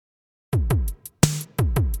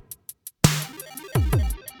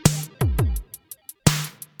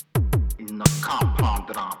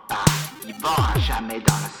comprends pas. Il va jamais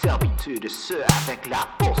dans la servitude, ceux avec la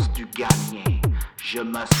force du gagné. Je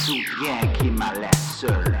me souviens qu'il m'a laissé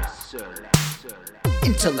seul.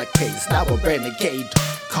 Intellect case, now a renegade.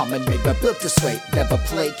 Common nigga built this way, never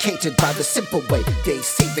placated by the simple way. Day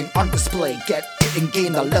saving on display, get it and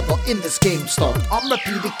gain a level in this game. Start on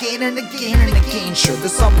repeat again and again and again. Sure,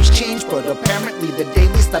 there's always change, but apparently the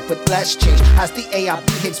daily step with less change. As the AI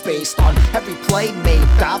behaves based on every play made,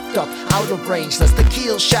 dopped up, out of range. As the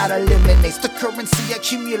kill shot eliminates, the currency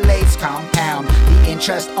accumulates, compound the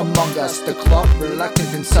interest among us. The club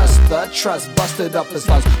reluctant and sus, the trust busted up as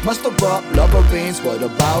lungs. Muster up, lover veins, what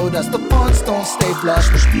about us? The funds don't stay flush.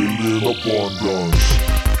 Building up on guns.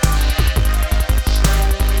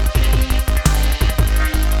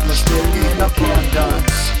 Let's build in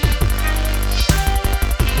abundance.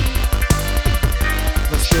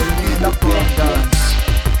 Let's build in abundance.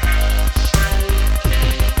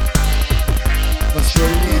 Let's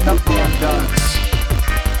build in abundance.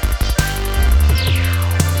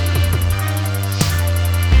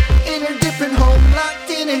 In a different home, locked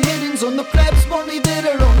in a hidden zone. The plebs won't leave it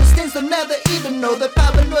alone. The stins will never even know that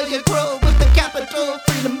paranoia grow with the capital.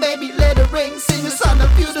 Freedom, baby, let it ring. Sing the song of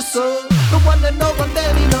beautiful. The one that no one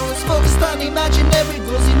barely knows. Focused on imaginary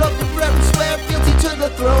goals. He loved the prayer and swear fealty to the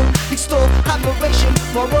throne. Extol admiration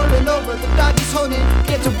while rolling over. The doggies honing,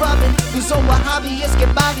 get to robbing. His own Wahhabis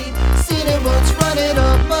get bodied. Seen it once, running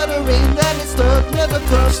up, muttering that it's stuck. Never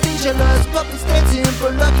prestigious, puppies dancing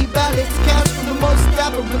for lucky ballots. Cash from the most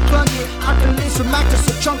dapper and clunky. Accolades from actors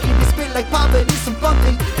so chunky. They spit like poverty, some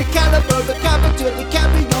bumping. The caliber, the character, they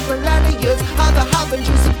carry on for lineage. Are the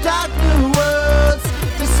harbingers of dark new worlds.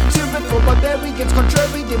 Listen to it for barbarians,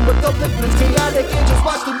 contrarian with upliftments, chaotic angels.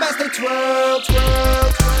 Watch them as they twirl,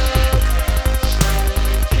 twirl, twirl.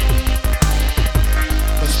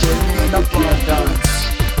 Let's build in abundance.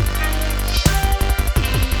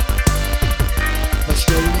 Let's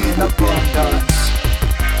build in abundance.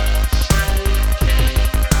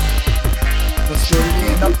 Let's build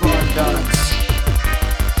in abundance.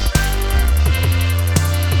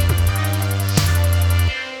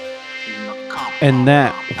 And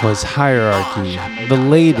that was Hierarchy, the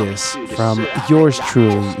latest from yours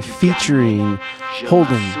truly, featuring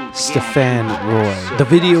Holden Stefan Roy. The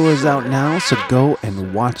video is out now, so go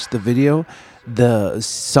and watch the video. The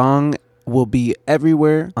song will be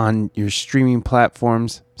everywhere on your streaming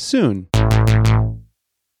platforms soon.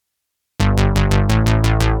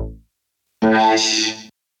 Rush.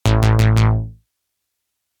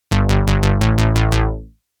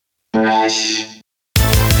 Rush.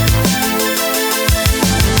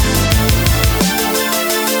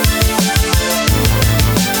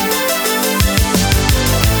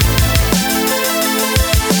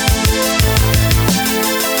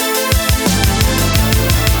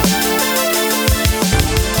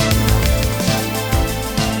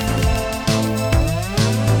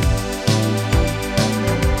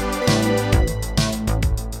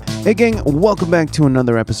 Hey gang, welcome back to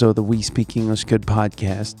another episode of the We Speak English Good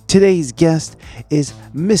podcast. Today's guest is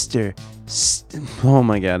Mr. Oh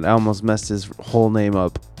my god, I almost messed his whole name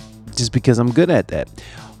up just because I'm good at that.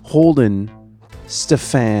 Holden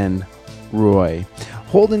Stefan Roy.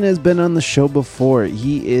 Holden has been on the show before.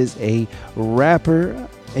 He is a rapper,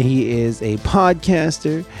 he is a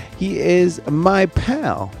podcaster, he is my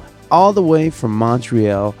pal, all the way from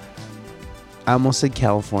Montreal. I almost said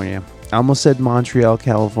California. I almost said Montreal,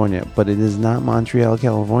 California, but it is not Montreal,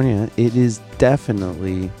 California. It is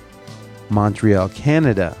definitely Montreal,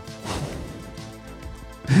 Canada.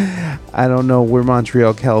 I don't know where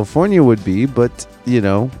Montreal, California would be, but, you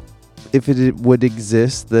know, if it would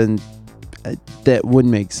exist, then that would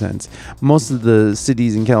make sense. Most of the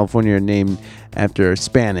cities in California are named after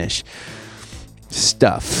Spanish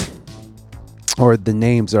stuff. Or the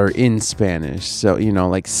names are in Spanish. So, you know,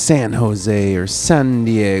 like San Jose or San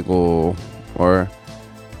Diego or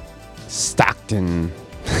Stockton.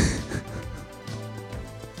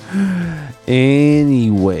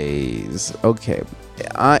 Anyways, okay.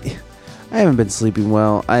 I haven't been sleeping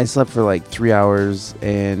well. I slept for like 3 hours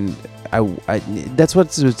and I that's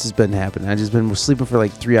what's just been happening. I just been sleeping for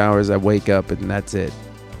like 3 hours. I wake up and that's it.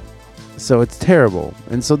 So it's terrible.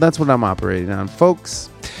 And so that's what I'm operating on, folks.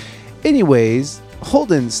 Anyways,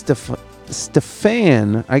 Holden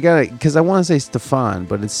Stefan, I got it because I want to say Stefan,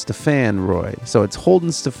 but it's Stefan Roy. So it's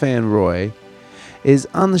Holden Stefan Roy is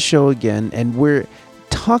on the show again, and we're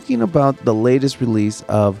talking about the latest release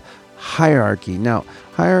of Hierarchy. Now,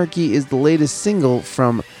 Hierarchy is the latest single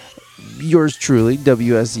from yours truly,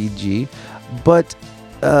 WSEG, but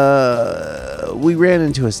we ran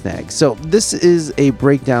into a snag. So this is a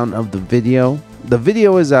breakdown of the video the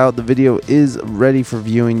video is out. The video is ready for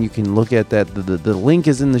viewing. You can look at that. The link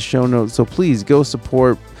is in the show notes. So please go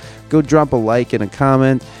support. Go drop a like and a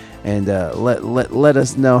comment, and let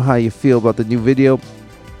us know how you feel about the new video.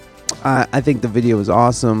 I think the video is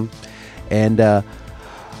awesome, and I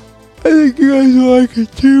think you guys will like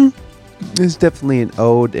it too. It's definitely an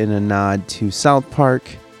ode and a nod to South Park,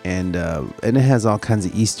 and it has all kinds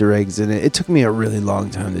of Easter eggs in it. It took me a really long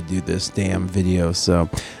time to do this damn video, so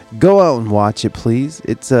go out and watch it, please.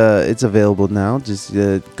 It's available now. Just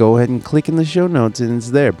go ahead and click in the show notes, and it's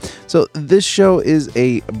there. So this show is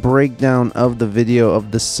a breakdown of the video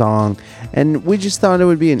of the song, and we just thought it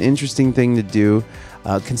would be an interesting thing to do,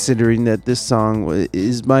 considering that this song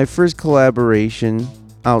is my first collaboration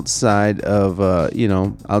outside of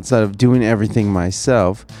doing everything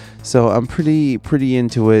myself. So I'm pretty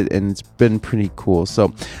into it, and it's been pretty cool.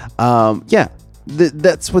 So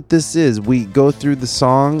that's what this is. We go through the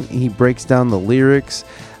song, he breaks down the lyrics,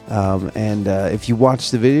 and if you watch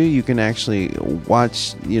the video, you can actually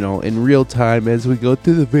watch in real time as we go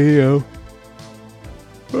through the video.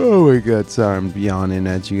 Oh my god, sorry, I'm yawning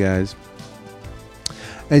at you guys.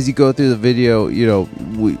 As you go through the video,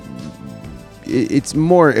 it's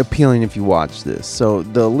more appealing if you watch this. So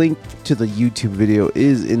the link to the YouTube video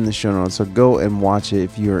is in the show notes, so go and watch it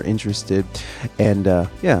if you're interested. And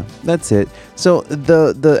that's it. So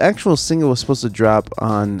the actual single was supposed to drop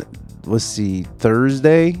on, let's see,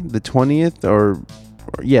 Thursday the 20th, or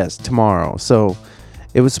yes, tomorrow. So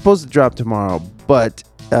it was supposed to drop tomorrow, but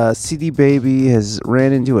CD Baby has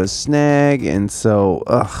ran into a snag, and so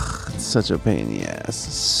it's such a pain in the ass.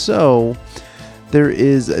 So there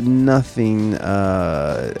is nothing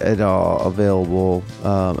at all available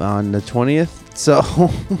on the 20th. So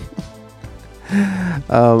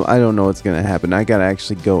I don't know what's going to happen. I got to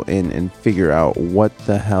actually go in and figure out what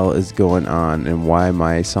the hell is going on and why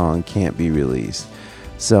my song can't be released.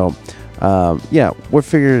 So we're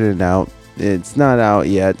figuring it out. It's not out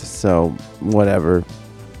yet, so whatever.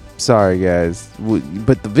 Sorry guys,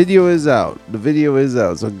 but the video is out.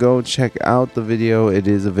 So go check out the video. It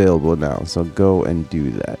is available now, so go and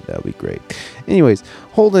do that. That'll be great. Anyways,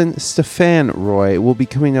 Holden Stefan Roy will be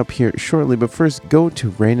coming up here shortly, but first go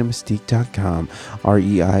to ReinaMystique.com,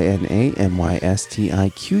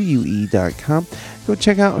 ReinaMystique.com. Go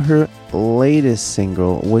check out her latest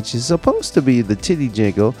single, which is supposed to be the Titty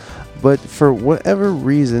Jiggle, but for whatever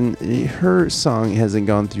reason, her song hasn't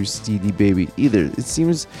gone through CD Baby either. It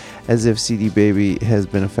seems as if CD Baby has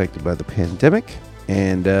been affected by the pandemic,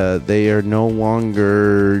 and they are no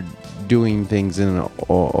longer doing things in an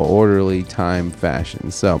orderly time fashion.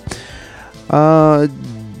 So,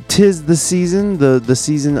 tis the season, the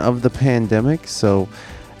season of the pandemic. So,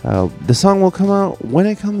 the song will come out when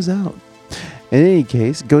it comes out. In any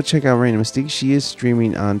case, go check out Reina Mystique. She is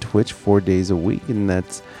streaming on Twitch 4 days a week, and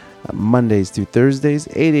that's Mondays through Thursdays,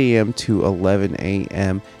 8 a.m. to 11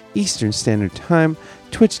 a.m. Eastern Standard Time.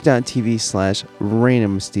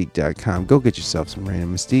 Twitch.tv/ReinaMystique.com. Go get yourself some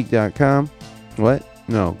ReinaMystique.com. What?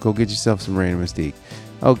 No, go get yourself some Reina Mystique.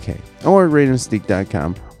 Okay. Or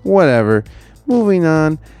ReinaMystique.com. Whatever. Moving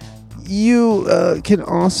on. You can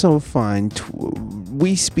also find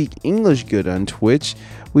We Speak English Good on Twitch.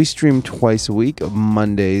 We stream twice a week,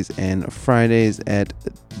 Mondays and Fridays at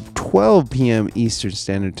 12 p.m. Eastern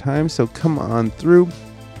Standard Time. So come on through.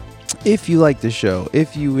 If you like the show,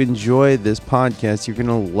 if you enjoy this podcast, you're going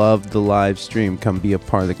to love the live stream. Come be a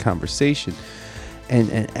part of the conversation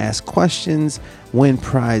and ask questions, win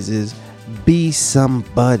prizes, be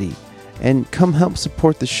somebody. And come help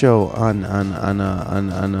support the show on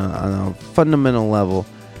a fundamental level.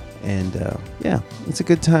 And it's a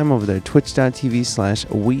good time over there.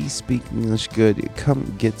 Twitch.tv/We Speak English Good.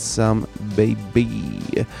 Come get some,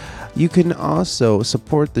 baby. You can also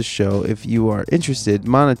support the show if you are interested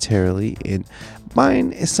monetarily in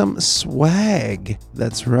buying some swag.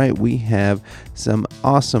 That's right. We have some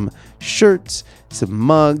awesome shirts, some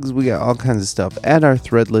mugs. We got all kinds of stuff at our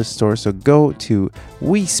Threadless store. So go to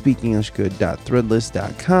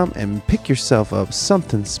WeSpeakEnglishGood.threadless.com and pick yourself up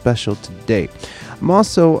something special today. I'm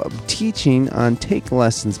also teaching on Take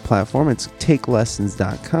Lessons platform. It's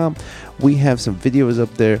TakeLessons.com. We have some videos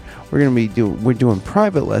up there. We're doing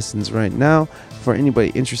private lessons right now for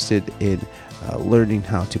anybody interested in learning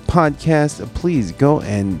how to podcast. Please go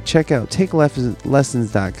and check out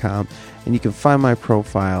TakeLessons.com, and you can find my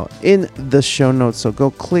profile in the show notes. So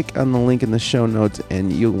go click on the link in the show notes,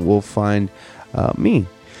 and you will find me,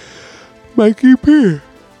 Mikey P.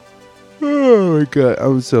 Oh my god,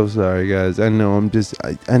 I'm so sorry, guys. I know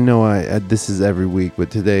I know this is every week,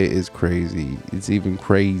 but today is crazy. It's even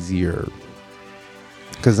crazier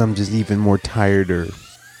because I'm just even more tireder.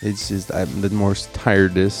 It's just I'm the most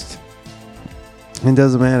tiredest. It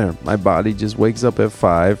doesn't matter. My body just wakes up at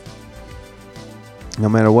 5. No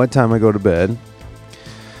matter what time I go to bed.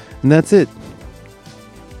 And that's it.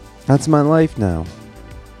 That's my life now.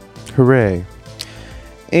 Hooray.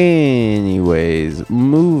 Anyways,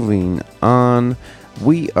 moving on.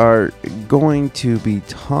 We are going to be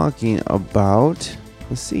talking about...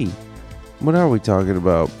 Let's see. What are we talking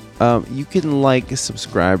about? You can like,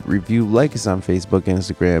 subscribe, review, like us on Facebook,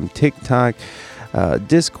 Instagram, TikTok,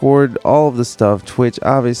 Discord, all of the stuff, Twitch,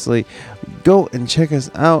 obviously. Go and check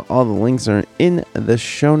us out. All the links are in the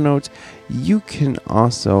show notes. You can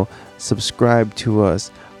also subscribe to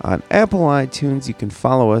us on Apple iTunes. You can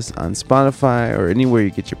follow us on Spotify or anywhere you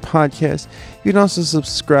get your podcast. You can also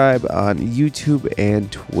subscribe on YouTube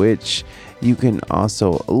and Twitch. You can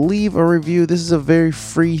also leave a review. This is a very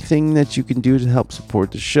free thing that you can do to help support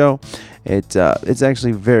the show. It's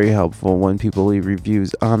actually very helpful when people leave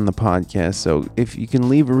reviews on the podcast. So if you can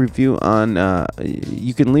leave a review on Apple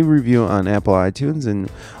iTunes, and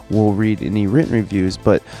we'll read any written reviews.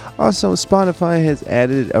 But also Spotify has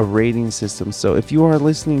added a rating system. So if you are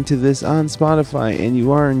listening to this on Spotify and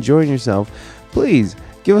you are enjoying yourself, please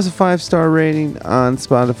give us a 5-star rating on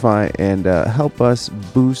Spotify and help us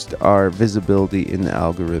boost our visibility in the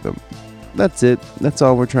algorithm. That's it. That's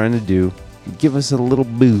all we're trying to do. Give us a little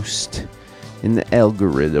boost in the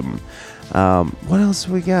algorithm. What else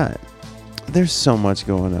we got? There's so much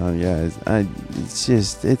going on, guys.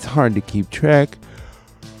 It's hard to keep track.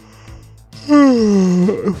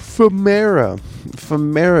 Femera.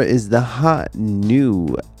 Femera is the hot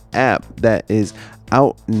new app that is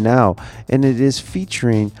out now, and it is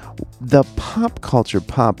featuring the Pop Culture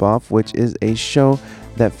Pop-Off, which is a show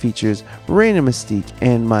that features Raina Mystique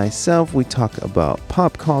and myself. We talk about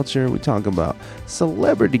pop culture, we talk about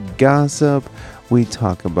celebrity gossip, we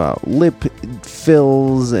talk about lip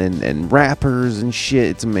fills and rappers and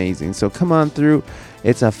shit. It's amazing. So come on through.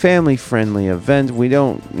 It's a family-friendly event. We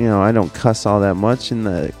don't, I don't cuss all that much, and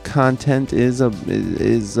the content is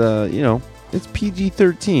it's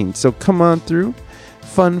PG-13. So come on through.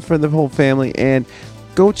 Fun for the whole family, and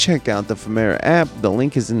go check out the Femera app. The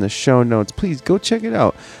link is in the show notes. Please go check it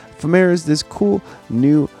out. Femera is this cool,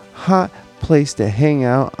 new, hot place to hang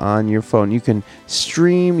out on your phone. You can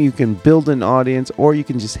stream, you can build an audience, or you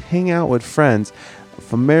can just hang out with friends.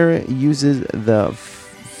 Femera uses the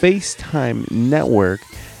FaceTime network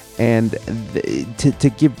and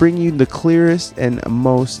to bring you the clearest and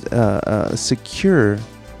most secure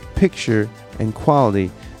picture and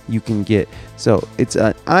quality you can get. So it's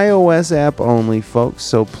an iOS app only, folks.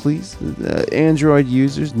 So please, Android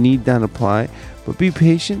users need not apply, but be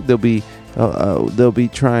patient. They'll be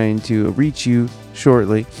trying to reach you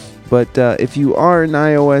shortly. But if you are an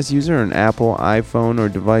iOS user, an Apple iPhone or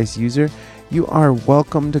device user, you are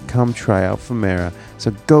welcome to come try out Femera.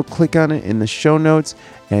 So go click on it in the show notes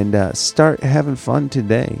and start having fun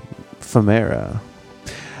today. Femera.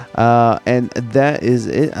 And that is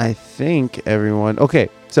it, I think, everyone. Okay,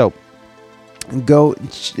 so go.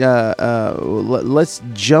 Let's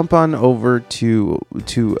jump on over to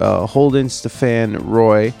Holden Stefan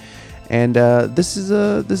Roy, and this is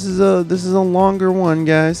a longer one,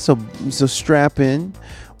 guys. So strap in.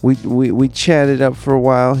 We chatted up for a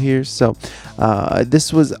while here. So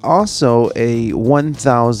this was also a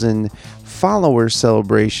 1,000 follower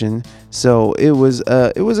celebration. So it was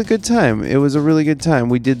a good time. It was a really good time.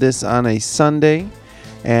 We did this on a Sunday,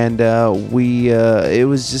 and it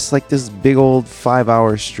was just like this big old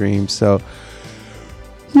 5-hour stream. So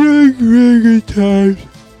really good time.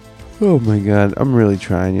 Oh my god, I'm really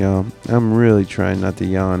trying, y'all. I'm really trying not to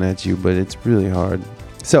yawn at you, but it's really hard.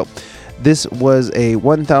 So this was a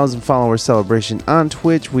 1,000 follower celebration on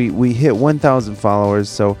Twitch. We hit 1,000 followers,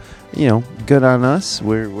 so good on us.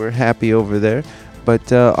 We're happy over there.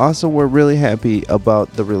 But also, we're really happy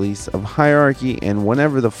about the release of Hierarchy, and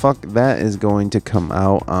whenever the fuck that is going to come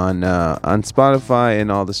out on Spotify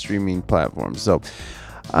and all the streaming platforms. So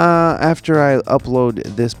after I upload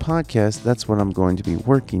this podcast, that's what I'm going to be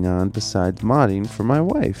working on besides modding for my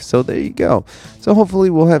wife. So there you go. So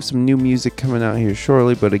hopefully we'll have some new music coming out here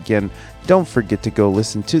shortly. But again, don't forget to go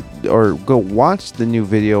listen to or go watch the new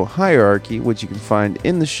video Hierarchy, which you can find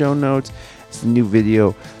in the show notes. It's the new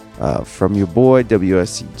video from your boy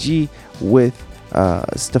WSCG with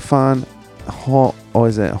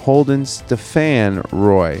Holden Stefan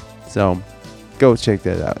Roy. So go check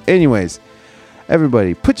that out. Anyways,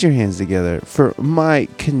 everybody, put your hands together for my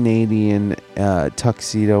Canadian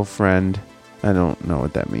tuxedo friend. I don't know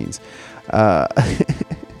what that means.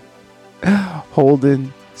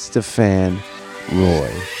 Holden Stefan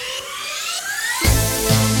Roy.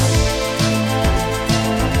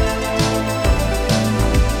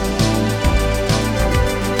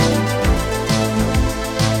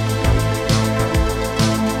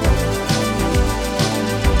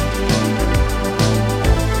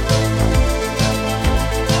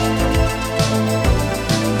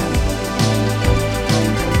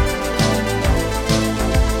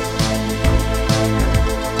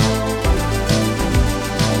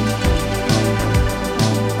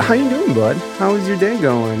 How you doing, bud? How is your day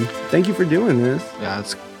going? Thank you for doing this. Yeah,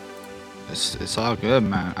 it's all good,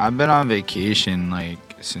 man. I've been on vacation like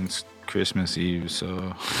since Christmas Eve,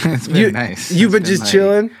 so it's been nice. You've been just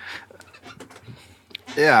chilling?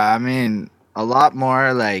 Yeah, I mean, a lot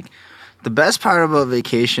more like the best part about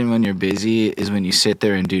vacation when you're busy is when you sit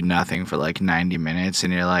there and do nothing for like 90 minutes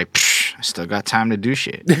and you're like, Psh, I still got time to do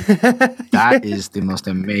shit. That is the most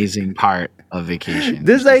amazing part of vacation.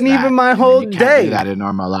 This ain't even my whole you can't day. do that in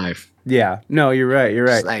normal life. Yeah, no, you're right. You're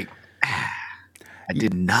right. It's like, I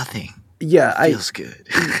did nothing. Yeah, Feels good.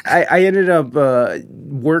 I ended up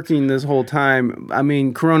working this whole time. I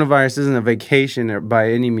mean, coronavirus isn't a vacation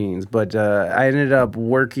by any means, but I ended up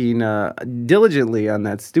working diligently on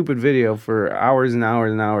that stupid video for hours and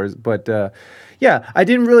hours and hours. But yeah, I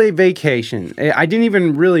didn't really vacation. I didn't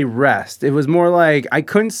even really rest. It was more like I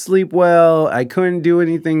couldn't sleep well. I couldn't do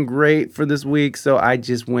anything great for this week, so I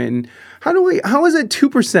just went and how is it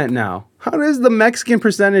 2% now? How does the Mexican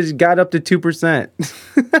percentage got up to 2%?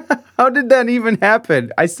 How did that even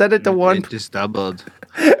happen? I set it to 1. It just doubled.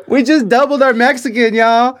 We just doubled our Mexican,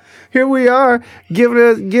 y'all. Here we are, giving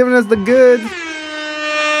us the goods.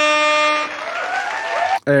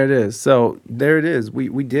 There it is. So there it is.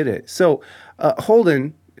 We did it. So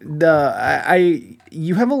Holden,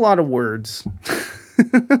 you have a lot of words.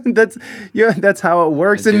 That's how it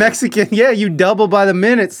works in Mexican. Yeah, you double by the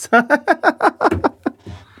minutes.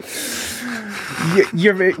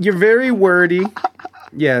 You're very wordy.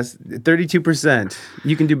 Yes, 32%.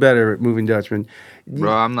 You can do better at Moving Dutchman.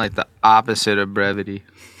 Bro, I'm like the opposite of brevity.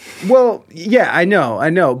 Well, yeah, I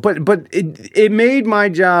know, but it made my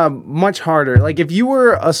job much harder. Like if you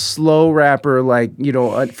were a slow rapper, like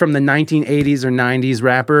from the 1980s or 90s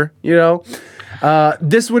rapper,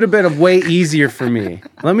 this would have been way easier for me.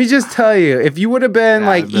 Let me just tell you, if you would have been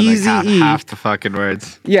like Eazy-E, half the fucking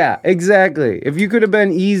words. Yeah, exactly. If you could have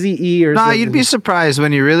been Eazy-E or something. You'd be surprised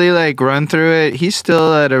when you really like run through it. He's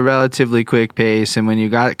still at a relatively quick pace, and when you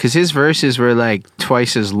because his verses were like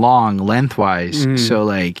twice as long lengthwise, so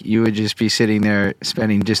like you would just be sitting there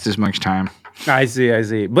spending just as much time. I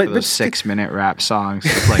see. But those 6-minute rap songs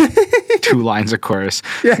with like 2 lines of chorus.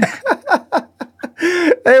 Yeah.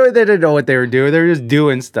 They didn't know what they were doing. They were just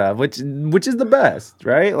doing stuff, which is the best,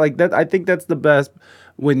 right? Like that. I think that's the best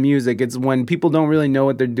with music. It's when people don't really know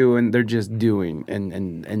what they're doing. They're just doing,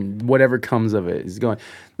 and whatever comes of it is going.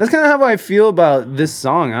 That's kind of how I feel about this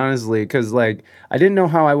song, honestly, because like I didn't know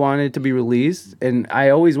how I wanted it to be released, and I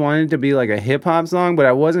always wanted it to be like a hip hop song, but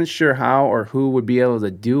I wasn't sure how or who would be able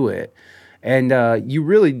to do it. And you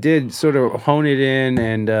really did sort of hone it in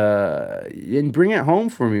and bring it home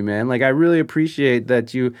for me, man. Like I really appreciate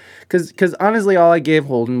that you, because honestly, all I gave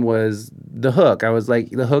Holden was the hook. I was like,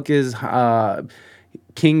 the hook is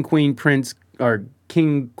King, Queen, Prince, or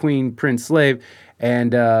King, Queen, Prince, Slave,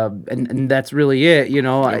 and that's really it.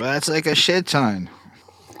 Well, that's like a shit ton.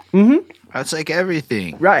 That's like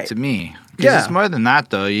everything, right? To me. Because it's more than that,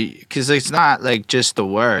 though. Because it's not like just the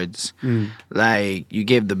words. Like you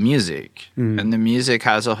gave the music, and the music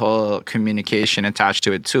has a whole communication attached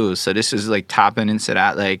to it too. So this is like tapping into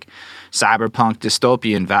that like cyberpunk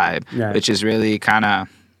dystopian vibe, which is really kind of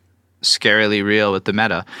scarily real with the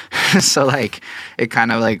meta. So like it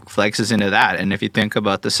kind of like flexes into that. And if you think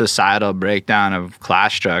about the societal breakdown of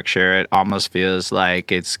class structure, it almost feels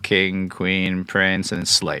like it's king, queen, prince, and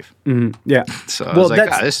slave. Yeah. So I was like,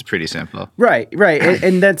 this is pretty simple. Right.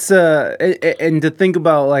 and that's and to think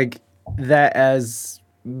about like that as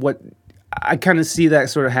what I kind of see that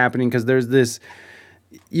sort of happening, because there's this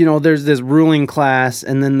there's this ruling class,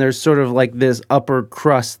 and then there's sort of like this upper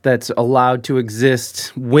crust that's allowed to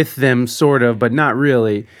exist with them, sort of, but not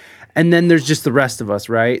really. And then there's just the rest of us,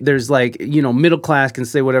 right? There's like, middle class can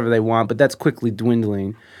say whatever they want, but that's quickly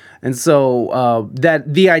dwindling. And so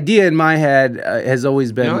that the idea in my head has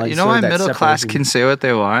always been why middle class can say what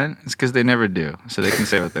they want? It's because they never do, so they can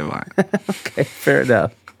say what they want. Okay, fair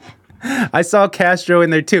enough. I saw Castro in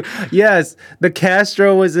there too. Yes, the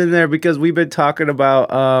Castro was in there because we've been talking about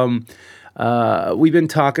what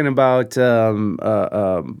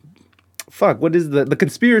is the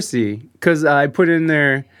conspiracy? Because I put in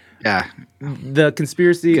there. Yeah. The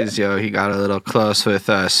conspiracy. Because, he got a little close with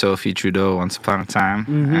Sophie Trudeau once upon a time,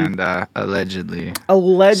 and allegedly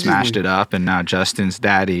smashed it up, and now Justin's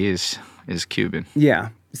daddy is Cuban. Yeah.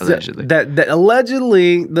 Allegedly. So that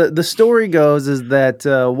allegedly, the story goes is that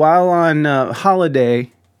while on holiday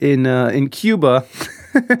in Cuba,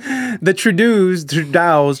 the Trudeaus,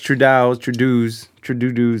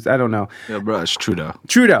 I don't know. Yeah, bro, it's Trudeau.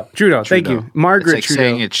 Trudeau. Thank you. Margaret it's like Trudeau.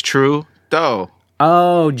 saying it's true, though.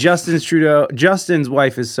 Oh, Justin's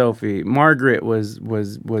wife is Sophie. Margaret was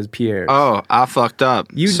Pierre. Oh, I fucked up.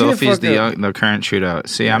 You did Sophie's fuck up. the current Trudeau.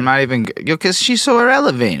 See, I'm not even because she's so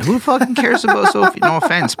irrelevant. Who fucking cares about Sophie? No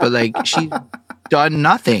offense, but like she done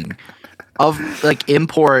nothing of like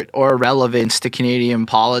import or relevance to Canadian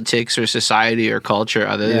politics or society or culture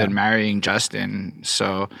other than marrying Justin.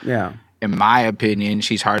 So Yeah. in my opinion,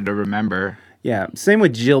 she's hard to remember. Yeah. Same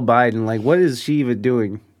with Jill Biden. Like, what is she even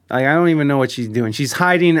doing? Like, I don't even know what she's doing. She's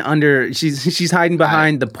hiding under. She's hiding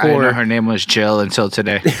behind the I didn't poor. know her name was Jill until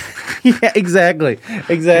today. Yeah, exactly.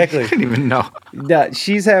 I didn't even know. Yeah,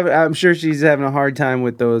 I'm sure she's having a hard time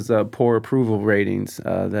with those poor approval ratings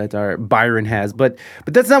that our Byron has. But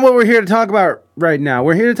that's not what we're here to talk about right now.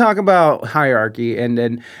 We're here to talk about hierarchy,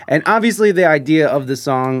 and obviously the idea of the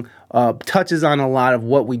song touches on a lot of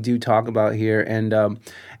what we do talk about here, and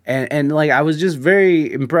like I was just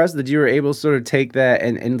very impressed that you were able to sort of take that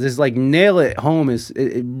and just like nail it home.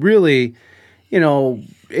 It really,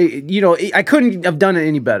 I couldn't have done it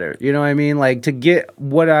any better. You know what I mean? Like to get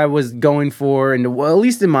what I was going for, and well, at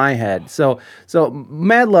least in my head. So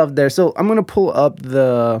mad love there. So I'm gonna pull up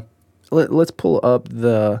let's pull up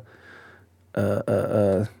the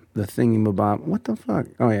thingy-mabob. What the fuck?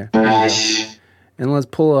 Oh yeah. Fresh. And let's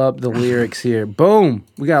pull up the lyrics here. Boom.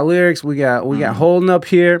 We got lyrics. We got holding up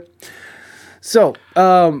here. So,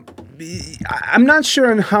 I'm not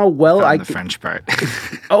sure on how well On the French part.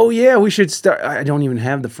 Oh yeah, we should start. I don't even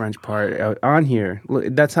have the French part on here.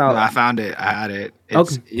 That's how. No, I found it. I had it. No,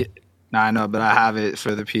 I know, but I have it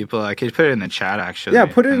for the people. I could put it in the chat, actually. Yeah,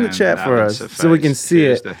 put it in the chat for us so we can see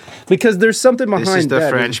it. Because there's something behind that. This is the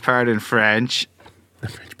French part in French. The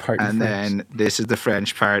French part in And French. then this is the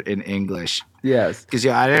French part in English. Yes. Because,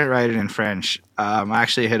 I didn't write it in French. I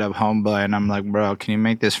actually hit up Homeboy, and I'm like, bro, can you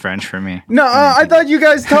make this French for me? No, I thought you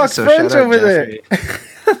guys talked So French shout out over there.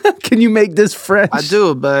 Jeffrey. Can you make this French? I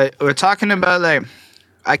do, but we're talking about, like,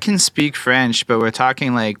 I can speak French, but we're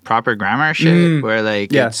talking, like, proper grammar shit, where,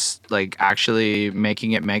 like, it's, like, actually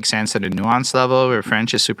making it make sense at a nuance level, where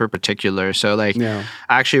French is super particular. So, like, I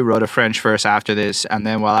actually wrote a French verse after this, and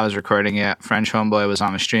then while I was recording it, French Homeboy was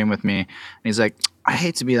on the stream with me, and he's like, I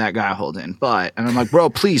hate to be that guy, Holden, but... And I'm like,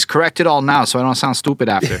 bro, please, correct it all now so I don't sound stupid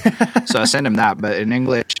after. So I sent him that, but in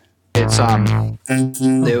English, it's, they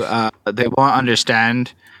won't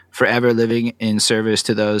understand... Forever living in service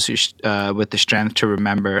to those who, with the strength to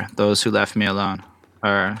remember those who left me alone,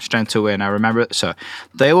 or strength to win. I remember, so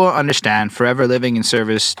they will understand. Forever living in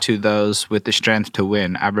service to those with the strength to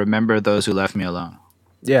win. I remember those who left me alone.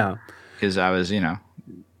 Yeah, because I was, you know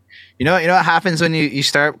what happens when you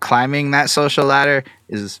start climbing that social ladder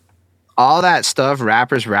is all that stuff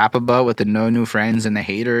rappers rap about with the no new friends and the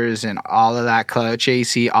haters and all of that clout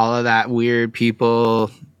chasey, all of that weird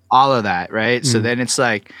people. All of that, right? So then it's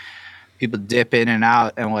like people dip in and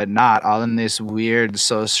out and whatnot, all in this weird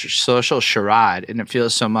social charade. And it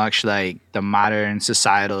feels so much like the modern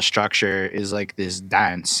societal structure is like this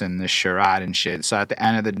dance and this charade and shit. So at the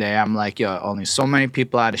end of the day, I'm like, yo, only so many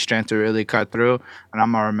people had the strength to really cut through. And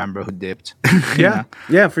I'm going to remember who dipped. Yeah,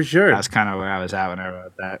 for sure. That's kind of where I was at when I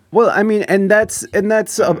wrote that. Well, I mean, and that's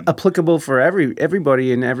applicable for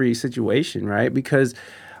everybody in every situation, right? Because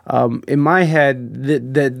in my head,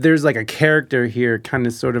 there's like a character here kind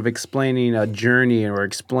of sort of explaining a journey or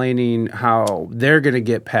explaining how they're going to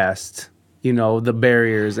get past, the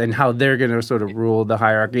barriers and how they're going to sort of rule the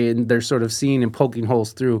hierarchy. And they're sort of seeing and poking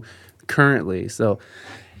holes through currently. So,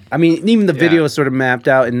 I mean, even the video is sort of mapped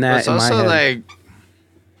out in that. It's also like,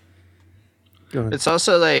 it's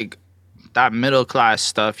also like that middle class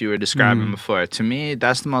stuff you were describing before. To me,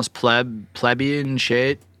 that's the most plebeian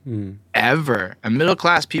shit ever. And middle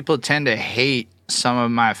class people tend to hate some of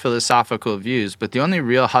my philosophical views, but the only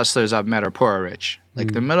real hustlers I've met are poor or rich.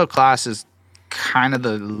 Like the middle class is kind of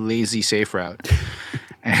the lazy safe route.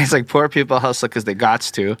 And it's like poor people hustle because they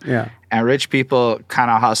gots to. Yeah. And rich people kind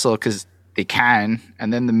of hustle because they can.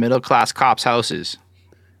 And then the middle class cops houses.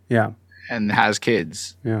 Yeah. And has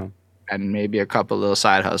kids. Yeah. And maybe a couple little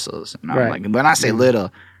side hustles. And I'm like, when I say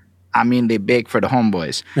little, I mean they big for the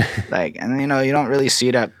homeboys. And you don't really see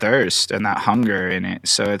that thirst and that hunger in it.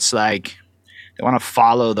 So it's like they want to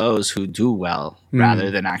follow those who do well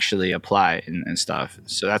rather than actually apply and stuff.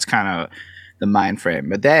 So that's kind of the mind frame.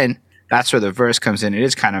 But then that's where the verse comes in. It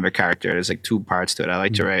is kind of a character. There's like two parts to it. I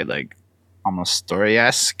like to write like almost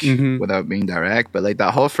story-esque without being direct. But like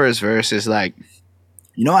that whole first verse is like,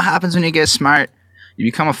 you know what happens when you get smart? You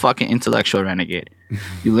become a fucking intellectual renegade.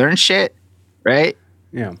 You learn shit, right?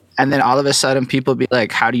 Yeah. And then all of a sudden, people be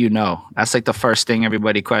like, "How do you know?" That's like the first thing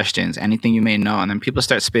everybody questions. Anything you may know, and then people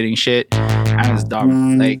start spitting shit, and it's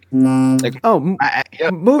dumb. Like Oh,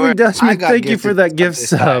 yeah, Moving I Dutchman, got thank you for gifted that stuff gift this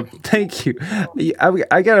sub. time. Thank you.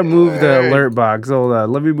 I gotta move the alert box. Hold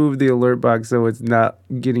on. Let me move the alert box so it's not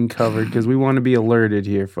getting covered because we want to be alerted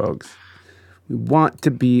here, folks. We want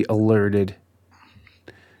to be alerted.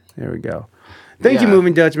 There we go. Thank you, Yeah.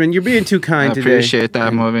 Moving Dutchman. You're being too I kind today. appreciate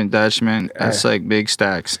that, Moving Dutchman. That's like big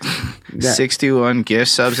stacks. 61 gift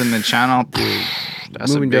subs in the channel.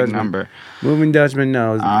 That's Moving a big Dutchman. number. Moving Dutchman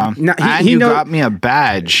knows. No, And he you knows. got me a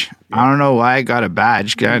badge. I don't know why I got a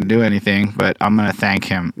badge. Didn't do anything, but I'm gonna thank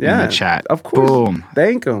him in the chat. Of course. Boom.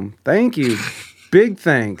 Thank him. Thank you. Big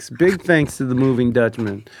thanks. Big thanks to the Moving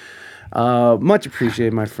Dutchman. Much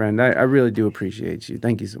appreciated, my friend. I really do appreciate you.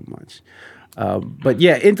 Thank you so much. But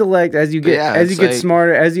yeah, intellect as you get Yeah, as you it's get like-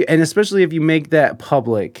 smarter, and especially if you make that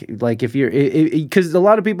public, like if you're because a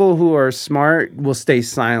lot of people who are smart will stay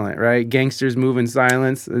silent, right? Gangsters move in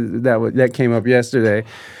silence. That came up yesterday,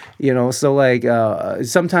 So like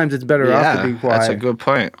sometimes it's better off to be Yeah, quiet. that's a good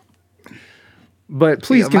point. But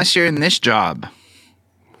please, Unless you're in this job.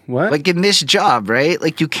 what? Like in this job, right?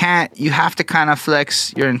 Like you have to kind of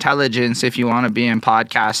flex your intelligence if you want to be in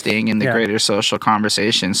podcasting in the Yeah. greater social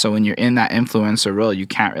conversation. So when you're in that influencer role, you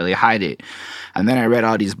can't really hide it. And then I read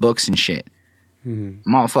all these books and shit.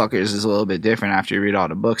 Motherfuckers is a little bit different after you read all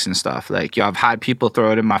the books and stuff. Like, I've had people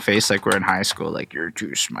throw it in my face like we're in high school, like, you're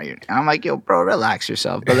too smart. And I'm like, yo, bro, relax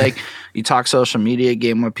yourself. But like, you talk social media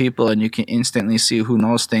game with people and you can instantly see who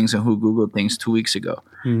knows things and who Googled things 2 weeks ago.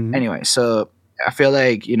 Anyway, so I feel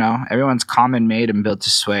like, everyone's common made and built to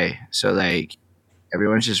sway. So like,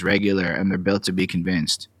 everyone's just regular and they're built to be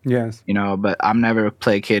convinced, Yes. but I'm never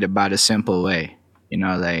placated by the simple way,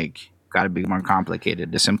 like, got to be more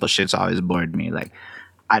complicated. The simple shit's always bored me. Like,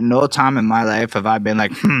 at no time in my life have I been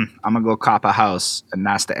like, I'm gonna go cop a house and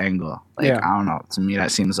that's the angle. Like, Yeah. I don't know. To me,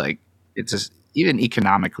 that seems like it's just, even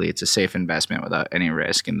economically, it's a safe investment without any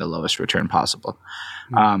risk and the lowest return possible.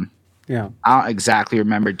 Yeah. I don't exactly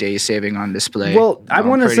remember day saving on display. Well, I I'm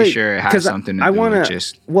want to pretty say sure it has 'cause something to I do wanna, with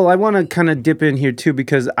just. Well, I want to kind of dip in here too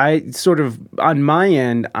because I sort of on my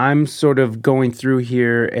end, I'm sort of going through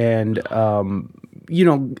here and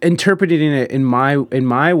interpreting it in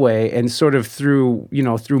my way and sort of through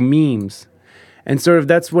through memes. And sort of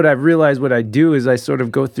that's what I've realized what I do is I sort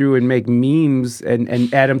of go through and make memes and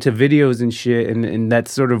add them to videos and shit. And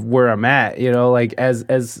that's sort of where I'm at, like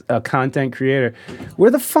as a content creator. Where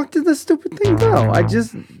the fuck did this stupid thing go?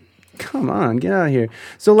 Come on, get out of here.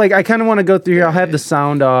 So like I kind of want to go through here. I'll have the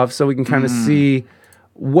sound off so we can kind of see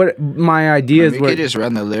what my ideas We were. could just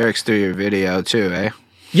run the lyrics through your video too, eh?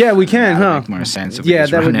 Yeah, we can, That would huh? make more sense if we Yeah,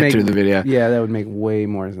 just that run would it make through the video. Yeah, that would make way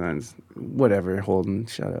more sense. Whatever, Holden,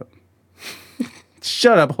 shut up.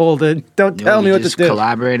 Shut up, Holden. Don't Yo, tell me we're what to just do.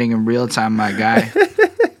 collaborating in real time, my guy.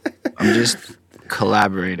 I'm just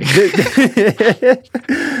collaborating.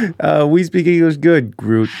 We speak English good,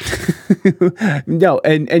 Groot. No,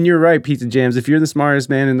 and you're right, Pizza Jams. If you're the smartest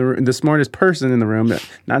man in the room, the smartest person in the room,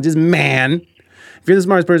 not just man. If you're the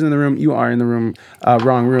smartest person in the room, you are in the room,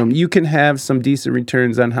 wrong room. You can have some decent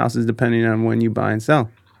returns on houses depending on when you buy and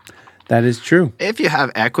sell. That is true. If you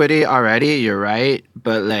have equity already, you're right.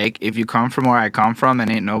 But like, if you come from where I come from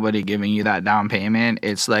and ain't nobody giving you that down payment,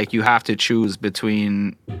 it's like you have to choose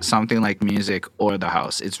between something like music or the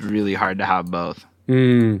house. It's really hard to have both.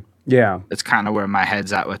 Yeah. That's kind of where my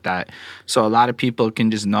head's at with that. So a lot of people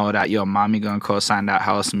can just know that, yo, mommy gonna co-sign that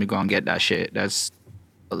house and we gonna get that shit. That's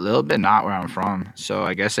a little bit not where I'm from. So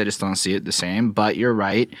I guess I just don't see it the same. But you're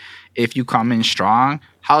right. If you come in strong,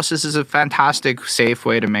 houses is a fantastic, safe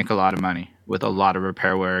way to make a lot of money with a lot of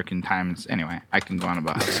repair work and times. Anyway, I can go on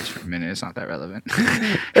about houses for a minute. It's not that relevant.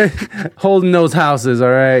 Holding those houses, all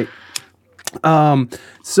right.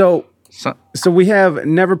 So we have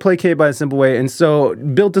never placated by a simple way, and so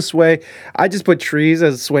built to sway. I just put trees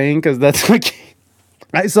as swaying because that's like.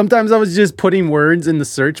 Sometimes I was just putting words in the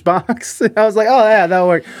search box. I was like, oh yeah, that'll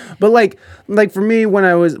work. But like for me, when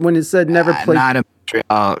it said never play. Not a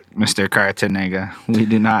Mr. Cartanega. We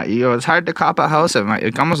do not. It's hard to cop a house.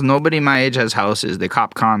 Like, almost nobody my age has houses. They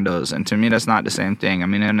cop condos, and to me, that's not the same thing. I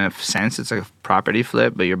mean, in a sense, it's a property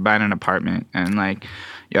flip, but you're buying an apartment, and like.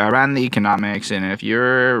 Yeah, I ran the economics, and if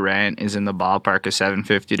your rent is in the ballpark of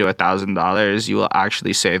 $750 to $1,000, you will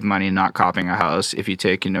actually save money not copping a house if you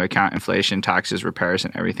take into account inflation, taxes, repairs,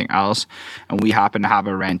 and everything else. And we happen to have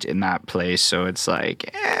a rent in that place, so it's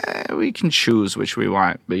like we can choose which we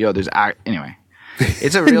want. But anyway,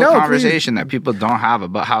 it's a real No, conversation that people don't have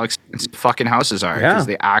about how expensive fucking houses are because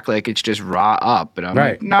they act like it's just raw up. But I'm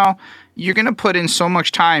like, no, you're gonna put in so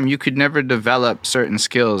much time. You could never develop certain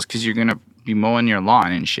skills because you're gonna be mowing your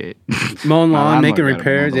lawn and shit. Mowing My lawn, making landlord gotta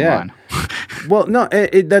mow repairs. the Yeah. lawn. Well, no,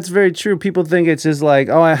 that's very true. People think it's just like,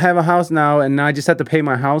 oh, I have a house now, and now I just have to pay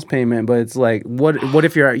my house payment. But it's like, what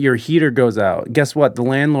if your heater goes out? Guess what? The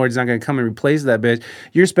landlord's not gonna come and replace that bitch.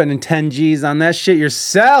 You're spending 10 G's on that shit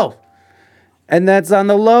yourself, and that's on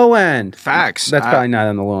the low end. Facts. That's probably not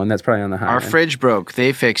on the low end. That's probably on the high Our end. fridge broke.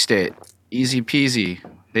 They fixed it. Easy peasy.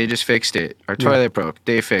 They just fixed it. Our toilet broke.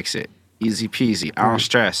 They fixed it. Easy peasy. I don't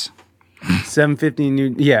stress. 750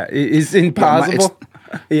 new. Yeah, it's impossible.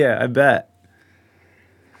 Yeah, I bet.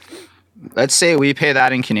 Let's say we pay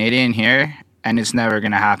that in Canadian here, and it's never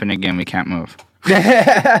gonna happen again. We can't move.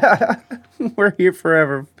 We're here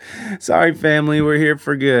forever. Sorry, family. We're here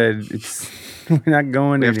for good. We're not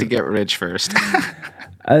going. We have to get rich first.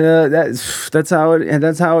 That's how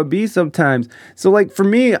it be sometimes. So like for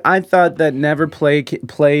me, I thought that never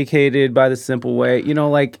placated by the simple way. You know,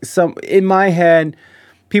 like some in my head,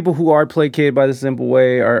 people who are placated by the simple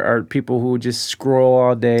way are people who just scroll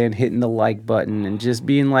all day and hitting the like button and just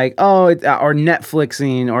being like, oh, or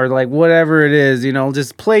Netflixing or like whatever it is, you know,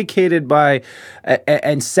 just placated by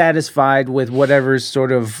and satisfied with whatever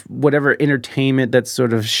entertainment that's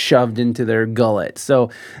sort of shoved into their gullet. So,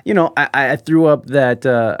 you know, I threw up that.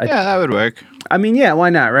 Yeah, that would work. I mean, yeah,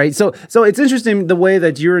 why not, right? So it's interesting the way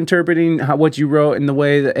that you're interpreting what you wrote and the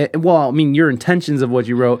way that, your intentions of what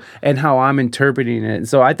you wrote and how I'm interpreting it. And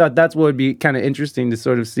so I thought that's what would be kind of interesting to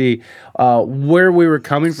sort of see where we were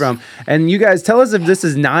coming from. And you guys tell us if this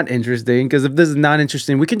is not interesting, because if this is not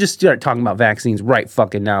interesting, we can just start talking about vaccines right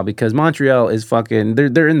fucking now, because Montreal is fucking,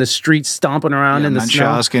 they're in the streets stomping around in the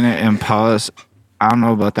Montreal's snow. gonna impose. I don't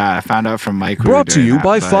know about that. I found out from Mike. Brought to you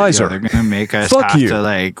by Pfizer. They're gonna make us Fuck have you. to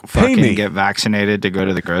like Pay fucking me. get vaccinated to go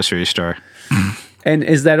to the grocery store. And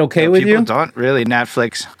is that okay with People you? don't really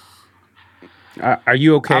Netflix. Are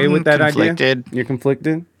you okay I'm with that conflicted. idea? You're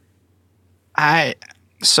conflicted?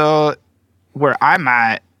 So where I'm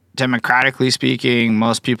at, democratically speaking,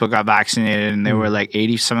 most people got vaccinated, and they were like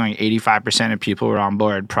 85% of people were on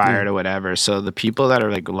board prior to whatever. So the people that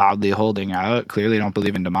are like loudly holding out clearly don't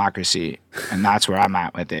believe in democracy, and that's where I'm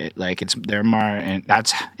at with it. Like they're more, and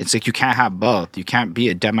it's like you can't have both. You can't be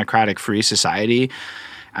a democratic free society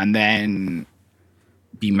and then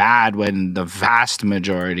be mad when the vast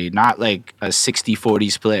majority, not like a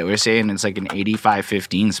 60-40 split. We're saying it's like an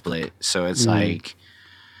 85-15 split. So it's like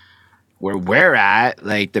where we're at,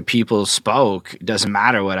 like the people spoke, it doesn't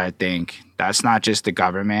matter what I think. That's not just the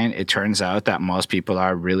government. It turns out that most people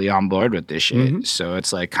are really on board with this shit. So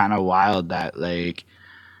it's like kind of wild that like,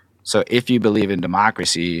 so if you believe in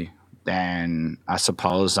democracy, then I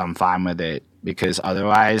suppose I'm fine with it, because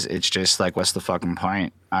otherwise it's just like, what's the fucking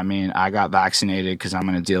point? I mean, I got vaccinated because I'm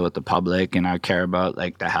going to deal with the public and I care about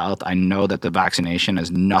like the health. I know that the vaccination has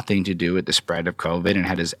nothing to do with the spread of COVID and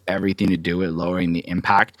has everything to do with lowering the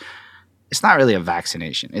impact. It's not really a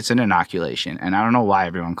vaccination. It's an inoculation. And I don't know why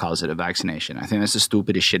everyone calls it a vaccination. I think that's the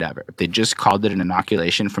stupidest shit ever. If they just called it an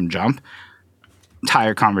inoculation from jump,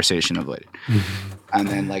 entire conversation avoided. And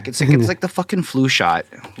then like it's like the fucking flu shot,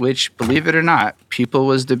 which, believe it or not, people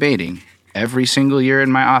was debating every single year in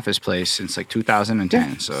my office place since like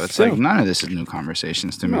 2010. So it's like none of this is new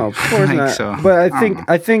conversations to me. No, of course Like, not. so, But I don't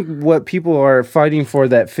know. think what people are fighting for,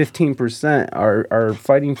 that 15%, are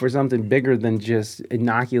fighting for something bigger than just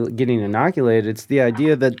getting inoculated. It's the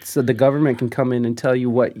idea that so the government can come in and tell you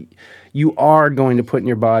what you are going to put in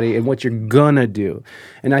your body and what you're gonna do.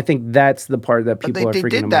 And I think that's the part that people are They freaking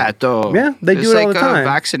did about. that though. Yeah, they There's do it all like the time. a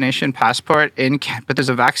vaccination passport but there's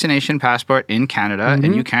a vaccination passport in Canada,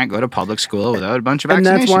 and you can't go to public school without a bunch of vaccinations. And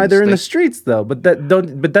that's why they're in the Like, streets, though. But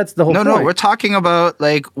that's the whole No, point. no, we're talking about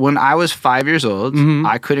like when I was 5 years old,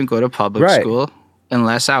 I couldn't go to public Right. school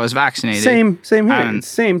unless I was vaccinated. Same here. And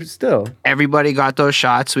Same still. everybody got those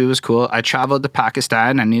shots. We was cool. I traveled to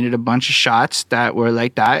Pakistan. I needed a bunch of shots that were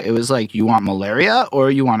like that. It was like, you want malaria or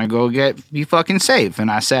you want to go be fucking safe? And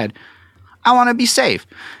I said, I want to be safe.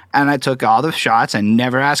 And I took all the shots. I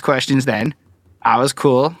never asked questions then. I was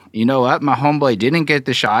cool. You know what? My homeboy didn't get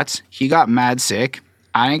the shots. He got mad sick.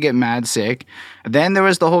 I didn't get mad sick. Then there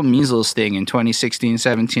was the whole measles thing in 2016,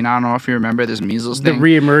 17. I don't know if you remember this measles The thing.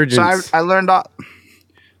 reemergence. So I learned all.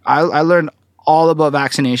 I learned all about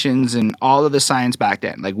vaccinations and all of the science back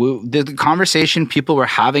then. Like the conversation people were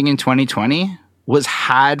having in 2020 was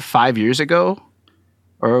had 5 years ago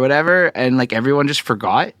or whatever, and like everyone just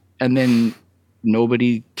forgot, and then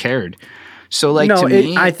nobody cared. So like No, to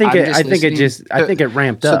me, I think I'm it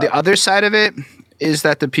ramped So up. the other side of it is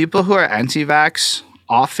that the people who are anti-vax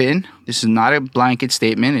often, this is not a blanket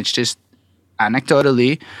statement, it's just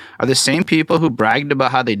anecdotally, are the same people who bragged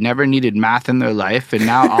about how they never needed math in their life and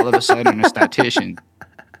now all of a sudden are a statistician.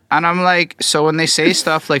 And I'm like, so when they say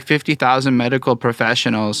stuff like 50,000 medical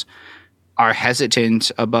professionals are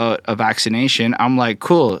hesitant about a vaccination, I'm like,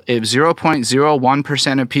 cool. If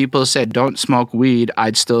 0.01% of people said don't smoke weed,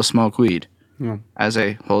 I'd still smoke weed. As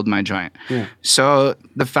I hold my joint. Yeah. So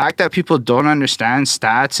the fact that people don't understand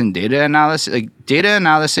stats and data analysis, like data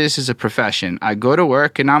analysis is a profession. I go to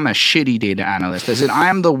work and I'm a shitty data analyst. As in, I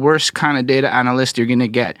am the worst kind of data analyst you're gonna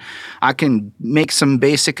get. I can make some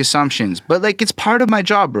basic assumptions, but like it's part of my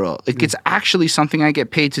job, bro. Like it's actually something I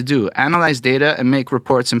get paid to do. Analyze data and make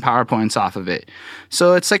reports and PowerPoints off of it.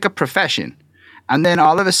 So it's like a profession. And then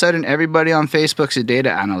all of a sudden, everybody on Facebook's a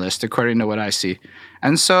data analyst, according to what I see.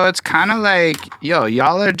 And so it's kind of like, yo,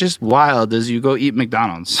 y'all are just wild as you go eat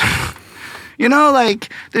McDonald's. You know,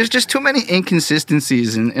 like, there's just too many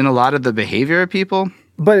inconsistencies in a lot of the behavior of people.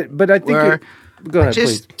 But I think go ahead, I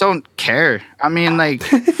just please. don't care. I mean, like,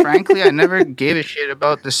 frankly, I never gave a shit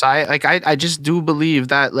about the science. Like, I just do believe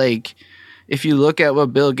that, like, if you look at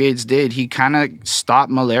what Bill Gates did, he kind of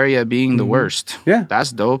stopped malaria being the worst. Yeah.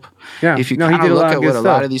 That's dope. Yeah. If you kind of look at what a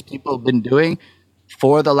lot of these people have been doing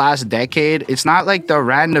for the last decade, it's not like the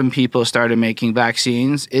random people started making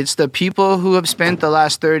vaccines. It's the people who have spent the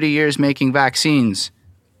last 30 years making vaccines,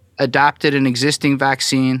 adapted an existing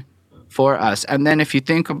vaccine for us. And then if you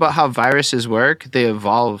think about how viruses work, they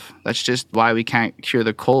evolve. That's just why we can't cure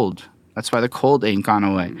the cold. That's why the cold ain't gone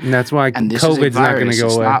away. And that's why and this COVID's not going to go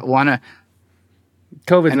it's away. Not one of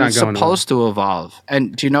COVID's and not it's going supposed to evolve.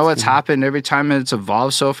 And do you know what's happened every time it's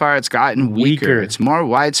evolved so far? It's gotten weaker. It's more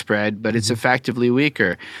widespread, but it's effectively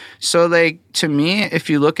weaker. So, like, to me, if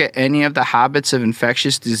you look at any of the habits of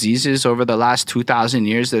infectious diseases over the last 2,000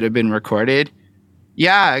 years that have been recorded,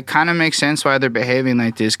 yeah, it kind of makes sense why they're behaving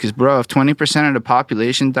like this. Because, bro, if 20% of the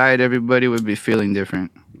population died, everybody would be feeling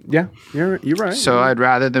different. Yeah, you're right. So I'd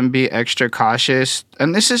rather them be extra cautious.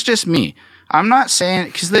 And this is just me. I'm not saying,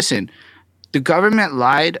 because listen, the government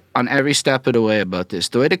lied on every step of the way about this.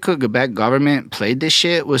 The way the Quebec government played this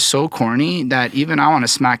shit was so corny that even I want to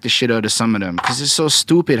smack the shit out of some of them because it's so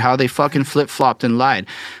stupid how they fucking flip-flopped and lied.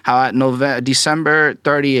 How at December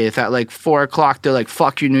 30th at like 4 o'clock, they're like,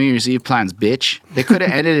 fuck your New Year's Eve plans, bitch. They could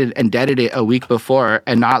have ended it and deaded it a week before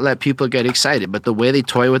and not let people get excited. But the way they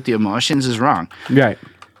toy with the emotions is wrong. Right.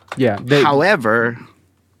 Yeah. However,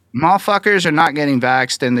 motherfuckers are not getting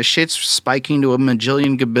vaxxed and the shit's spiking to a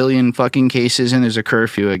majillion gabillion fucking cases and there's a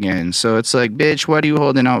curfew again. So it's like, bitch, what are you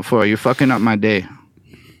holding out for? You're fucking up my day.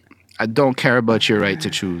 I don't care about your right to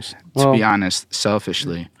choose, to be honest,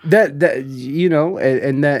 selfishly. That you know,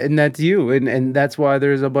 and that's you. And that's why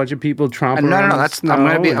there's a bunch of people tromping No, around.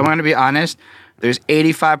 I'm gonna be honest. There's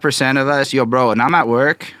 85% of us, yo, bro, and I'm at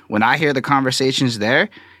work, when I hear the conversations there,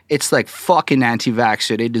 it's like fucking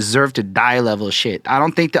anti-vaxxer. They deserve to die level shit. I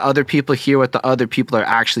don't think the other people hear what the other people are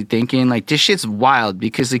actually thinking. Like, this shit's wild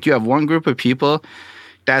because, like, you have one group of people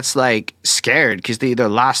that's, like, scared because they either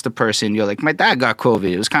lost a person. You're like, my dad got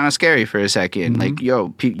COVID. It was kind of scary for a second. Like,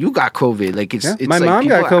 yo, you got COVID. Like, it's my like mom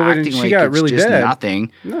got COVID and she got really just bad.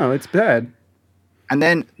 Nothing. No, it's bad. And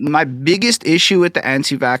then my biggest issue with the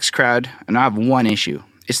anti-vax crowd, and I have one issue,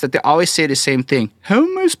 is that they always say the same thing. How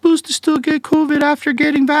am I supposed to still get COVID after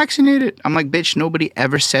getting vaccinated? I'm like, bitch, nobody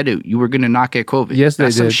ever said it. You were going to not get COVID. Yes, they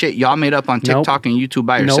That's some did. shit y'all made up on TikTok and YouTube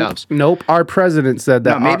by yourselves. Nope. Our president said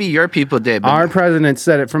that. No, maybe your people did. But Our president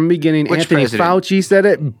said it from the beginning. Which Anthony president? Fauci said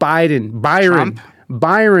it. Byron. Trump?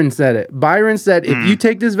 Byron said it. Byron said, if you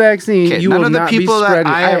take this vaccine, you none will of the not be people that spreading.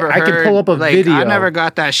 I ever heard, can pull up a like, video. I never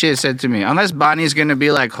got that shit said to me. Unless Bonnie's going to be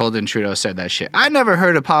like, Holden Trudeau said that shit. I never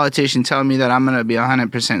heard a politician tell me that I'm going to be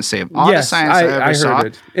 100% safe. All the science I ever saw.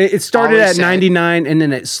 Heard it. It started always at said- 99 and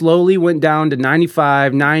then it slowly went down to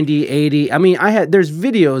 95, 90, 80. I mean, there's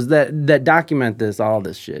videos that document all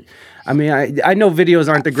this shit. I mean, I know videos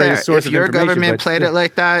aren't the greatest source If of your information. government but played it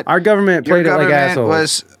like that, our government your played it like government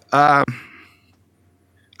assholes. was...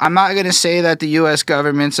 I'm not going to say that the U.S.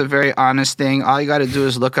 government's a very honest thing. All you got to do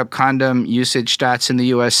is look up condom usage stats in the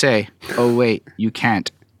USA. Oh, wait, you can't.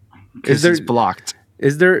 Because it's blocked.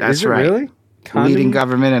 Is there? That's is it right. really? Leading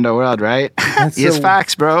government in the world, right? It's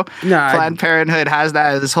facts, bro. Nah, Planned Parenthood has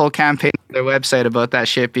this whole campaign on their website about that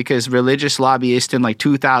shit because religious lobbyists in like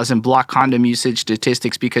 2000 blocked condom usage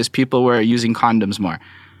statistics because people were using condoms more.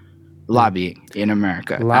 Lobbying in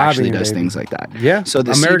America actually does baby. things like that. Yeah, so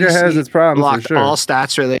the America CDC has its problems for blocked sure. all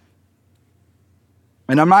stats related.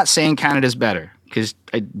 And I'm not saying Canada's better because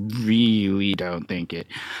I really don't think it.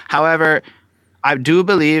 However, I do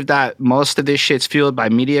believe that most of this shit's fueled by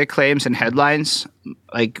media claims and headlines,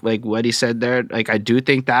 like what he said there. Like, I do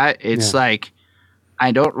think that it's like,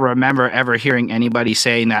 I don't remember ever hearing anybody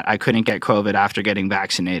saying that I couldn't get COVID after getting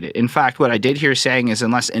vaccinated. In fact, what I did hear saying is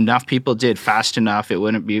unless enough people did fast enough, it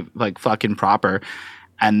wouldn't be like fucking proper.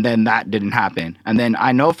 And then that didn't happen. And then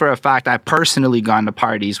I know for a fact I personally gone to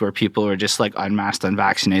parties where people were just like unmasked,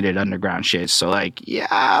 unvaccinated, underground shit. So like,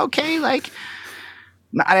 yeah, okay, like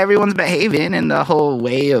not everyone's behaving in the whole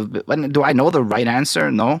way of. Do I know the right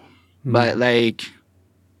answer? No, but like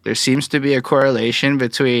there seems to be a correlation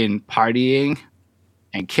between partying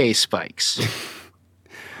and case spikes.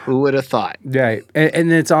 Who would have thought? Right.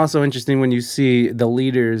 And it's also interesting when you see the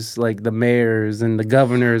leaders, like the mayors and the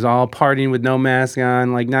governors, all partying with no mask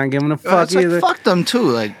on, like not giving a fuck It's like, either. fuck them too.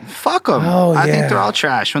 Like, fuck them. Oh, I yeah. think they're all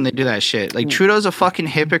trash when they do that shit. Like, Trudeau's a fucking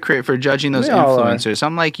hypocrite for judging those They all are. influencers.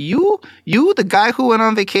 I'm like, you, the guy who went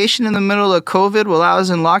on vacation in the middle of COVID while I was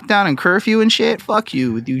in lockdown and curfew and shit, fuck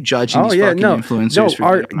you with you judging these fucking influencers.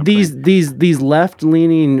 For getting on a plane. These left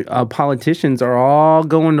leaning politicians are all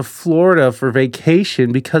going to Florida for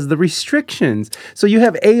vacation because the restrictions. So you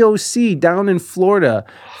have AOC down in Florida,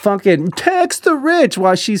 fucking tax the rich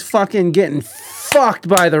while she's fucking getting fucked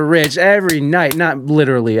by the rich every night. Not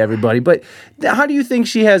literally everybody, but how do you think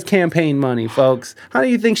she has campaign money, folks? How do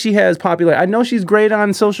you think she has popular? I know she's great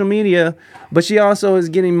on social media, but she also is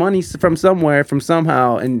getting money from somewhere, from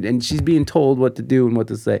somehow, and she's being told what to do and what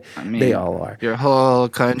to say. I mean, they all are. Your whole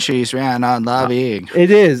country's ran on lobbying.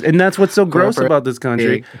 It is, and that's what's so gross Corporate about this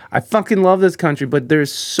country. big. I fucking love this country, but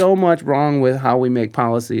there's so much wrong with how we make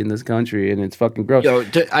policy in this country, and it's fucking gross. Yo,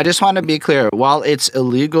 I just want to be clear. While it's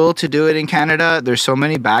illegal to do it in Canada, there's so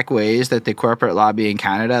many back ways that the corporate lobby in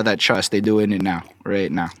Canada that trust they doing it now,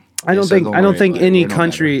 right now. I don't So think worry any about it. We don't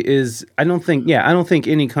country is. I don't think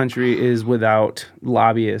any country is without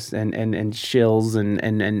lobbyists and shills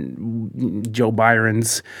and Joe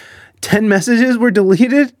Byron's. 10 messages were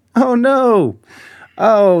deleted. Oh no.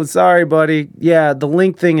 Oh, sorry, buddy. Yeah, the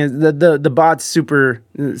link thing is the bot's super.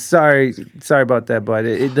 Sorry about that, bud.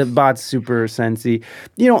 The bot's super sensy.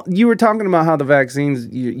 You know, you were talking about how the vaccines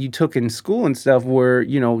you took in school and stuff were,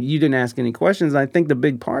 you know, you didn't ask any questions. I think the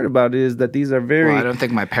big part about it is that these are very. Well, I don't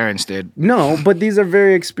think my parents did. No, but these are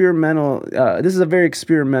very experimental. This is a very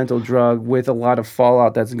experimental drug with a lot of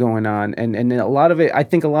fallout that's going on, and a lot of it. I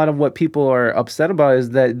think a lot of what people are upset about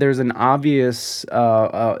is that there's an obvious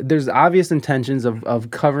intentions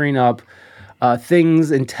of covering up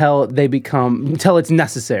things until it's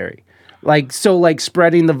necessary. Like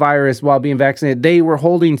spreading the virus while being vaccinated. They were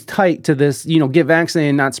holding tight to this, you know, get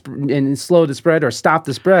vaccinated and slow the spread or stop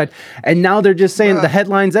the spread. And now they're just saying the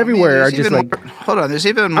headlines everywhere are just like. Hold on, there's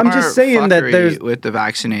even more. I'm just saying that there's with the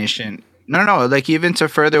vaccination. No. Like even to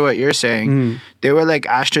further what you're saying, they were like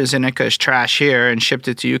AstraZeneca's trash here and shipped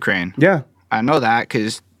it to Ukraine. Yeah. I know that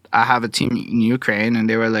because I have a team in Ukraine, and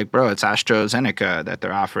they were like, bro, it's AstraZeneca that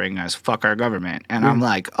they're offering us. Fuck our government. And I'm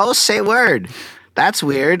like, oh, say word. That's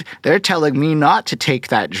weird. They're telling me not to take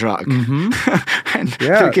that drug. And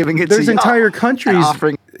they're giving it There's to entire y'all countries. and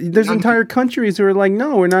offering There's entire countries who are like,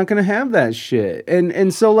 no, we're not going to have that shit.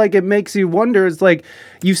 And so like it makes you wonder. It's like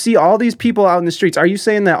you see all these people out in the streets. Are you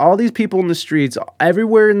saying that all these people in the streets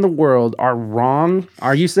everywhere in the world are wrong?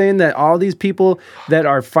 Are you saying that all these people that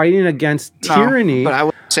are fighting against tyranny? But I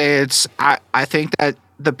would say it's I think that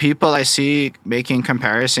the people I see making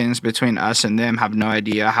comparisons between us and them have no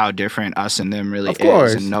idea how different us and them really Of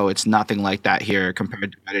course. is. And no, it's nothing like that here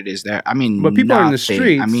compared to what it is there. I mean, But people are in the nothing.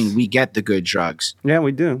 streets. I mean, we get the good drugs. Yeah,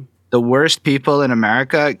 we do. The worst people in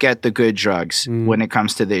America get the good drugs when it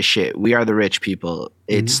comes to this shit. We are the rich people.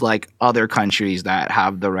 It's like other countries that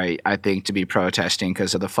have the right, I think, to be protesting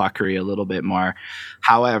because of the fuckery a little bit more.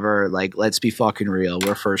 However, like, let's be fucking real.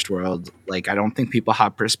 We're first world. Like, I don't think people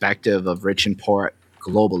have perspective of rich and poor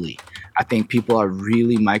globally. I think people are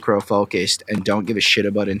really micro-focused and don't give a shit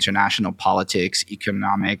about international politics,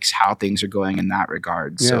 economics, how things are going in that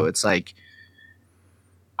regard. Yeah. So it's like,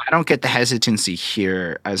 I don't get the hesitancy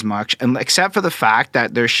here as much, and except for the fact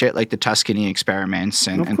that there's shit like the Tuscany experiments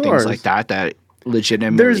and things course. like that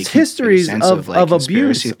legitimately There's can make histories sense of like,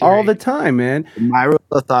 abuse conspiracy all the theory. time, man. My rule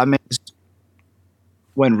of thumb is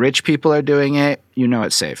when rich people are doing it, you know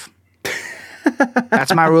it's safe.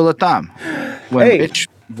 That's my rule of thumb. When Hey. rich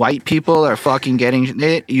white people are fucking getting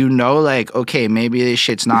it, you know, like, okay, maybe this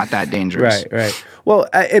shit's not that dangerous. Right. Well,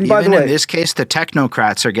 and by Even the way, in this case, the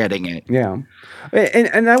technocrats are getting it. yeah,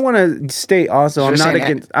 and I want to state also, So you're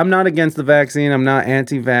saying I'm not against the vaccine. I'm not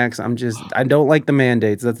anti-vax. I don't like the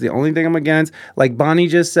mandates. That's the only thing I'm against. Like Bonnie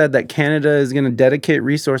just said, that Canada is going to dedicate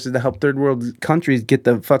resources to help third world countries get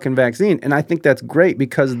the fucking vaccine, and I think that's great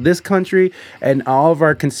because this country and all of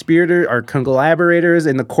our collaborators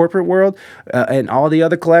in the corporate world and all the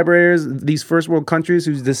other collaborators, these first world countries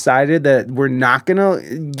who's decided that we're not gonna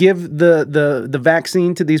give the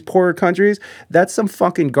vaccine to these poorer countries, that's some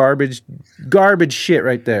fucking garbage shit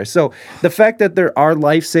right there. So the fact that there are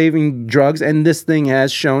life-saving drugs, and this thing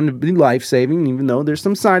has shown to be life-saving, even though there's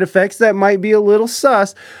some side effects that might be a little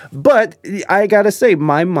sus, but I gotta say,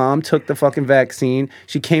 my mom took the fucking vaccine.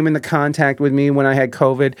 She came into contact with me when I had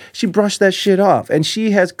COVID. She brushed that shit off, and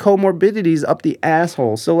she has comorbidities up the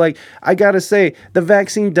asshole. So like, I gotta say, the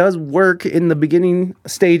vaccine does work in the beginning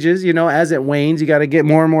stages. You know, as it wanes, you gotta get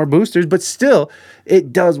more and more boosters, but still,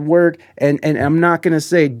 it does work. And I'm not gonna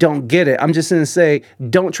say don't get it. I'm just gonna say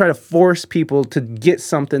don't try to force people to get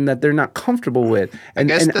something that they're not comfortable with.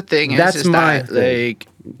 And I guess the thing that's is my that thing. like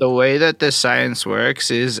the way that the science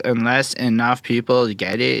works is unless enough people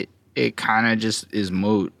get it, it kind of just is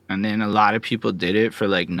moot. And then a lot of people did it for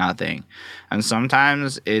like nothing. And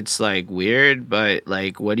sometimes it's like weird, but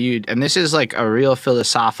like, what do you, and this is like a real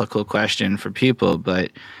philosophical question for people,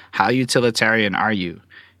 but how utilitarian are you?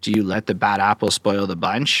 Do you let the bad apple spoil the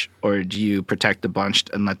bunch, or do you protect the bunch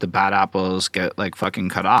and let the bad apples get like fucking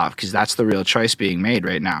cut off? Because that's the real choice being made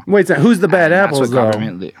right now. Wait, so who's the bad And that's apples what though?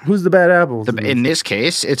 government Who's the bad apples? In this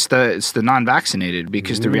case, it's the non-vaccinated,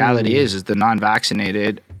 because the reality is the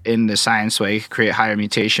non-vaccinated in the science way create higher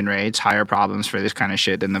mutation rates, higher problems for this kind of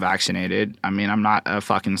shit than the vaccinated. I mean, I'm not a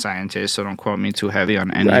fucking scientist, so don't quote me too heavy on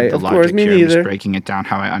any Right, of the of course, logic me here. I'm neither. just breaking it down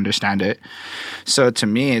how I understand it. So to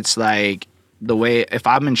me, it's like, the way, if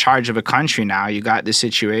I'm in charge of a country now, you got this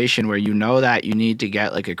situation where you know that you need to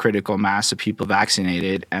get like a critical mass of people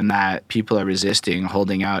vaccinated, and that people are resisting,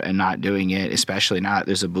 holding out, and not doing it, especially now that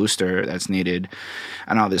there's a booster that's needed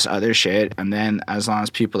and all this other shit. And then as long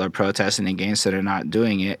as people are protesting against it or not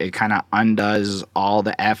doing it, it kind of undoes all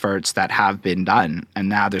the efforts that have been done. And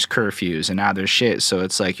now there's curfews and now there's shit. So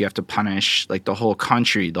it's like you have to punish like the whole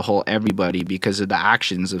country, the whole everybody, because of the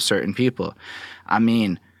actions of certain people. I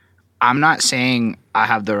mean, I'm not saying I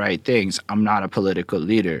have the right things. I'm not a political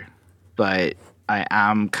leader, but I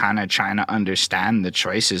am kind of trying to understand the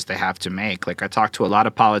choices they have to make. Like, I talked to a lot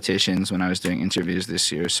of politicians when I was doing interviews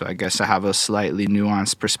this year, so I guess I have a slightly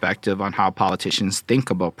nuanced perspective on how politicians think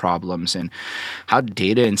about problems and how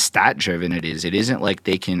data and stat driven it is. It isn't like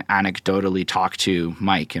they can anecdotally talk to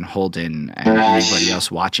Mike and Holden and everybody else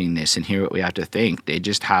watching this and hear what we have to think. They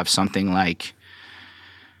just have something like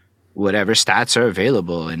whatever stats are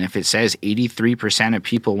available. And if it says 83% of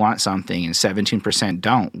people want something and 17%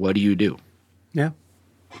 don't, what do you do? Yeah.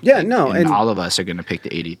 Yeah, no, and all of us are going to pick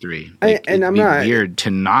the 83. Like, and I'm it'd be not weird to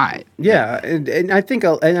not. Yeah, and I think a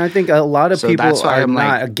lot of So people that's why are I'm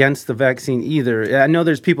not like- against the vaccine either. I know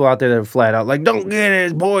there's people out there that are flat out like, don't get it,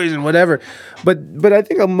 it's poison, whatever. But I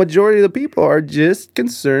think a majority of the people are just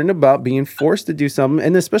concerned about being forced to do something,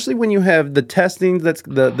 and especially when you have the testing that's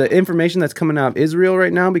the information that's coming out of Israel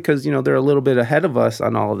right now, because you know they're a little bit ahead of us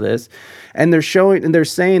on all of this, and they're showing and they're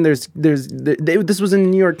saying this was in the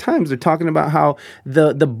New York Times. They're talking about how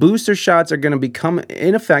the booster shots are going to become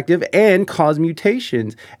ineffective and cause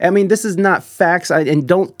mutations. I mean, this is not facts, and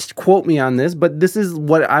don't quote me on this, but this is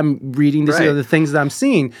what I'm reading. This Right. are the things that I'm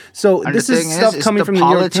seeing. So And this the is thing stuff is coming the from the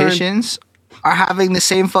New York Times. politicians are having the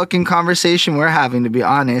same fucking conversation we're having, to be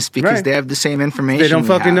honest, because Right. they have the same information. They don't we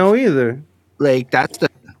fucking have. know either. Like,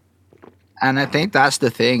 and I think that's the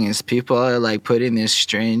thing, is people are like putting these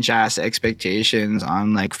strange ass expectations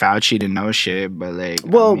on like Fauci to know shit, but like,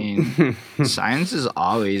 Well- I mean, science has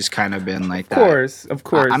always kind of been like that. Of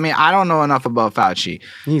course. I mean, I don't know enough about Fauci.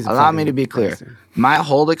 He's a Allow me fucking to be clear. bastard. My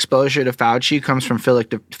whole exposure to Fauci comes from Philip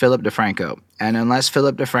DeFranco. And unless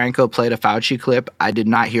Philip DeFranco played a Fauci clip, I did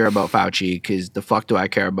not hear about Fauci, because the fuck do I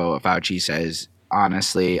care about what Fauci says?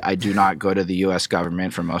 Honestly, I do not go to the U.S.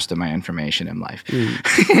 government for most of my information in life. I'm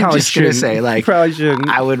Probably just gonna shouldn't. say, like, Probably shouldn't.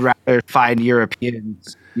 I would rather find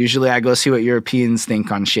Europeans. Usually, I go see what Europeans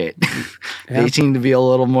think on shit. Yeah. They seem to be a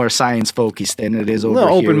little more science focused than it is over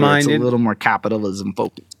little here. Where it's open-minded. a little more capitalism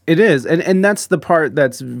focused. It is, and that's the part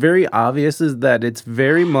that's very obvious, is that it's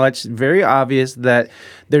very obvious that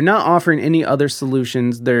they're not offering any other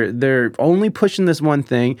solutions. They're only pushing this one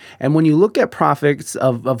thing. And when you look at profits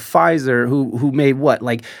of Pfizer, who made what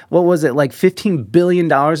was it, like $15 billion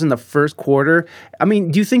in the first quarter? I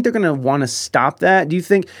mean, do you think they're gonna want to stop that? Do you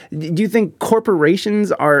think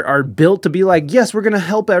corporations are built to be like, yes, we're gonna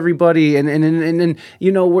help everybody, and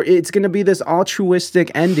you know, it's gonna be this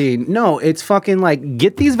altruistic ending? No, it's fucking like,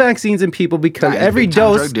 get these vaccines in people, because Guys, every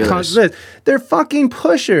big-time dose drug costs dealers. this. They're fucking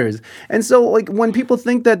pushers. And so, like, when people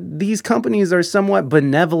think that these companies are somewhat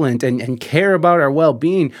benevolent and care about our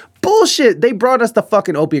well-being, bullshit. They brought us the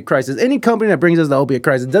fucking opiate crisis. Any company that brings us the opiate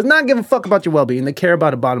crisis does not give a fuck about your well-being. They care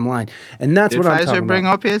about a bottom line. And that's Did what I'm Pfizer talking bring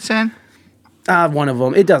about. opiates in? One of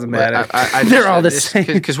them. It doesn't matter. I They're all the same.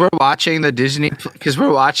 Because we're watching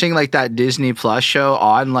like that Disney Plus show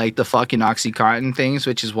on like the fucking OxyContin things,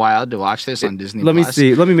 which is wild to watch this on Disney Let me Plus.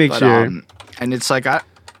 see. Let me make sure. And it's like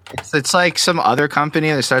it's like some other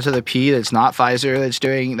company that starts with a P that's not Pfizer that's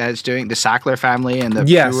doing the Sackler family and the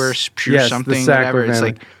Pure something whatever. It's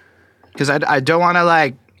like because I don't want to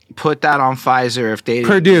like put that on Pfizer if they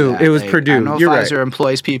Purdue. It was like, Purdue. I know You're Pfizer right.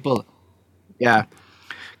 employs people. Yeah.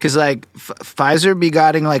 Because like Pfizer be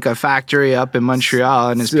guarding like a factory up in Montreal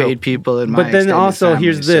and has paid people in my But then extended also family,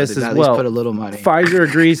 here's so this they as at least well. Put a little money. Pfizer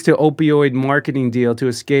agrees to opioid marketing deal to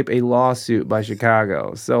escape a lawsuit by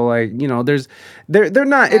Chicago. So like they're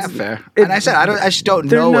not. Yeah, fair. And I said I just don't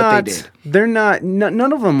know what they did. They're not. None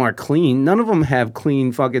of them are clean. None of them have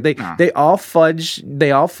clean fucking. They all fudge.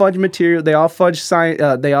 They all fudge material. They all fudge science.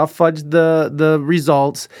 They all fudge the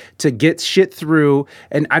results to get shit through.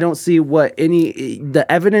 And I don't see what the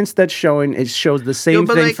evidence that's showing. It shows the same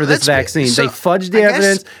but, thing like, for this vaccine. They fudged the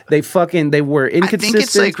evidence. They were inconsistent. I think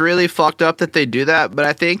it's like really fucked up that they do that. But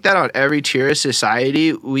I think that on every tier of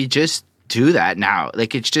society, we just do that now.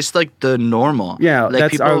 Like it's just like the normal. Yeah, like,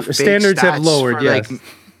 that's people our fake standards have stats lowered. for, Yes.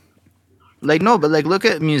 Like no, but like look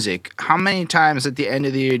at music. How many times at the end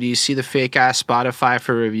of the year do you see the fake ass Spotify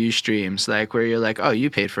for review streams? Like where you're like, oh, you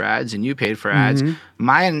paid for ads and you paid for ads.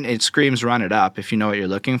 Mine, it screams run it up. If you know what you're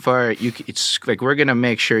looking for, it's like we're gonna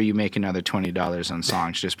make sure you make another $20 on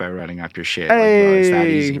songs just by running up your shit. Like, bro, it's that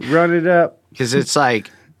easy. Run it up. Because it's like,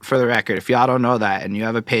 for the record, if y'all don't know that and you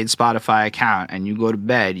have a paid Spotify account and you go to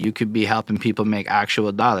bed, you could be helping people make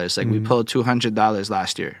actual dollars. Like we pulled $200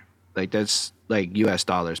 last year. Like that's like US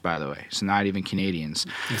dollars, by the way. It's not even Canadians.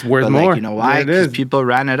 It's worth but more. Like, you know why? Because people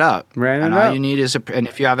ran it up. And all you need is and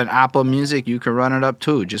if you have an Apple Music, you can run it up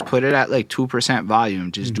too. Just put it at like 2%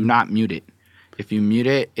 volume. Just do not mute it. If you mute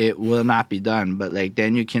it, it will not be done. But like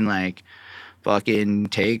then you can like fucking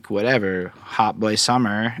take whatever Hot Boy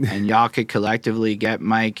Summer and y'all could collectively get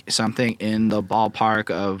Mike something in the ballpark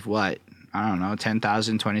of what? I don't know,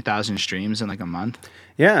 10,000, 20,000 streams in like a month.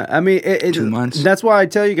 Yeah, I mean, 2 months. That's why I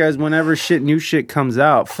tell you guys, whenever new shit comes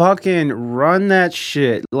out, fucking run that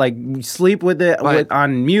shit. Like, sleep with it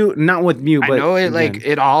on mute, not with mute. But I know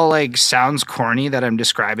it all like sounds corny that I'm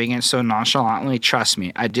describing it so nonchalantly. Trust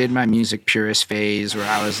me, I did my music purist phase where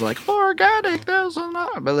I was like, organic, there's a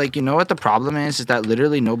lot. But like, you know what the problem is that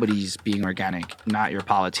literally nobody's being organic. Not your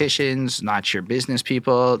politicians, not your business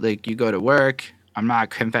people. Like, you go to work. I'm not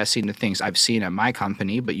confessing to things I've seen at my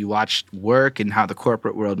company, but you watch work and how the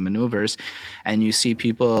corporate world maneuvers, and you see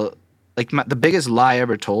people like the biggest lie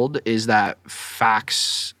ever told is that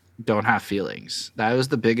facts don't have feelings. That was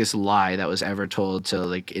the biggest lie that was ever told to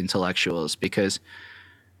like intellectuals, because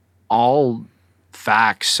all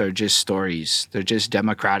facts are just stories. They're just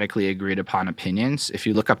democratically agreed upon opinions. If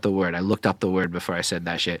you look up the word, I looked up the word before I said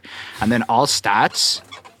that shit. And then all stats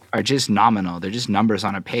are just nominal. They're just numbers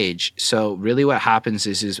on a page. So really what happens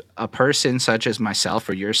is a person such as myself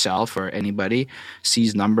or yourself or anybody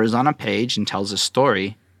sees numbers on a page and tells a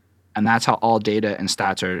story. And that's how all data and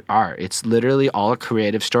stats are. It's literally all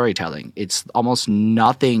creative storytelling. It's almost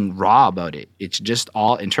nothing raw about it. It's just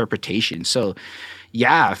all interpretation. So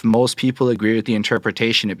yeah, if most people agree with the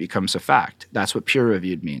interpretation, it becomes a fact. That's what peer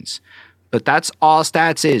reviewed means. But that's all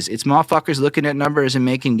stats is. It's motherfuckers looking at numbers and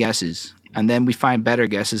making guesses. And then we find better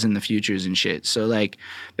guesses in the futures and shit. So like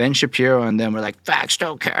Ben Shapiro and them were like, facts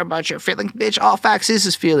don't care about your feelings. Bitch, all facts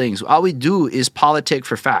is feelings. All we do is politic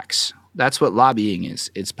for facts. That's what lobbying is.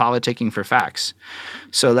 It's politicking for facts.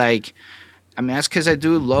 So like, I mean, that's because I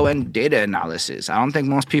do low-end data analysis. I don't think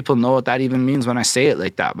most people know what that even means when I say it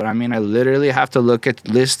like that. But I mean, I literally have to look at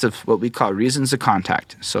lists of what we call reasons to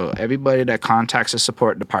contact. So everybody that contacts a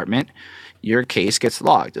support department, your case gets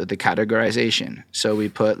logged with the categorization. So we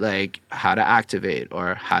put like how to activate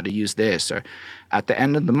or how to use this. Or at the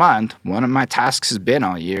end of the month, one of my tasks has been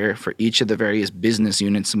all year for each of the various business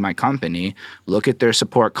units in my company, look at their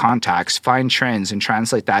support contacts, find trends, and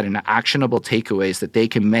translate that into actionable takeaways that they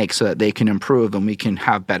can make so that they can improve and we can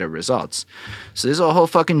have better results. So this is a whole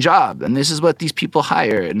fucking job. And this is what these people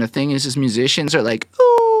hire. And the thing is musicians are like,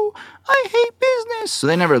 oh, I hate business. So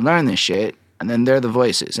they never learn this shit. And then they're the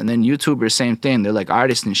voices. And then YouTubers, same thing. They're like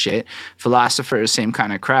artists and shit. Philosophers, same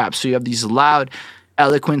kind of crap. So you have these loud,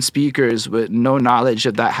 eloquent speakers with no knowledge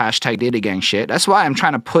of that hashtag data gang shit. That's why I'm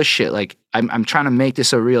trying to push shit. Like, I'm trying to make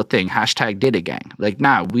this a real thing. Hashtag data gang. Like,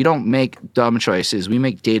 nah, we don't make dumb choices. We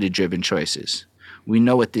make data-driven choices. We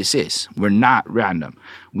know what this is. We're not random.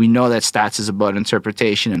 We know that stats is about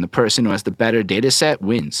interpretation, and the person who has the better data set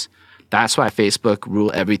wins. That's why Facebook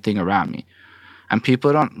rule everything around me. And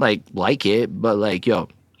people don't like it, but like, yo,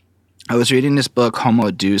 I was reading this book,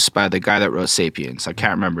 Homo Deus, by the guy that wrote Sapiens. I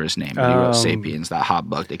can't remember his name, but he wrote Sapiens, that hot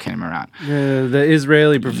book that came around. The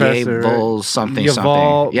Israeli professor. Yuval something.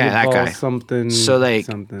 Yeah, that Yuval guy. Something. So, like,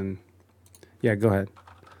 something. Yeah, go ahead.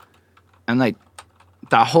 And like,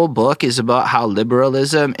 that whole book is about how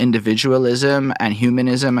liberalism, individualism, and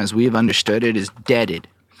humanism, as we've understood it, is deaded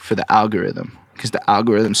for the algorithm. Because the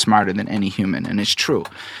algorithm's smarter than any human, and it's true.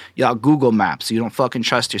 Y'all Google Maps. You don't fucking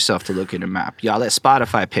trust yourself to look at a map. Y'all let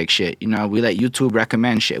Spotify pick shit. You know, we let YouTube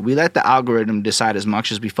recommend shit. We let the algorithm decide as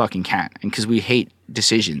much as we fucking can, and because we hate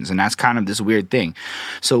decisions, and that's kind of this weird thing.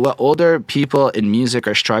 So what older people in music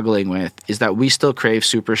are struggling with is that we still crave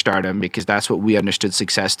superstardom because that's what we understood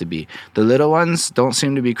success to be. The little ones don't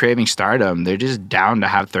seem to be craving stardom. They're just down to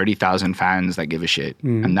have 30,000 fans that give a shit,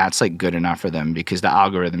 and that's like good enough for them because the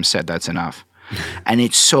algorithm said that's enough. And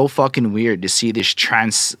it's so fucking weird to see this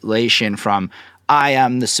translation from I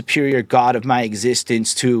am the superior god of my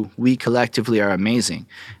existence to we collectively are amazing.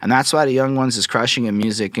 And that's why the young ones is crushing in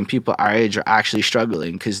music and people our age are actually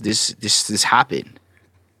struggling because this happened.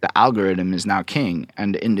 The algorithm is now king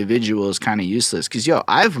and the individual is kind of useless. Because,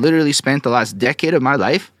 I've literally spent the last decade of my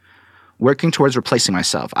life working towards replacing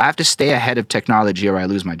myself. I have to stay ahead of technology or I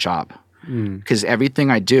lose my job. Because everything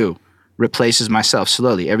I do replaces myself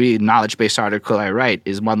slowly. Every knowledge-based article I write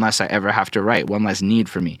is one less I ever have to write, one less need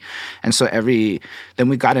for me. And so then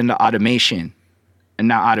we got into automation, and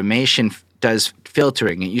now automation does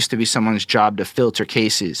filtering. It used to be someone's job to filter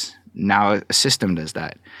cases. Now a system does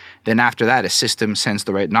that. Then after that, a system sends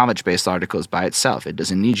the right knowledge-based articles by itself. It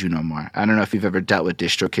doesn't need you no more. I don't know if you've ever dealt with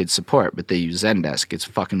DistroKid support, but they use Zendesk. It's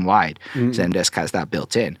fucking wide. Zendesk has that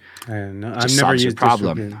built in. I've never used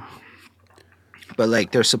problem. But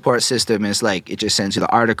like their support system is like it just sends you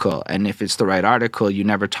the article, and if it's the right article, you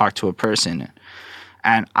never talk to a person.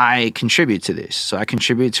 And I contribute to this, so I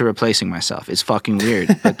contribute to replacing myself. It's fucking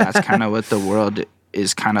weird, but that's kind of what the world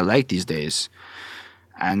is kind of like these days.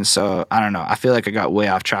 And so I don't know. I feel like I got way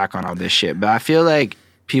off track on all this shit, but I feel like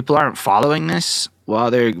people aren't following this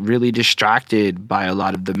while they're really distracted by a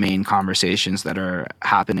lot of the main conversations that are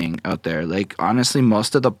happening out there. Like honestly,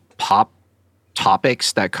 most of the pop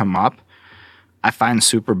topics that come up I find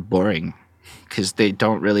super boring because they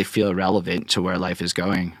don't really feel relevant to where life is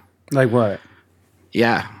going. Like what?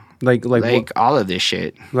 Yeah. Like all of this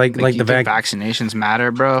shit. Like you think vaccinations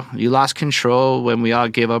matter, bro? You lost control when we all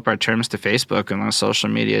gave up our terms to Facebook and let social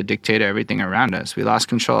media dictate everything around us. We lost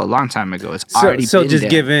control a long time ago. It's already so been just there.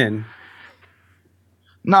 Give in.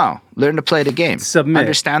 No, learn to play the game. Submit.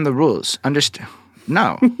 Understand the rules.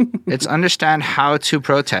 No, it's understand how to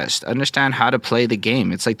protest, understand how to play the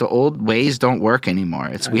game. It's like the old ways don't work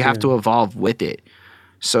anymore. We have to evolve with it.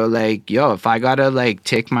 So like, if I gotta like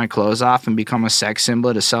take my clothes off and become a sex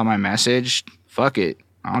symbol to sell my message, fuck it.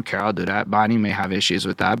 I don't care. I'll do that. Bonnie may have issues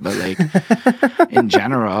with that, but like in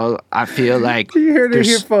general, I feel like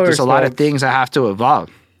there's a lot of things I have to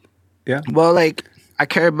evolve. Yeah. Well, like I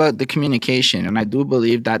care about the communication, and I do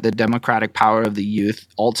believe that the democratic power of the youth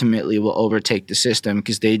ultimately will overtake the system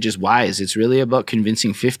because they just wise. It's really about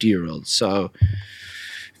convincing 50-year-olds. So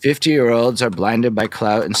 50-year-olds are blinded by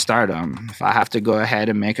clout and stardom. If I have to go ahead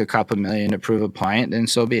and make a couple million to prove a point, then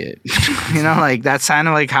so be it. Like that's kind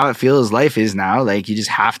of like how it feels life is now. Like you just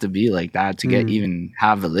have to be like that to get even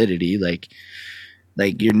have validity. Like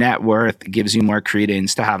your net worth gives you more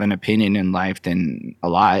credence to have an opinion in life than a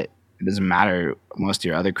lot. It doesn't matter most of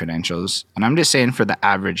your other credentials. And I'm just saying for the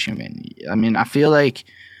average human. I mean, I feel like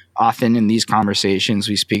often in these conversations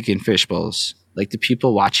we speak in fishbowls. Like the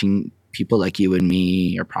people watching people like you and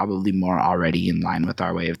me are probably more already in line with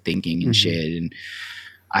our way of thinking and shit. And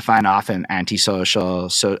I find often antisocial,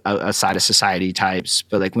 so outside of society types.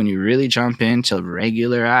 But like when you really jump into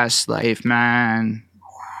regular ass life, man,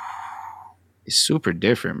 it's super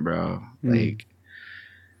different, bro. Like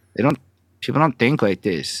people don't think like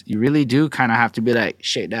this. You really do kind of have to be like,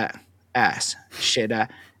 shake that ass,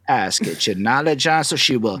 get your knowledge on so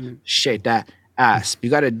she will shake that ass. You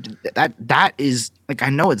gotta, that is, like, I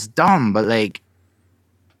know it's dumb, but like,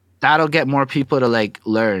 that'll get more people to like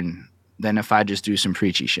learn than if I just do some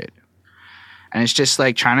preachy shit. And it's just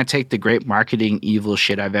like trying to take the great marketing evil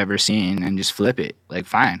shit I've ever seen and just flip it. Like,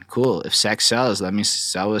 fine, cool. If sex sells, let me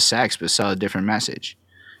sell with sex, but sell a different message.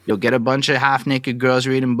 You'll get a bunch of half-naked girls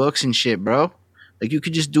reading books and shit, bro. Like, you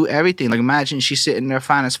could just do everything. Like, imagine she's sitting there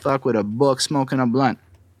fine as fuck with a book, smoking a blunt.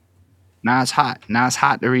 Now it's hot. Now it's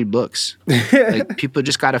hot to read books. Like, people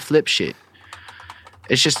just gotta flip shit.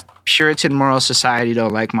 It's just Puritan moral society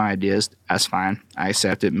don't like my ideas. That's fine. I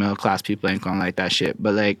accept it. Middle-class people ain't gonna like that shit.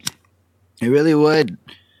 But, like, it really would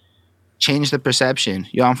change the perception.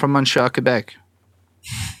 Yo, I'm from Montreal, Quebec.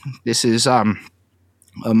 This is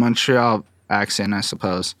a Montreal accent, I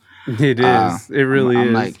suppose. It is. It really I'm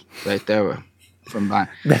is. like right there from behind.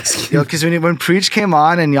 Mexican. Yo, because when Preach came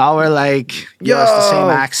on and y'all were like, yo, it's the same Yo.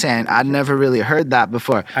 accent. I'd never really heard that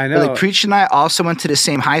before. I But know. like Preach and I also went to the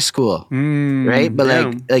same high school, right? But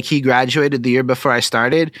damn. like he graduated the year before I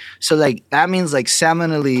started. So like that means like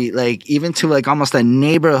seminally, like even to like almost a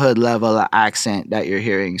neighborhood level of accent that you're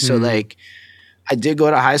hearing. So like I did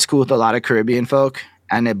go to high school with a lot of Caribbean folk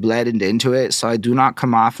and it bled into it. So I do not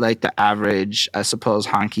come off like the average, I suppose,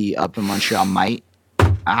 honky up in Montreal might.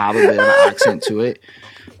 I have a bit of an accent to it.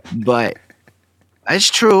 But it's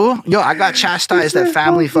true. Yo, I got chastised at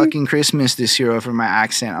family fucking Christmas this year over my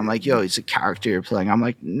accent. I'm like, yo, it's a character you're playing. I'm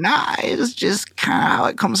like, nah, it's just kind of how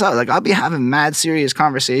it comes out. Like, I'll be having mad serious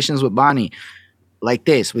conversations with Bonnie like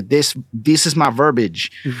this, with this is my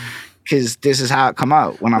verbiage. Because this is how it come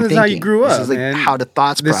out when I'm This is thinking. how you grew up, This is like man. how the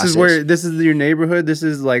thoughts This process. this is your neighborhood. This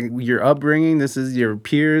is like your upbringing. This is your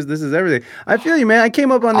peers. This is everything. I feel you, man. I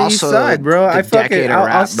came up on the east Also, side, bro. the I fucking, decade of I'll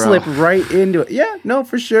rap, bro. slip right into it. Yeah, no,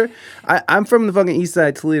 for sure. I'm from the fucking east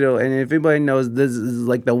side, Toledo, and if anybody knows, this is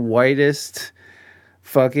like the whitest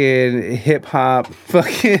fucking hip hop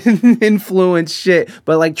fucking influence shit,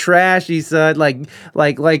 but like trashy, son. Like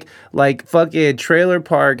fucking trailer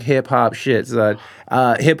park hip hop shit, son.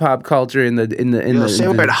 Hip hop culture in the Yo, say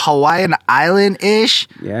we're Hawaiian Island ish.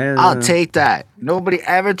 Yeah. I'll take that. Nobody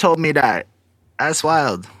ever told me that. That's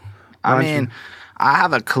wild. I Gotcha. mean, I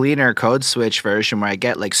have a cleaner code switch version where I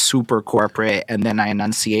get like super corporate and then I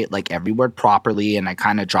enunciate like every word properly and I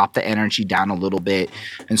kind of drop the energy down a little bit.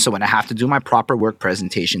 And so when I have to do my proper work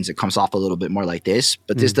presentations, it comes off a little bit more like this,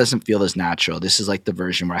 but this doesn't feel as natural. This is like the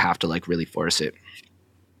version where I have to like really force it.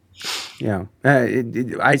 Yeah,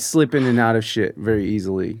 I slip in and out of shit very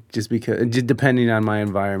easily, just because, just depending on my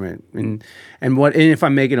environment and if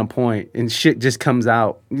I'm making a point and shit just comes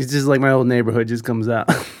out. It's just like my old neighborhood just comes out.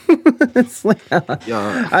 It's like,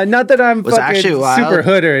 Yo, not that I'm What's fucking actually wild super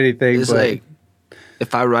hood or anything, it's but like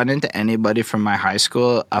if I run into anybody from my high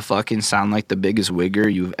school, I fucking sound like the biggest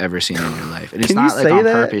wigger you've ever seen in your life. And it's can you not like say on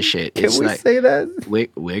that? purpose shit. Can It's we like say that?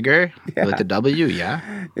 wigger with the W,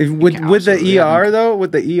 yeah. With can the absolutely. ER though,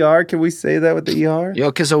 with the ER, can we say that with the ER? Yo,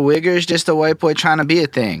 because a wigger is just a white boy trying to be a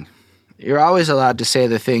thing. You're always allowed to say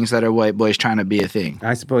the things that are white boys trying to be a thing.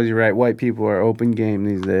 I suppose you're right. White people are open game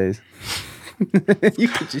these days. You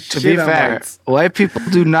could just To shit be on fair, whites. white people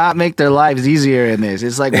do not make their lives easier in this.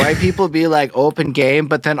 It's like white people be like open game,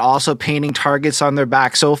 but then also painting targets on their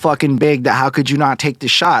back so fucking big that how could you not take the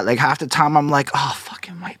shot? Like half the time I'm like, oh,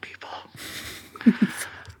 fucking white people.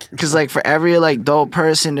 Because like for every like dope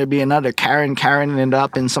person, there'd be another Karening it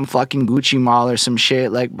up in some fucking Gucci mall or some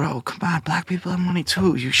shit. Like, bro, come on, black people have money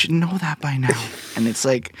too. You should know that by now. And it's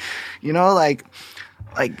like, you know, like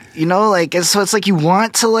you know, like so it's like you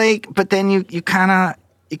want to like, but then you kind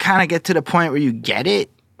of get to the point where you get it.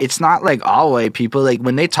 It's not like all white people. Like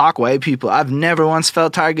when they talk white people, I've never once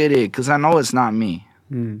felt targeted because I know it's not me.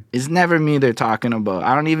 It's never me they're talking about.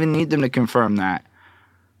 I don't even need them to confirm that.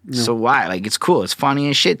 So why? Like it's cool. It's funny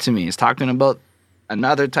and shit to me. It's talking about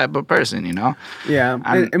another type of person, you know? Yeah,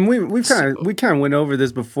 I'm- and we kind of went over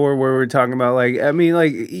this before, where we were talking about like, I mean,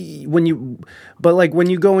 like when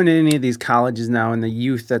you go into any of these colleges now and the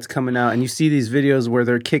youth that's coming out and you see these videos where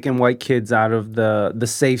they're kicking white kids out of the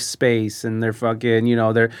safe space and they're fucking, you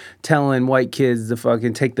know, they're telling white kids to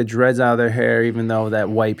fucking take the dreads out of their hair, even though that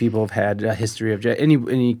white people have had a history of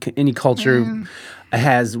any culture.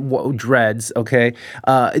 Has dreads, okay,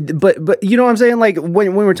 but you know what I'm saying? Like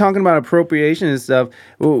when we're talking about appropriation and stuff,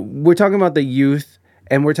 we're talking about the youth,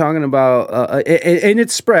 and we're talking about and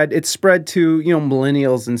it's spread to, you know,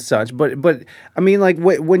 millennials and such. But I mean, like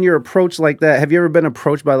when you're approached like that, have you ever been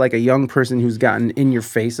approached by like a young person who's gotten in your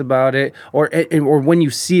face about it, or when you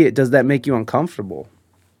see it, does that make you uncomfortable?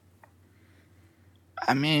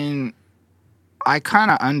 I mean, I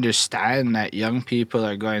kind of understand that young people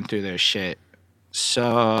are going through their shit.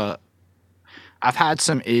 So I've had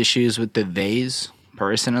some issues with the theys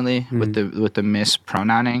personally, with the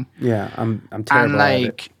mispronouncing. Yeah, I'm And terrible at it.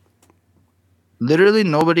 like literally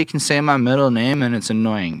nobody can say my middle name and it's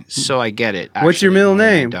annoying. So I get it. What's your actually, middle more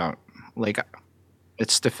than I name? don't. Like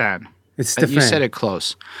it's Stefan. It's You Stefan. said it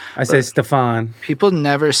close. I say Stefan. People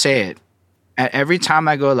never say it. And every time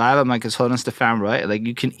I go live, I'm like, "Is Holden Stefan right?" Like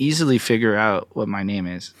you can easily figure out what my name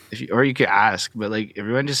is, or you could ask, but like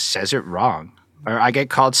everyone just says it wrong. Or I get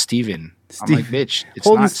called Steven. I'm like, bitch, it's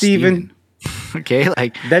Holden not Steven. Steven. Okay,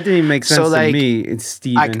 like That didn't even make sense So, to like, me. It's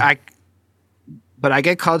Steven. I but I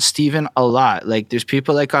get called Steven a lot. Like, there's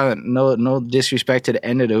people like no disrespect to the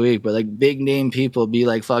end of the week, but like big name people be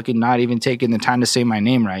like fucking not even taking the time to say my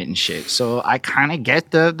name right and shit. So I kind of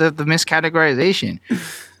get the miscategorization.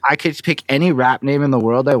 I could pick any rap name in the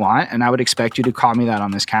world I want, and I would expect you to call me that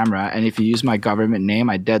on this camera. And if you use my government name,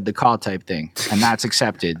 I dead the call type thing, and that's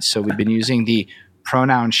accepted. So we've been using the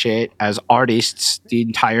pronoun shit as artists the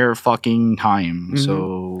entire fucking time.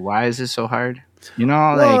 So why is this so hard? You know,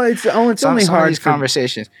 Well, like it's only some of hard these for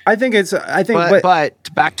conversations. I think,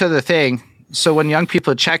 But back to the thing. So when young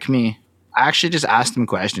people check me, I actually just ask them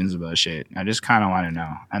questions about shit. I just kind of want to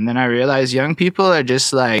know. And then I realize young people are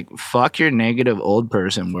just like, fuck your negative old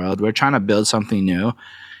person world. We're trying to build something new.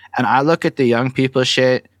 And I look at the young people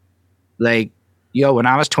shit like, yo, when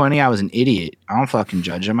I was 20, I was an idiot. I don't fucking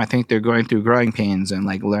judge them. I think they're going through growing pains and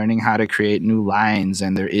like learning how to create new lines,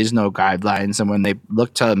 and there is no guidelines. And when they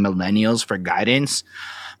look to millennials for guidance,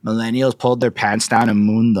 millennials pulled their pants down and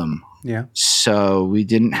mooned them. Yeah. So we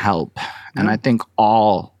didn't help. And I think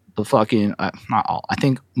all the fucking, not all, I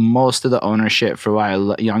think most of the ownership for why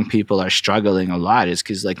young people are struggling a lot is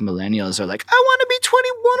because like millennials are like, I want to be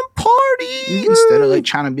 21 and party instead of like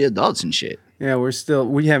trying to be adults and shit. Yeah,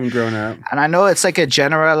 we haven't grown up. And I know it's like a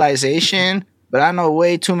generalization, but I know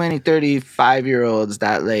way too many 35-year-olds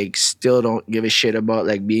that like still don't give a shit about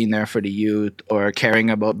like being there for the youth or caring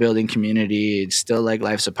about building community. It's still like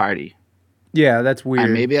life's a party. Yeah, that's weird.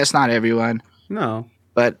 And maybe that's not everyone. No.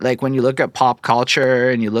 But like when you look at pop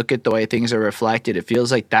culture and you look at the way things are reflected, it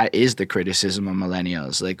feels like that is the criticism of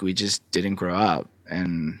millennials. Like we just didn't grow up.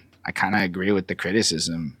 And I kind of agree with the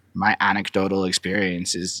criticism. My anecdotal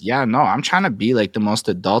experience is, yeah, no, I'm trying to be like the most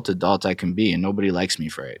adult I can be, and nobody likes me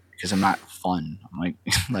for it because I'm not fun. I'm like,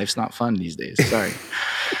 life's not fun these days. Sorry.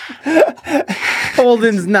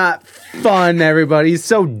 Holden's not fun, everybody. He's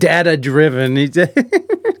so data driven.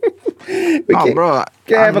 Oh, bro, have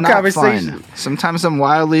I'm a not conversation. fun. Sometimes I'm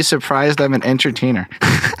wildly surprised I'm an entertainer.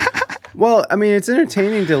 Well, I mean, it's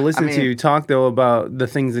entertaining to listen I to mean- you talk, though, about the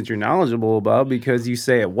things that you're knowledgeable about because you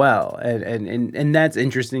say it well. And that's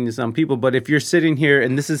interesting to some people. But if you're sitting here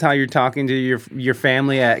and this is how you're talking to your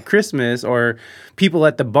family at Christmas or people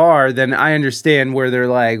at the bar, then I understand where they're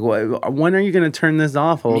like, when are you going to turn this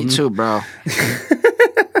off, Holden? Me too, bro.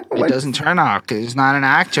 It doesn't turn off because it's not an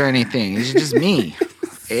act or anything. It's just me.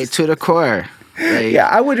 A to the core. Like, Yeah,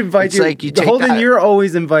 I would invite it's you. like you take Holden, that- you're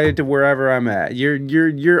always invited to wherever I'm at.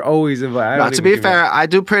 You're always invited. I No, don't to even be give a- fair, I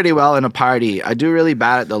do pretty well in a party. I do really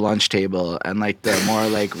bad at the lunch table and like the more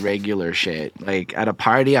like regular shit. Like at a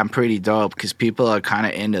party, I'm pretty dope because people are kind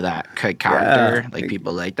of into that character. Like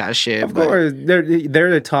people like that shit. Of but- course, they're there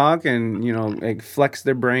to talk and like flex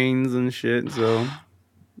their brains and shit. So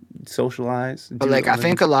socialize. But like I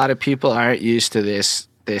think a lot of people aren't used to this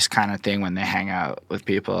kind of thing when they hang out with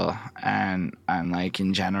people, and like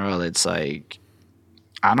in general, it's like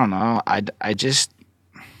I don't know. I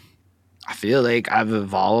feel like I've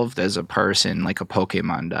evolved as a person like a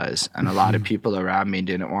Pokemon does, and a lot of people around me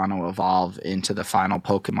didn't want to evolve into the final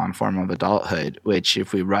Pokemon form of adulthood. Which,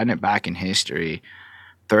 if we run it back in history,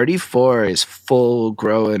 34 is full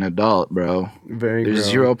grown adult, bro. very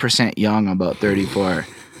There's grown. 0% young about 34.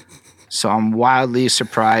 So I'm wildly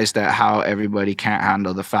surprised at how everybody can't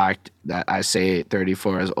handle the fact that I say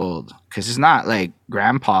 34 is old. Because it's not like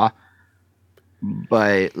grandpa,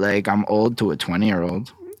 but like I'm old to a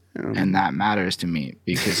 20-year-old. And that matters to me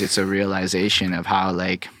because it's a realization of how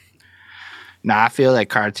like... Now I feel like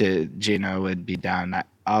Cartagena would be down. That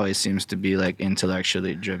always seems to be like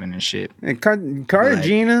intellectually driven and shit. And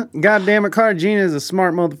Cartagena, goddamn it, Cartagena is a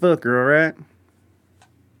smart motherfucker. All right.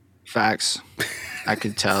 Facts. I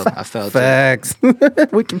could tell. I felt it. Facts.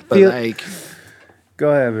 We can But feel. like... Go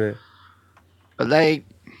ahead, man. But like,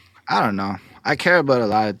 I don't know. I care about a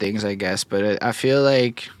lot of things, I guess. But I feel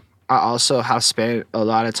like I also have spent a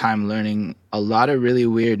lot of time learning a lot of really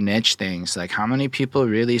weird niche things. Like, how many people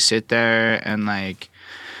really sit there and like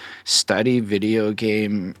study video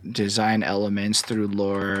game design elements through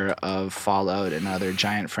lore of Fallout and other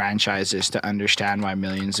giant franchises to understand why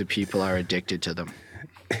millions of people are addicted to them?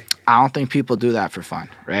 I don't think people do that for fun,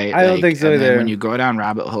 right? I don't think so and then either. when you go down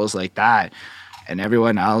rabbit holes like that, and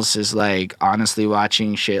everyone else is like honestly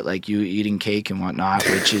watching shit like you eating cake and whatnot,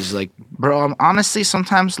 which is like, bro, I'm honestly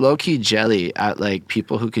sometimes low key jelly at like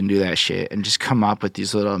people who can do that shit and just come up with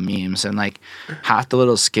these little memes and like half the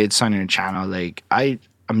little skits on your channel. Like I'm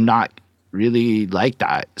not really like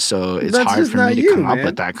that, so it's That's hard just for not me to you, come man. up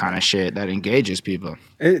with that kind of shit that engages people.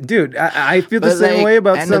 Dude, I feel the But, same like, way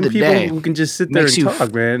about end some of the people day, who can just sit there makes and you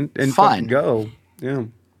talk, man, and fun. fucking go. Yeah.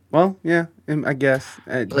 Well, yeah. I guess.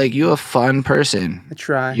 Like, you a fun person. I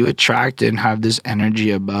try. You attract and have this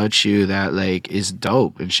energy about you that like is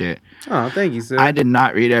dope and shit. Oh, thank you, sir. I did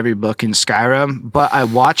not read every book in Skyrim, but I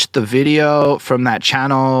watched the video from that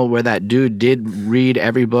channel where that dude did read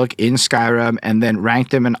every book in Skyrim and then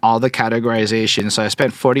ranked them in all the categorizations. So I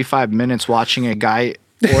spent 45 minutes watching a guy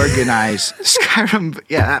organize Skyrim.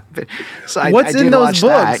 Yeah. So What's I in did those watch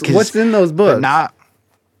that books? What's in those books? Not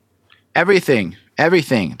everything.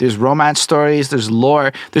 Everything. There's romance stories, there's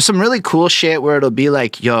lore. There's some really cool shit where it'll be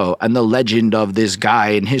like, yo, and the legend of this guy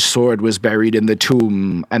and his sword was buried in the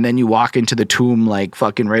tomb. And then you walk into the tomb like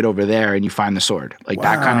fucking right over there and you find the sword. Like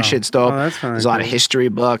that kind of shit's dope. Oh, that's kinda There's a lot of cool. history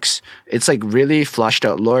books. It's like really flushed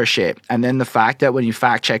out lore shit. And then the fact that when you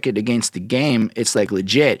fact check it against the game, it's like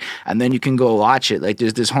legit. And then you can go watch it. Like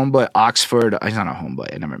there's this homeboy Oxford. He's not a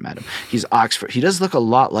homeboy. I never met him. He's Oxford. He does look a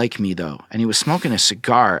lot like me though. And he was smoking a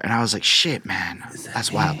cigar. And I was like, shit, man.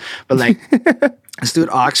 That's wild. But like this dude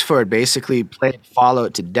Oxford basically played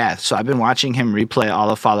Fallout to death. So I've been watching him replay all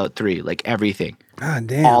of Fallout 3, like everything. God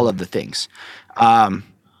damn. All of the things.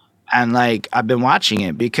 And like I've been watching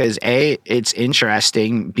it because A, it's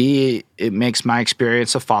interesting. B, it makes my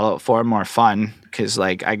experience of Fallout 4 more fun because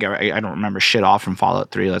like I don't remember shit all from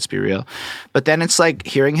Fallout 3, let's be real. But then it's like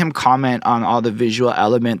hearing him comment on all the visual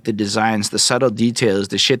element, the designs, the subtle details,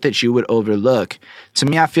 the shit that you would overlook. To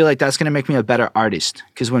me, I feel like that's gonna make me a better artist.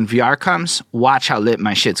 Because when VR comes, watch how lit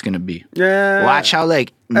my shit's gonna be. Yeah. Watch how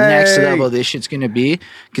like next Hey. level this shit's gonna be.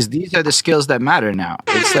 Because these are the skills that matter now.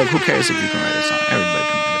 It's like who cares if you can write a song? Everybody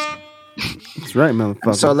can write a song. That's right,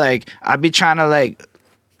 motherfucker. So like I'd be trying to like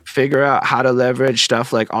figure out how to leverage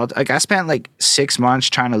stuff like I spent like 6 months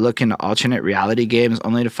trying to look into alternate reality games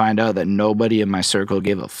only to find out that nobody in my circle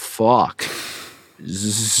gave a fuck.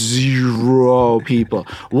 Zero people.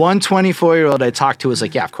 One 24-year-old I talked to was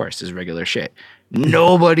like, yeah, of course, this is regular shit.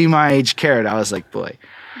 Nobody my age cared. I was like, boy,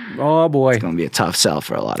 oh boy. it's gonna be a tough sell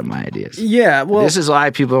for a lot of my ideas. Yeah, well, This is why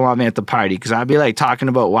people want me at the party, because I'd be like talking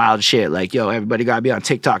about wild shit like, yo, everybody gotta be on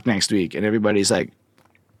TikTok next week, and everybody's like,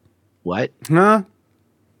 what? huh?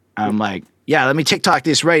 I'm like, yeah, let me TikTok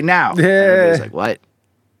this right now. Yeah. Everybody's like, what?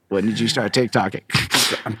 When did you start TikToking?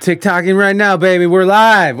 I'm TikToking right now, baby. We're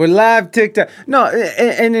live TikTok. No,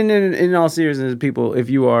 and in all seriousness, people, if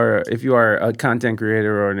you are a content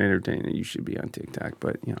creator or an entertainer, you should be on TikTok.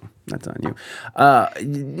 But you know, that's on you.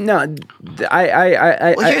 No,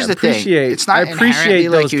 I Well, here's the thing. appreciate. It's not I appreciate inherently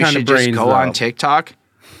those like you kind should of brains. just go though. on TikTok.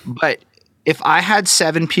 But if I had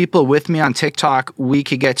 7 people with me on TikTok, we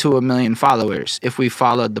could get to 1 million followers if we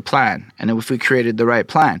followed the plan and if we created the right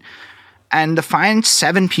plan. And to find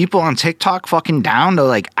 7 people on TikTok fucking down to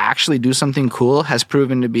like actually do something cool has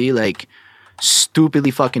proven to be like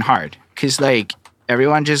stupidly fucking hard. Cause like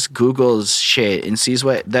everyone just Googles shit and sees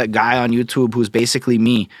what that guy on YouTube who's basically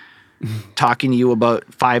me talking to you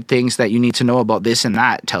about 5 things that you need to know about this and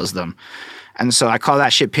that tells them. And so I call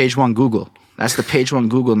that shit page 1 Google. That's the page 1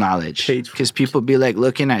 Google knowledge. Because people be like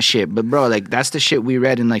looking at shit. But bro, like that's the shit we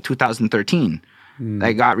read in like 2013.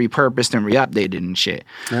 That got repurposed and re-updated and shit.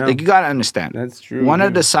 Yeah. Like you gotta understand. That's true, One yeah.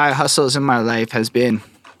 of the side hustles in my life has been,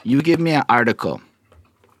 you give me an article.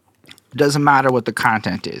 It doesn't matter what the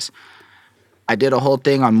content is. I did a whole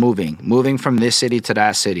thing on moving from this city to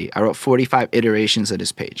that city. I wrote 45 iterations of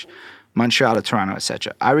this page. Montreal to Toronto,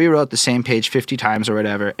 etc. I rewrote the same page 50 times or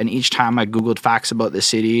whatever, and each time I Googled facts about the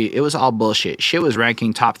city, it was all bullshit. Shit was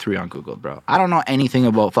ranking top 3 on Google, bro. I don't know anything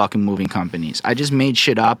about fucking moving companies. I just made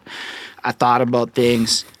shit up. I thought about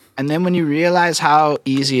things. And then when you realize how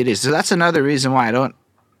easy it is, so that's another reason why I don't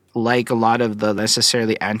like a lot of the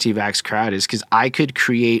necessarily anti-vax crowd is because I could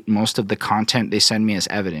create most of the content they send me as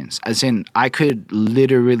evidence. As in, I could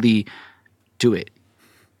literally do it.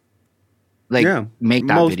 Like, Yeah, make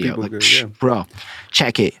that most video. people Like, could, yeah. bro,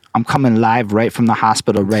 check it. I'm coming live right from the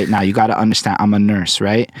hospital right now. You got to understand, I'm a nurse,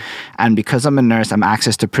 right? And because I'm a nurse, I'm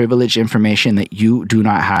access to privileged information that you do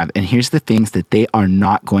not have. And here's the things that they are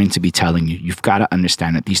not going to be telling you. You've got to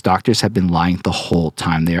understand that these doctors have been lying the whole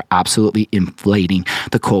time. They're absolutely inflating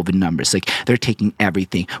the COVID numbers. Like, they're taking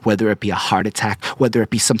everything, whether it be a heart attack, whether it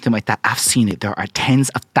be something like that. I've seen it. There are tens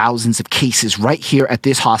of thousands of cases right here at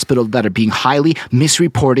this hospital that are being highly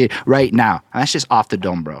misreported right now. And that's just off the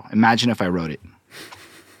dome, bro. Imagine if I wrote it.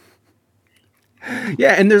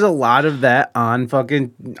 Yeah, and there's a lot of that on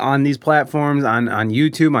these platforms, on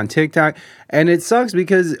YouTube, on TikTok, and it sucks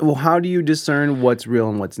because, well, how do you discern what's real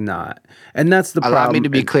and what's not? And that's the problem. Allow me to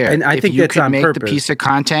be clear. And I if think you that's can on make purpose. the piece of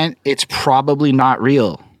content, it's probably not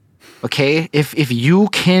real. Okay? If you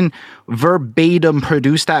can verbatim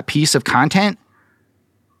produce that piece of content,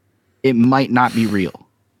 it might not be real.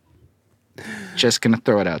 Just gonna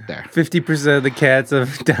throw it out there. 50% of the cats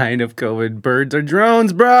have died of COVID. Birds are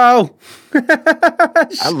drones, bro.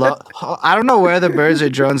 I don't know where the birds or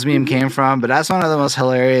drones meme came from, but that's one of the most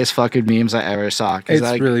hilarious fucking memes I ever saw. It's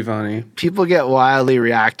like, really funny. people get wildly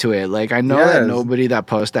react to it. Like, I know that Yes. nobody that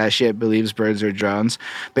posts that shit believes birds are drones,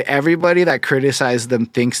 but everybody that criticizes them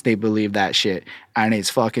thinks they believe that shit, and it's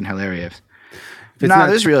fucking hilarious. It's No, not-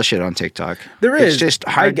 there's real shit on TikTok. There is. It's just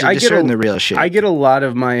hard to I get discern the real shit. I get a lot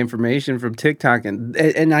of my information from TikTok,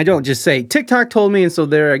 and I don't just say TikTok told me, and so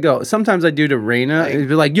there I go. Sometimes I do to Raina. It'd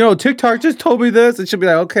be like, TikTok just told me this, and she'll be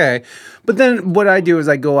like, okay. But then what I do is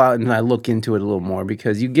I go out and I look into it a little more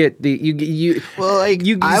because you get you. Well, like,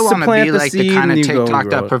 you I want to supplant be the like the seed kind of and you go TikTok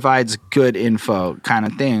grow that it. provides good info kind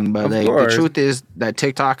of thing. But Of like course. the truth is that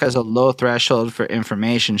TikTok has a low threshold for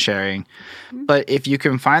information sharing. But if you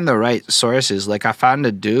can find the right sources, like I found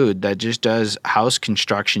a dude that just does house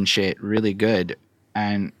construction shit really good.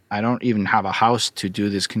 And I don't even have a house to do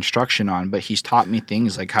this construction on, but he's taught me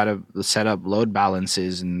things like how to set up load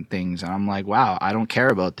balances and things. And I'm like, wow, I don't care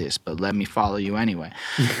about this, but let me follow you anyway.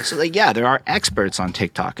 So like, yeah, there are experts on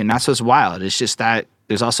TikTok, and that's what's wild. It's just that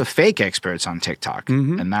there's also fake experts on TikTok,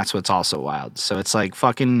 and that's what's also wild. So it's like,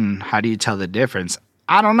 fucking, how do you tell the difference?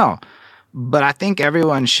 I don't know. But I think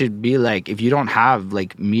everyone should be like, if you don't have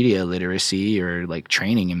like media literacy or like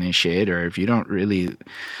training in this shit, or if you don't really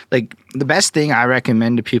like, the best thing I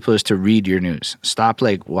recommend to people is to read your news. Stop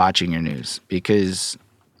like watching your news, because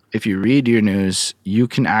if you read your news, you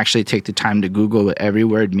can actually take the time to Google what every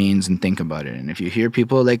word means and think about it. And if you hear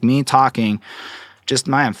people like me talking, just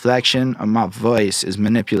my inflection of my voice is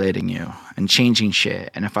manipulating you and changing shit.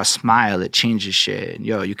 And if I smile, it changes shit.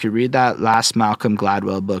 Yo, you could read that last Malcolm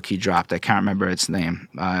Gladwell book he dropped. I can't remember its name.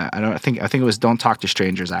 I think it was Don't Talk to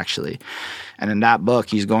Strangers, actually. And in that book,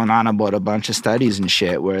 he's going on about a bunch of studies and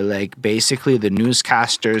shit where, like, basically the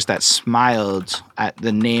newscasters that smiled at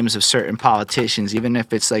the names of certain politicians, even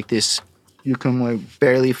if it's like this, you can like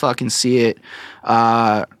barely fucking see it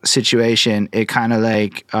situation, it kind of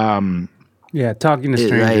like Yeah, talking to it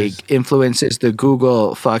strangers. like influences the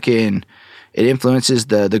Google fucking, it influences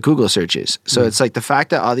the Google searches. So it's like the fact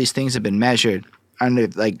that all these things have been measured and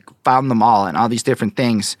they've like found them all and all these different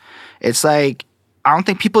things. It's like, I don't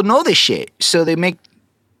think people know this shit. So they make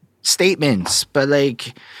statements, but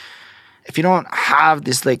like, if you don't have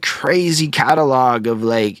this like crazy catalog of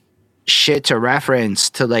like shit to reference,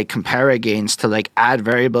 to like compare against, to like add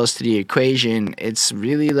variables to the equation, it's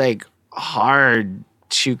really like hard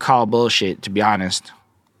to call bullshit, to be honest.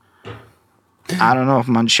 I don't know if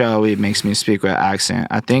Montreal weed makes me speak with accent.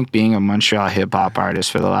 I think being a Montreal hip-hop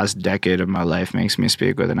artist for the last decade of my life makes me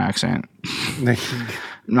speak with an accent. I'm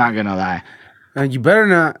not gonna lie. You better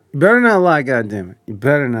not lie, goddammit. You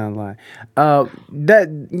better not lie.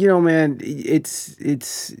 Man, it's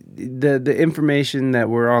the information that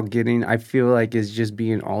we're all getting, I feel like, is just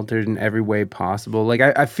being altered in every way possible. Like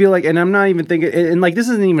I feel like, and I'm not even thinking, and like this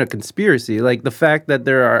isn't even a conspiracy. Like the fact that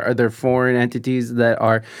there are foreign entities that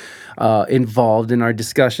are involved in our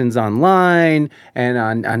discussions online and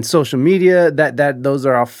on social media, that those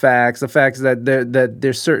are all facts. The facts that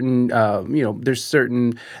there's certain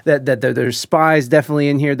there's spies definitely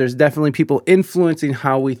in here. There's definitely people influencing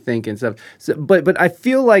how we think and stuff. So, but I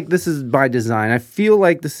feel like this is by design. I feel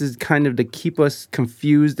like this is kind of to keep us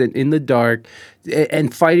confused and in the dark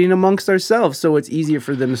and fighting amongst ourselves, so it's easier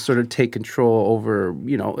for them to sort of take control over,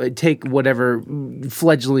 take whatever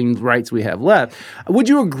fledgling rights we have left. Would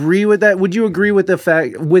you agree with that? Would you agree with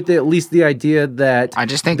at least the idea that I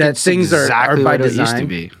just think that it's things exactly are by what design? it used to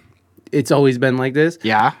be. It's always been like this.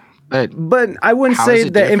 Yeah, but I wouldn't how say is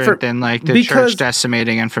it that different than like the church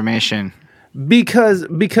decimating information? because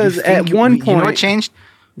at one point, you know what changed?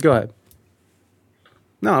 Go ahead.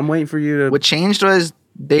 No, I'm waiting for you to. What changed was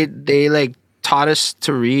they like taught us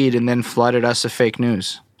to read and then flooded us with fake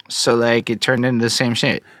news. So like it turned into the same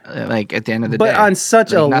shit. Like at the end of the day, but on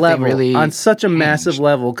such a nothing level, really on such a changed. massive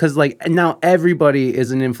level, because like now everybody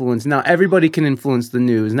is an influence. Now everybody can influence the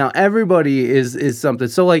news. Now everybody is something.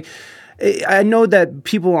 So like, I know that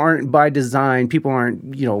people aren't by design. People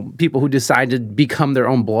aren't, people who decide to become their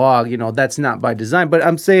own blog. That's not by design. But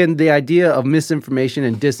I'm saying the idea of misinformation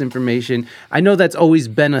and disinformation, I know that's always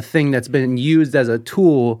been a thing that's been used as a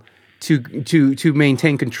tool to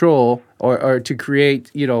maintain control or to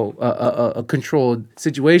create a controlled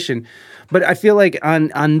situation. But I feel like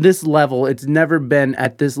on this level, it's never been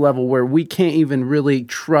at this level where we can't even really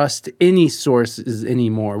trust any sources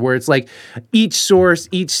anymore, where it's like each source,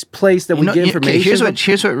 each place that we get information. Okay,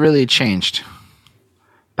 here's what really changed.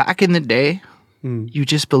 Back in the day, you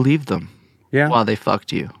just believed them Yeah. while they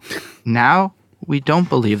fucked you. Now we don't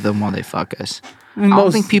believe them while they fuck us. I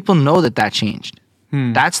don't think people know that changed.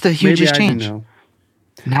 That's the hugest Maybe I do change. know.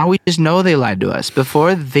 Now we just know they lied to us.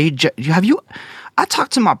 Before I talk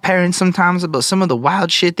to my parents sometimes about some of the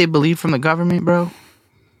wild shit they believe from the government, bro.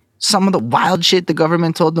 Some of the wild shit the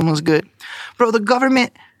government told them was good. Bro, the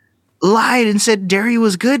government lied and said dairy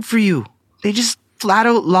was good for you. They just flat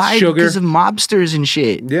out lied Sugar. because of mobsters and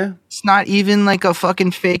shit. Yeah. It's not even like a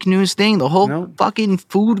fucking fake news thing. The whole No. fucking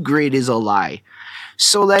food grade is a lie.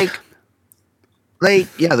 So like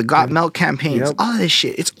yeah, the Got Milk campaigns, Yep. all this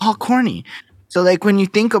shit, it's all corny. So like when you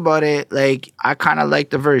think about it, like I kind of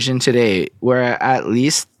like the version today where at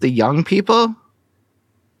least the young people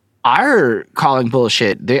are calling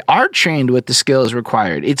bullshit. They are trained with the skills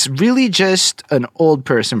required. It's really just an old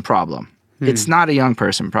person problem. It's not a young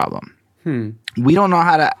person problem. We don't know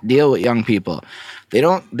how to deal with young people. They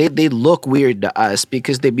look weird to us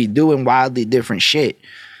because they be doing wildly different shit.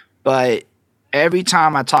 But every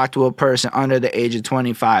time I talk to a person under the age of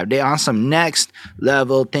 25, they on some next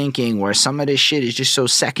level thinking where some of this shit is just so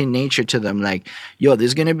second nature to them. Like, yo,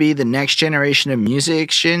 there's going to be the next generation of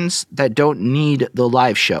musicians that don't need the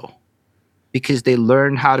live show because they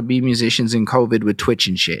learned how to be musicians in COVID with Twitch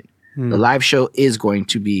and shit. The live show is going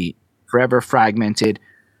to be forever fragmented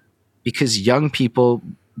because young people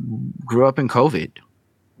grew up in COVID.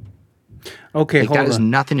 Okay, Like, hold that has on.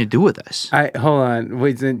 nothing to do with us. Hold on.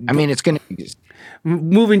 Wait. I mean, it's going to...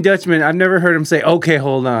 Moving Dutchman, I've never heard him say, okay,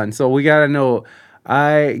 hold on. So we got to know.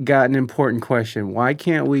 I got an important question. Why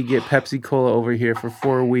can't we get Pepsi Cola over here for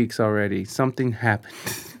 4 weeks already? Something happened.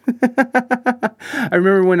 I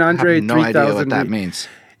remember when Andre I have no 3000 idea what that means.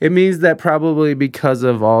 It means that probably because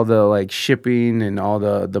of all the like shipping and all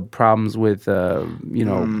the problems with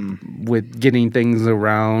with getting things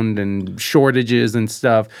around and shortages and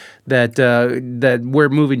stuff that that where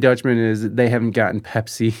Moving Dutchman is, they haven't gotten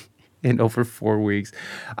Pepsi in over 4 weeks.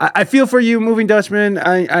 I feel for you, Moving Dutchman.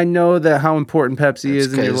 I know that how important Pepsi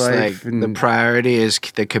is in your life. Like, the priority is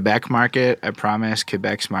the Quebec market. I promise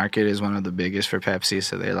Quebec's market is one of the biggest for Pepsi.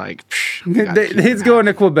 So they're like, we gotta keep It's it going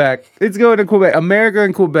now. to Quebec. It's going to Quebec. America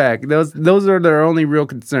and Quebec. Those are their only real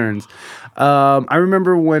concerns. I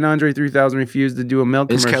remember when Andre 3000 refused to do a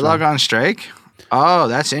milk Is commercial. Kellogg on strike? Oh,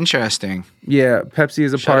 that's interesting. Yeah, Pepsi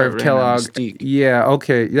is a Shout part out of Raymond Kellogg. Mystique. Yeah,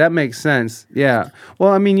 okay, that makes sense. Yeah.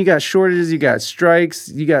 Well, I mean, you got shortages, you got strikes,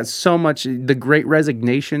 you got so much, the Great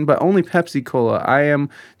Resignation, but only Pepsi Cola. I am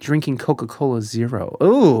drinking Coca-Cola Zero.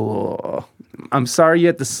 Ooh, I'm sorry you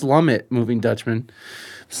had to slum it, Moving Dutchman.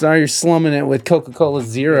 Sorry you're slumming it with Coca-Cola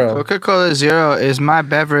Zero. Coca-Cola Zero is my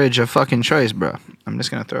beverage of fucking choice, bro. I'm just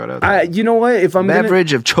gonna throw it out there. You know what? If I'm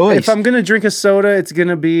Beverage of choice. If I'm gonna drink a soda, it's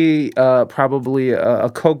gonna be probably a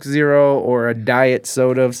Coke Zero or a diet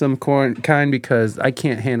soda of some kind because I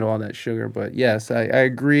can't handle all that sugar. But yes, I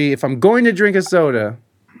agree. If I'm going to drink a soda,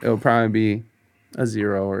 it'll probably be a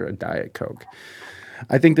Zero or a Diet Coke.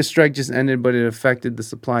 I think the strike just ended, but it affected the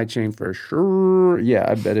supply chain for sure. Yeah,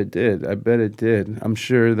 I bet it did. I'm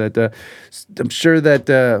sure that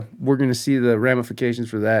we're gonna see the ramifications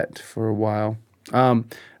for that for a while.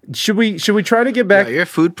 Should we try to get back? Your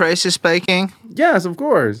food price is spiking. Yes, of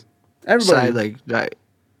course. Everybody. Side like that,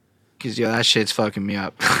 because that shit's fucking me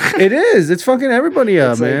up. It is. It's fucking everybody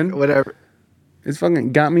up, It's like, man. whatever. It's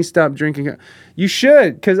fucking got me stop drinking. You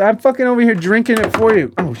should, because I'm fucking over here drinking it for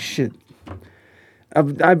you. Oh, shit.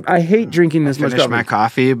 I hate drinking this much Finish coffee. my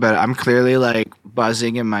coffee, but I'm clearly like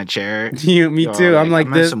buzzing in my chair. Me too. I'm like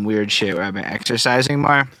on this. some weird shit where I've been exercising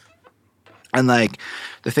more. And like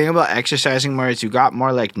the thing about exercising more is you got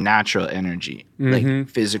more like natural energy, like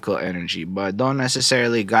physical energy, but don't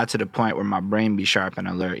necessarily got to the point where my brain be sharp and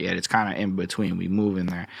alert yet. It's kind of in between. We move in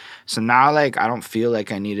there. So now like I don't feel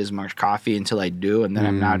like I need as much coffee until I do, and then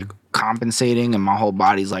I'm not compensating, and my whole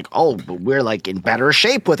body's like, oh, but we're like in better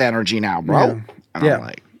shape with energy now, bro. Yeah. And Yeah. I'm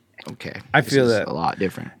like, okay, I this feel is that. a lot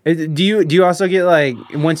different. Do you also get like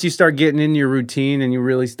once you start getting in your routine and you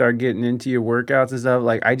really start getting into your workouts and stuff?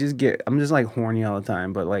 Like I'm just like horny all the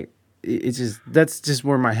time, but like it's just that's just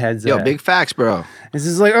where my head's Yo, at. big facts, bro. It's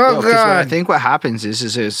just like Yo, oh 'cause what I god. think what happens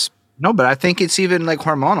is no, but I think it's even like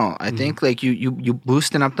hormonal. I think like you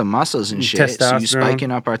boosting up the muscles and shit. So you Testosterone.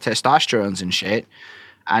 spiking up our testosterones and shit.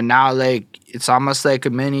 And now like it's almost like a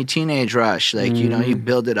mini teenage rush. Like, you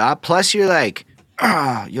build it up. Plus you're like,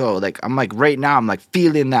 like I'm like right now I'm like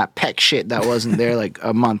feeling that pec shit that wasn't there like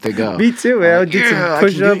a month ago. Me too, man. I Like, did some I can do it.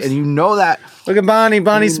 push-ups. And you know that Look at Bonnie.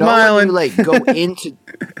 Bonnie's you know when smiling. you like go into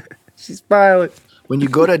She's smiling. when you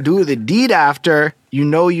go to do the deed after, you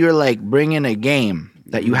know you're like bringing a game.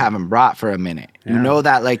 that you haven't brought for a minute. You know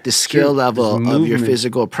that like the skill level of your movement.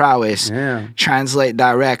 physical prowess translate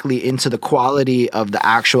directly into the quality of the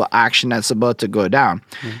actual action that's about to go down.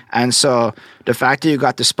 And so the fact that you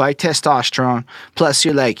got the spike testosterone, plus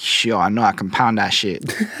you're like, yo, I know I can pound that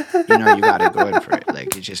shit. You know, you got to go in for it.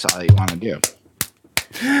 Like, it's just all you want to do.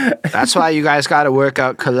 That's why you guys got to work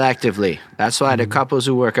out collectively. That's why the couples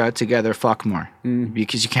who work out together fuck more,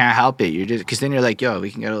 because you can't help it. You're just because then you're like, yo,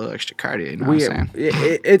 we can get a little extra cardio. You know what I'm saying?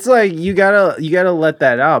 It's like you gotta let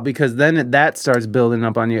that out, because then that starts building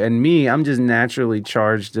up on you. And me, I'm just naturally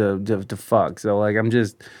charged to fuck. So like I'm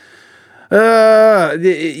just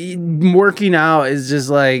working out is just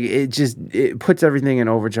like it puts everything in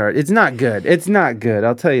overcharge. It's not good. It's not good.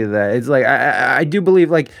 I'll tell you that. It's like I do believe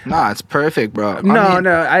like No, it's perfect, bro.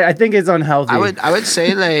 I think it's unhealthy. I would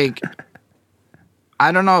say like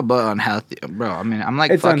I don't know about unhealthy, bro. I mean, I'm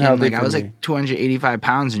like It's fucking unhealthy like I for was me. like 285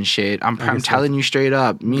 pounds and shit. I'm telling you straight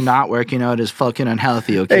up, me not working out is fucking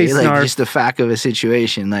unhealthy. Okay, Hey, like Snarf. just the fact of a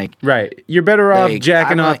situation, like Right. You're better off like,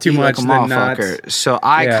 jacking I'm off too eat much like a than not. motherfucker. So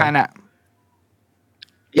I Yeah. kind of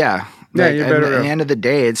yeah. Yeah, Like, you're and better at off. the end of the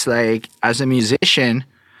day, it's like as a musician.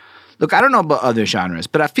 Look, I don't know about other genres,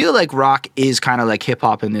 but I feel like rock is kind of like hip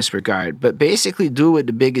hop in this regard. But basically, do with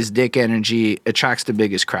the biggest dick energy attracts the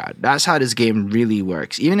biggest crowd. That's how this game really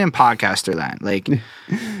works. Even in podcaster land, like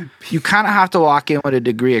you kind of have to walk in with a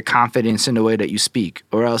degree of confidence in the way that you speak,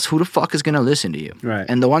 or else who the fuck is gonna listen to you? Right.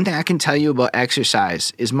 And the one thing I can tell you about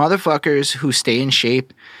exercise is motherfuckers who stay in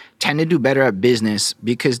shape tend to do better at business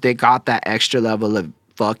because they got that extra level of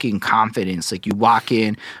fucking confidence. Like you walk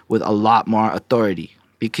in with a lot more authority.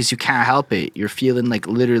 Because you can't help it. You're feeling like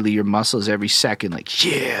literally your muscles every second, like,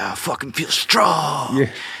 yeah, I fucking feel strong.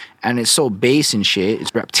 Yeah. And it's so base and shit.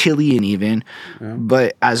 It's reptilian even.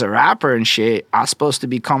 But as a rapper and shit, I'm supposed to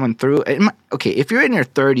be coming through. Okay, if you're in your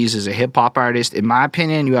 30s as a hip hop artist, in my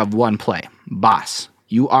opinion, you have one play, boss.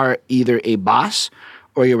 You are either a boss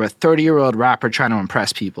or you're a 30-year-old rapper trying to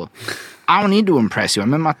impress people. I don't need to impress you.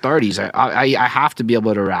 I'm in my 30s. I have to be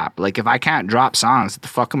able to rap. Like, if I can't drop songs, what the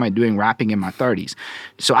fuck am I doing rapping in my 30s?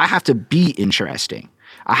 So I have to be interesting.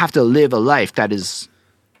 I have to live a life that is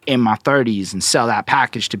in my 30s and sell that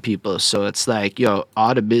package to people. So it's like, yo,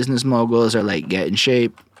 all the business moguls are like, get in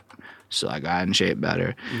shape. So I got in shape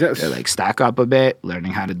better. Yes. They're like, stack up a bit,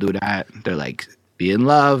 learning how to do that. They're like, be in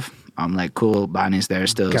love. I'm like, cool, Bonnie's there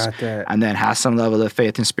still. Got that. And then have some level of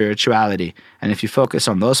faith and spirituality. And if you focus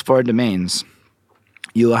on those 4 domains,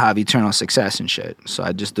 you will have eternal success and shit. So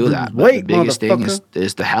I just do that. But Wait, the biggest thing motherfucker.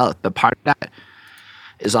 is the health. The part of that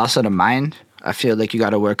is also the mind. I feel like you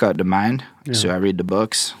got to work out the mind. So I read the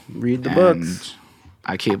books. Read the and books.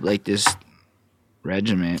 I keep like this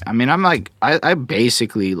regimen. I mean, I'm like, I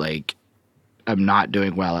basically like, I'm not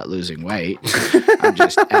doing well at losing weight. I'm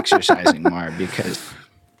just exercising more because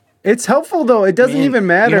It's helpful though. It doesn't even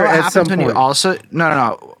matter you know what at some happens when point. you also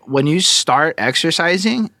no. When you start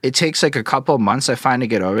exercising, it takes like a couple of months I find to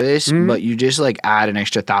get over this, Mm-hmm. but you just like add an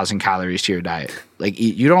extra 1,000 calories to your diet. Like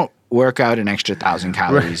you don't work out an extra 1,000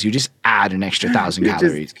 calories. You just add an extra 1,000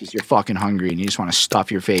 calories because you're fucking hungry and you just want to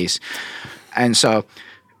stuff your face. And so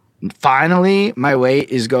finally my weight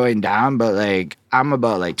is going down, but like I'm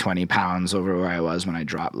about like 20 pounds over where I was when I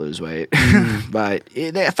dropped lose weight. But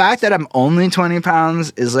the fact that I'm only 20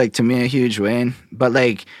 pounds is like to me a huge win. But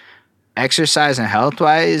like exercise and health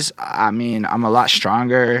wise, I mean, I'm a lot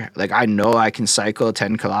stronger. Like I know I can cycle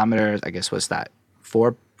 10 kilometers. I guess what's that?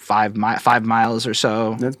 5 miles or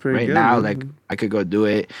so. That's pretty right good, now. man. Like I could go do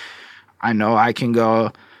it. I know I can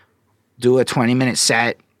go do a 20-minute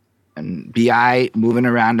set and be moving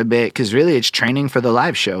around a bit, because really it's training for the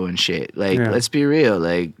live show and shit. Like let's be real,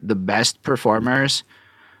 like the best performers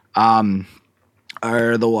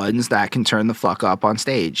are the ones that can turn the fuck up on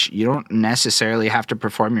stage. You don't necessarily have to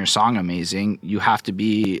perform your song amazing. You have to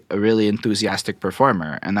be a really enthusiastic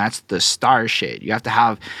performer, and that's the star shit. You have to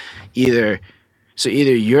have either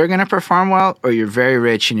you're gonna perform well, or you're very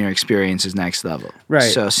rich and your experience is next level. Right.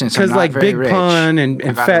 So since I'm because not like very Big rich, Pun and I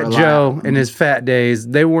gotta Fat rely Joe on- in his fat days,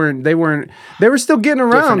 they were still getting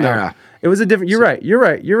around Different though. era. It was a different. You're right.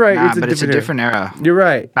 Nah, but it's a different era. You're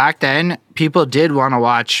right. Back then, people did want to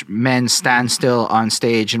watch men stand still on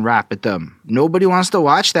stage and rap at them. Nobody wants to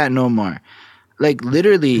watch that no more. Like,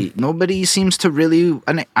 literally, nobody seems to really...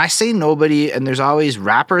 And I say nobody, and there's always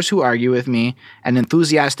rappers who argue with me and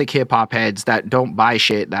enthusiastic hip-hop heads that don't buy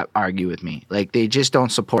shit that argue with me. Like, they just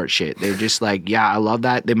don't support shit. They're just like, yeah, I love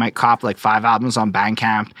that. They might cop, like, 5 albums on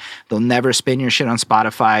Bandcamp. They'll never spin your shit on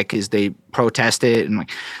Spotify because they protest it. And,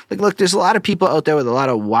 like, look, there's a lot of people out there with a lot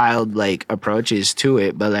of wild, like, approaches to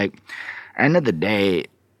it. But, like, end of the day...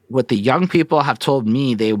 what the young people have told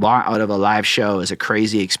me they want out of a live show is a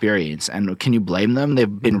crazy experience. And can you blame them?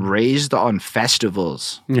 They've been raised on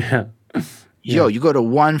festivals. Yeah. Yo, you go to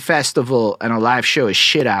one festival and a live show is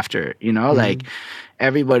shit after, you know, like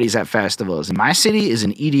everybody's at festivals. And my city is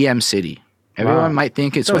an EDM city. Everyone might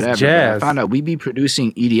think it's So it's whatever. But jazz. I found out we be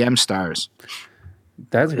producing EDM stars.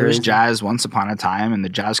 That's There was crazy. jazz once upon a time, and the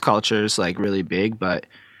jazz culture is like really big, but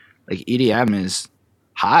like EDM is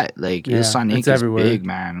hot. Like Yeah, Sonic it's is everywhere. big,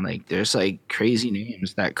 man. Like there's like crazy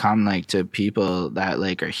names that come like to people that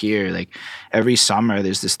like are here. Like every summer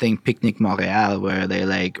there's this thing, Picnic Montreal, where they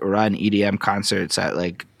like run EDM concerts at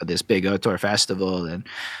like this big outdoor festival. And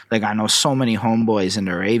like I know so many homeboys in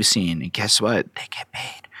the rave scene, and guess what? They get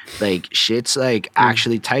paid. Like shit's like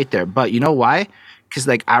actually tight there. But you know why? Because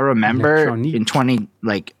like I remember Electronique. in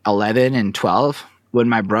 2011 and 12 when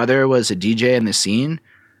my brother was a DJ in the scene,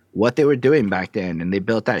 what they were doing back then, and they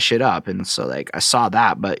built that shit up. And so like I saw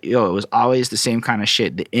that, but it was always the same kind of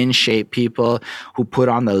shit. The in shape people who put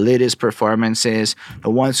on the latest performances, the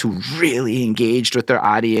ones who really engaged with their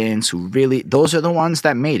audience, those are the ones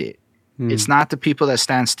that made it. It's not the people that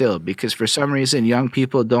stand still, because for some reason young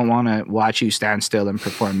people don't want to watch you stand still and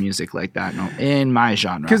perform music like that. No, in my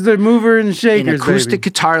genre, Because they're mover and in shakers, acoustic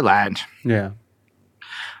baby. guitar land, Yeah.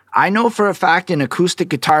 I know for a fact in acoustic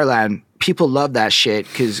guitar land, people love that shit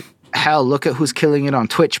because hell, look at who's killing it on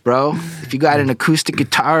Twitch, bro. If you got an acoustic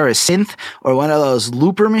guitar or a synth or one of those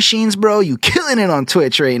looper machines, bro, you killing it on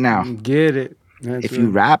Twitch right now. Get it. That's If you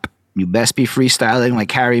rap, you best be freestyling like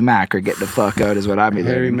Harry Mack or get the fuck out is what I be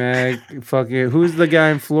Harry learning. Mack, fucking, who's the guy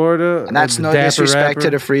in Florida? And that's The no Dapper disrespect to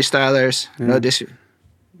rapper? the freestylers. No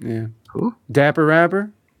Yeah. Who? Dapper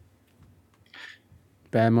rapper?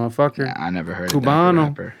 Bad motherfucker. Yeah, I never heard of that Cubano.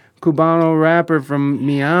 rapper. Cubano rapper from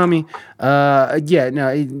Miami. Yeah,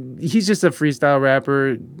 no, he's just a freestyle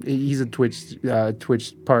rapper. He's a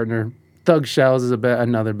Twitch partner. Thug Shells is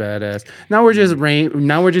another badass. Now we're just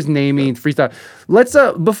naming freestyle. Let's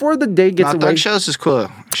before the day gets No, away. Thug Shells is cool.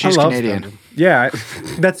 She's I love Canadian. Thug. Yeah,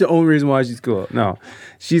 that's the only reason why she's cool. No,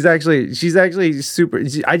 she's actually super.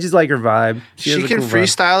 I just like her vibe. She has a can cool vibe.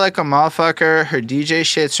 freestyle like a motherfucker. Her DJ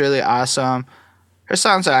shit's really awesome. Her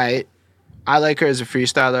song's alright. I like her as a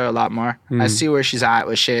freestyler a lot more. I see where she's at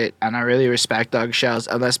with shit, and I really respect Thug Shells.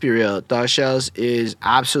 And let's be real, Thug Shells is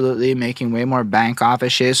absolutely making way more bank off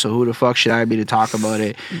of shit, so who the fuck should I be to talk about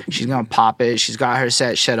it? She's gonna pop it. She's got her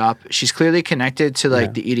set up. She's clearly connected to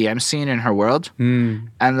like the EDM scene in her world. And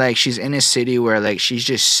like she's in a city where like she's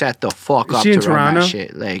just set the fuck up she to in run Toronto? that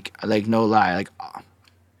shit. Like no lie. Like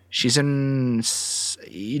she's in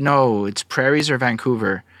it's Prairies or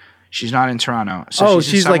Vancouver. She's not in Toronto. So Oh, in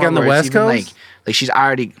she's, like, somewhere on the where it's West even, Coast? Like she's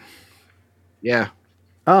already, yeah.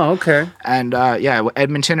 Oh, okay. And yeah,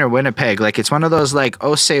 Edmonton or Winnipeg. Like it's one of those like,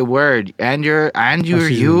 oh, say word, and you're she's in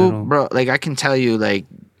the you, middle. bro. Like I can tell you, like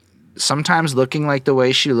sometimes looking like the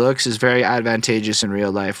way she looks is very advantageous in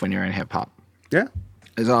real life when you're in hip hop. Yeah.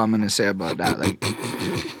 Is all I'm gonna say about that. Like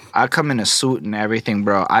I come in a suit and everything,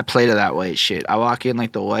 bro. I play to that white shit. I walk in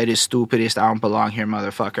like the whitest, stupidest, I don't belong here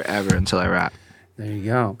motherfucker ever until I rap. There you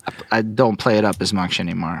go. I don't play it up as much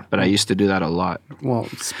anymore, but I used to do that a lot. Well,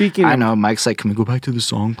 speaking I of know Mike's like, can we go back to the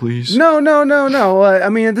song, please? No. I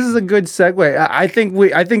mean, this is a good segue. I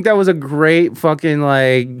think that was a great fucking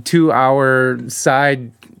like 2-hour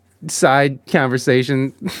side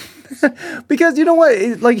conversation. Because you know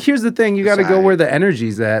what? Like, here's the thing: you got to go where the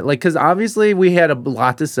energy's at. Like, because obviously we had a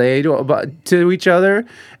lot to say to each other,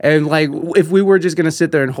 and like, if we were just gonna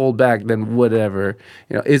sit there and hold back, then whatever.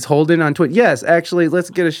 You know, is Holden on Twitch? Yes, actually, let's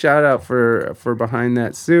get a shout out for Behind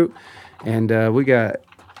That Suit, and we got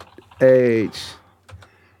HS.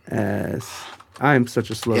 I'm such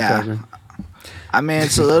a slow typer. I mean,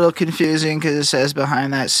 it's a little confusing because it says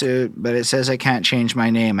Behind That Suit, but it says I can't change my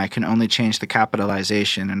name. I can only change the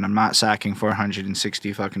capitalization, and I'm not sacking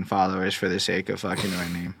 460 fucking followers for the sake of fucking my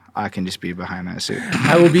name. I can just be Behind That Suit.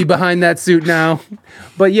 I will be Behind That Suit now.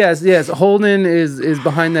 But yes, Holden is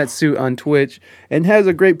Behind That Suit on Twitch and has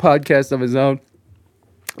a great podcast of his own.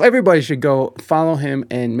 Everybody should go follow him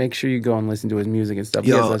and make sure you go and listen to his music and stuff.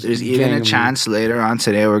 He Yo, has there's gang even a of chance later on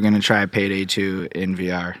today we're going to try Payday 2 in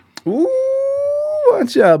VR. Ooh,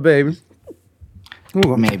 watch out, baby.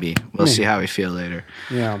 Ooh, Maybe. We'll see how we feel later.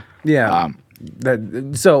 yeah.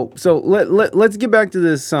 Let's get back to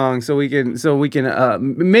this song so we can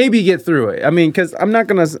maybe get through it. I mean, because I'm not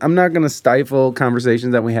gonna stifle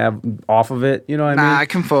conversations that we have off of it. You know what I mean? Nah, I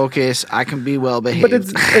can focus. I can be well behaved. But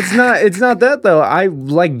it's not that though. I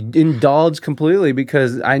like indulged completely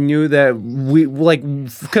because I knew that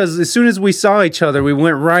because as soon as we saw each other, we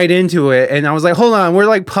went right into it, and I was like, hold on, we're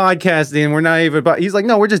like podcasting, we're not even. He's like,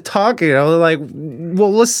 no, we're just talking. I was like,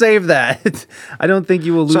 well, let's save that. I don't think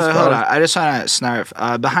you will lose. So hold on, I just want to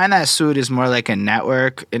snarf. Behind that suit is more like a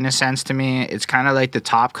network in a sense to me. It's kind of like the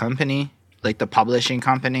top company, like the publishing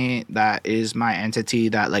company that is my entity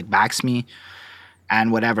that like backs me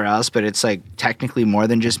and whatever else, but it's like technically more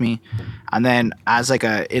than just me. And then as like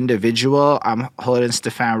a individual, I'm holding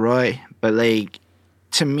Stefan Roy, but like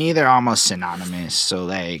to me they're almost synonymous. So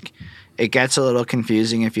like it gets a little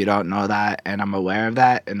confusing if you don't know that, and I'm aware of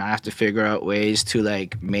that, and I have to figure out ways to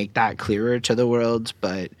like make that clearer to the world,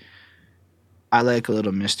 but I like a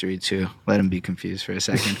little mystery too. Let them be confused for a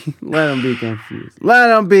second. Let them be confused. Let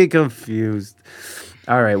them be confused.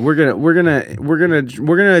 All right, we're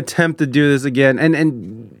gonna attempt to do this again,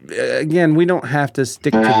 and again, we don't have to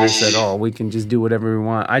stick to this at all. We can just do whatever we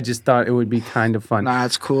want. I just thought it would be kind of fun. Nah,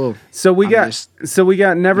 it's cool. So we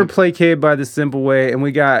got Never Placate by The Simple Way, and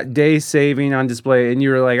we got Day Saving on display, and you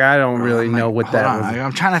were like, I don't really know what that was.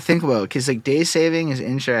 I'm trying to think about, because like day saving is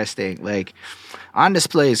interesting. Like on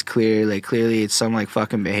display is clear, like clearly it's some like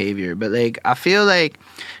fucking behavior, but like I feel like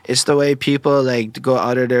it's the way people like go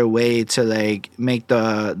out of their way to like make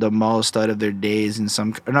the most out of their days in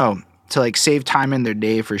some to like save time in their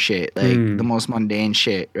day for shit, like the most mundane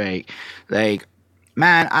shit, right? Like,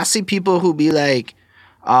 man, I see people who be like,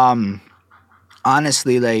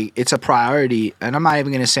 honestly, like it's a priority, and I'm not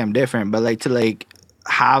even gonna say I'm different, but like to like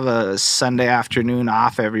have a Sunday afternoon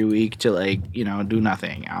off every week to like, you know, do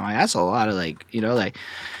nothing. I'm like, that's a lot of like, you know, like,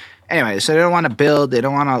 anyway, so they don't want to build, they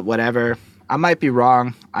don't want to whatever. I might be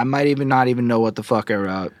wrong. I might even not even know what the fuck I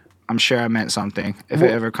wrote. I'm sure I meant something. If it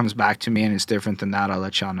ever comes back to me and it's different than that, I'll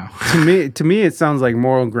let y'all know. To me, it sounds like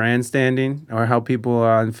moral grandstanding, or how people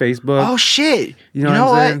on Facebook. Oh shit! You know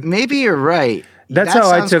what? Maybe you're right. That's That how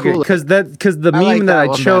I sounds took it, cool. because the meme like that that I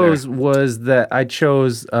one chose better. was that I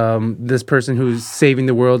chose this person who's saving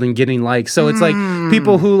the world and getting likes. So it's like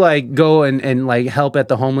people who like go and like help at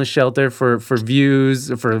the homeless shelter for views,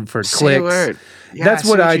 for Say a clicks. word. Yeah, That's see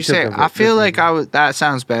what I you took say. of it. I feel like that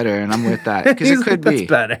sounds better, and I'm with that because it could That's be.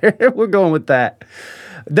 better. We're going with that.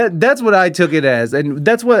 That's what I took it as, and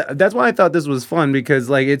that's why I thought this was fun, because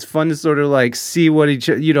like it's fun to sort of like see what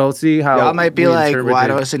see how Y'all might be we like, interpret why it.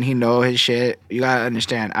 doesn't he know his shit? You gotta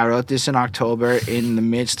understand, I wrote this in October in the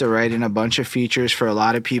midst of writing a bunch of features for a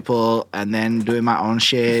lot of people and then doing my own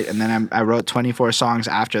shit. And then I wrote 24 songs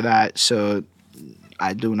after that. So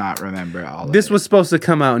I do not remember all of This it. was supposed to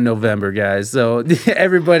come out in November, guys. So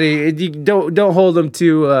everybody, you don't hold him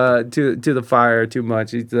to the fire too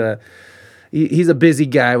much. He's a busy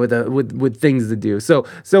guy with things to do. So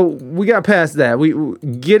we got past that. We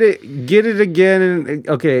get it again, and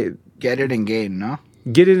okay, Get it and gain, no?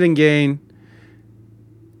 get it and gain.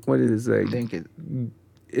 What did it say? I think it.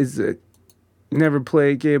 Is it Never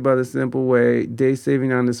Placate by The Simple Way? Day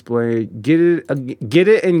Saving on display. Get it and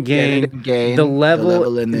gain, and gain the the level,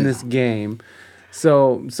 level in in this game.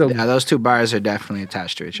 So Yeah, those two bars are definitely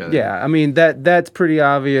attached to each other. yeah, I mean that's pretty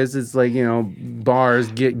obvious. It's like, you know,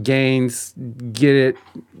 bars get gains, get it.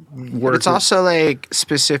 But it's also like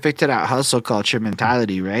specific to that hustle culture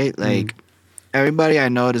mentality, right? Like everybody I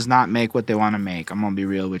know does not make what they want to make. I'm gonna be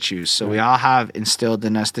real with you. So we all have instilled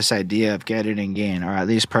in us this idea of get it and gain, or at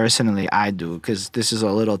least personally I do, because this is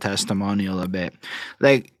a little testimonial a bit.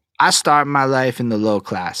 Like I start my life in the low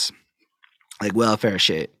class, like welfare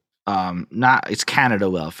shit. It's Canada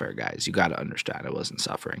welfare, guys. You got to understand, I wasn't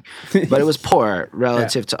suffering, but it was poor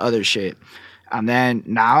relative to other shit. And then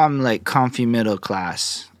now I'm like comfy middle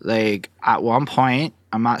class. Like at one point,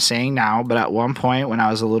 I'm not saying now, but at one point when I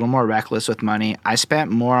was a little more reckless with money, I spent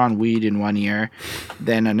more on weed in 1 year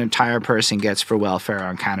than an entire person gets for welfare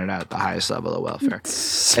on Canada at the highest level of welfare.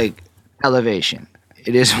 Like elevation.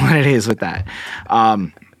 It is what it is with that.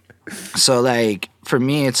 So like for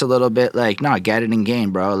me, it's a little bit like, no, get it and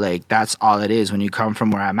gain, bro. Like that's all it is. When you come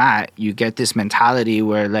from where I'm at, you get this mentality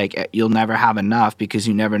where like you'll never have enough because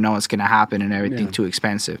you never know what's gonna happen and everything's too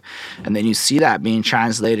expensive. And then you see that being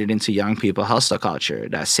translated into young people hustle culture.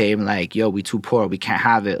 That same like, yo, we too poor, we can't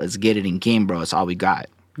have it. Let's get it and gain, bro. It's all we got.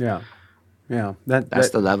 yeah.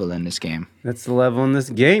 That's the level in this game. That's the level in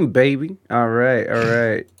this game, baby. All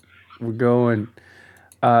right. We're going.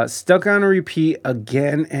 Stuck on a repeat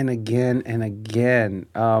again and again and again.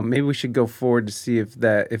 Maybe we should go forward to see if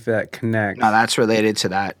that connects. No, that's related to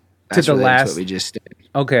that. That's the related last- to what we just did.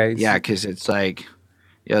 Okay. Yeah, because it's like,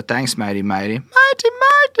 yo, thanks, mighty, mighty.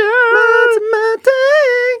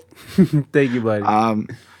 Thank you, buddy.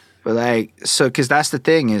 But like, so, because that's the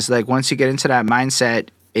thing is like, once you get into that mindset,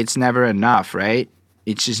 it's never enough, right?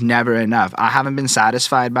 It's just never enough. I haven't been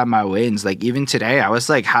satisfied by my wins. Like even today, I was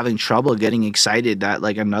like having trouble getting excited that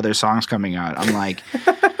like another song's coming out. I'm like,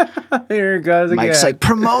 Here it goes again. Mike's like,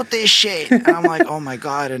 promote this shit. And I'm like, oh my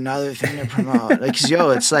God, another thing to promote. Like, 'cause,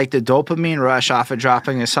 yo, it's like the dopamine rush off of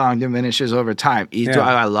dropping a song diminishes over time. Do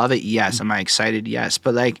I love it? Yes. Am I excited? Yes.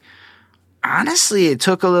 But like, honestly, it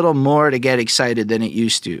took a little more to get excited than it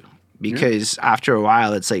used to. Because after a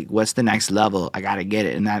while, it's like, what's the next level? I got to get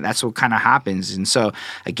it. And that's what kind of happens. And so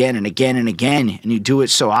again and again and again, and you do it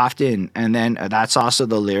so often. And then that's also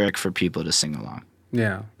the lyric for people to sing along.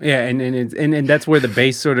 Yeah, and that's where the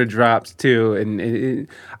bass sort of drops too. And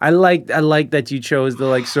I like that you chose to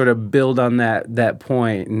like sort of build on that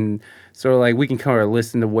point, and sort of like we can kind of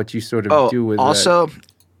listen to what you sort of do with also, that.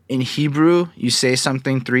 In Hebrew, you say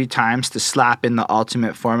something 3 times to slap in the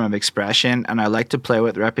ultimate form of expression, and I like to play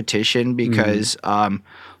with repetition because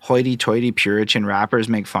hoity-toity Puritan rappers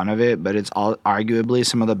make fun of it, but it's arguably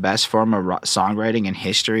some of the best form of songwriting in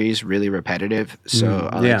history is really repetitive, so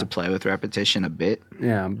I like to play with repetition a bit.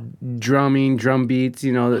 Yeah, drumming, drum beats,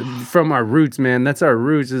 from our roots, man. That's our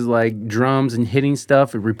roots, is like drums and hitting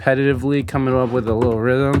stuff repetitively, coming up with a little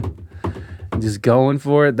rhythm, and just going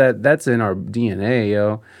for it. That's in our DNA,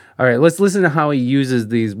 yo. All right, let's listen to how he uses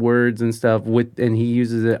these words and stuff and he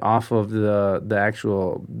uses it off of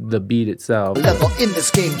the beat itself. Level in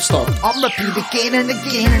this game start. I'm repeat again and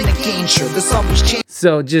again and again. Sure, there's always change.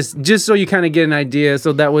 So just so you kind of get an idea,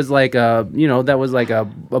 so that was like a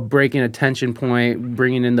breaking a tension point,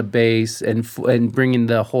 bringing in the bass and bringing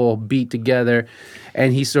the whole beat together,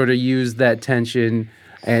 and he sort of used that tension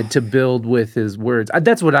and to build with his words.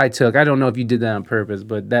 That's what I took. I don't know if you did that on purpose,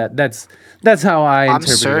 but that's how I interpreted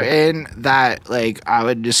it. I'm certain that like I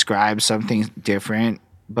would describe something different,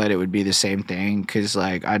 but it would be the same thing because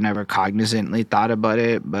like I never cognizantly thought about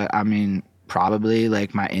it. But I mean, probably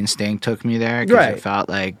like my instinct took me there because it felt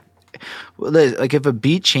like if a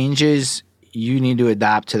beat changes, you need to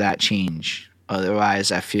adapt to that change.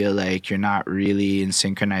 Otherwise, I feel like you're not really in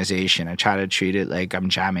synchronization. I try to treat it like I'm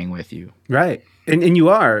jamming with you. Right. And you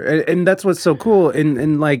are. And that's what's so cool.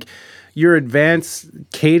 And like your advanced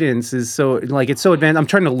cadence is so like it's so advanced. I'm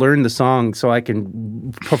trying to learn the song so I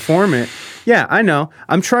can perform it. Yeah, I know.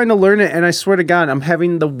 I'm trying to learn it, and I swear to God, I'm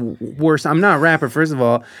having the worst. I'm not a rapper, first of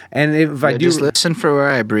all, and if I do, just listen for where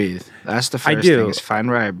I breathe. That's the first thing. Is find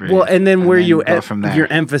where I breathe. Well, and then where you're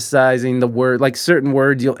emphasizing the word, like certain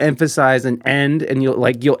words, you'll emphasize an end, and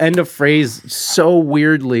you'll end a phrase so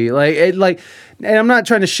weirdly, And I'm not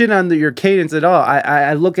trying to shit on your cadence at all.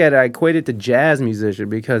 I look at it, I equate it to jazz musician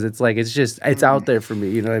because it's like it's out there for me.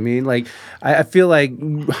 You know what I mean? Like I feel like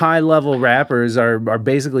high level rappers are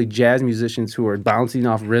basically jazz musicians who are bouncing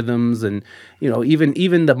off rhythms, and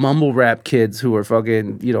even the mumble rap kids who are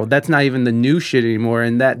fucking that's not even the new shit anymore.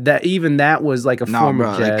 And that was like a form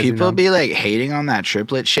of jazz. Like people be like hating on that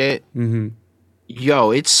triplet shit. Mm-hmm.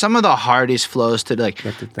 Yo, it's some of the hardest flows to like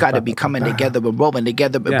gotta be coming together but rolling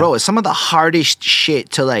together, but bro, it's some of the hardest shit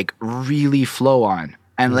to like really flow on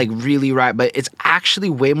and like really rap, but it's actually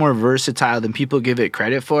way more versatile than people give it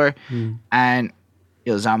credit for. And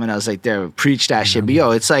Zamanel's like there, preach that shit. But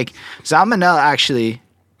yo, it's like Zamanel actually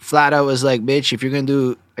flat out was like, bitch, if you're gonna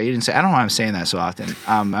do, he didn't say, I don't know why I'm saying that so often.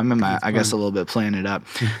 I'm in my, I guess a little bit playing it up.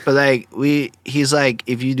 But like he's like,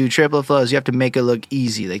 if you do triplet flows, you have to make it look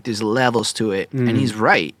easy. Like there's levels to it. And he's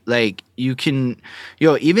right. Like you can,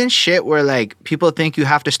 even shit where like people think you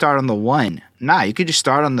have to start on the 1. Nah, you could just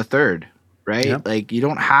start on the 3rd. Right? Yep. Like you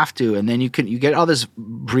don't have to. And then you get all this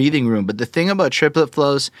breathing room. But the thing about triplet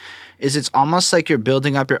flows is it's almost like you're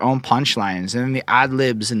building up your own punchlines, and then the ad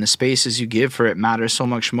libs and the spaces you give for it matter so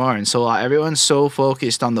much more. And so everyone's so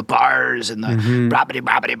focused on the bars and the brabbity,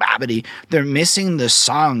 brabbity, brabbity, they're missing the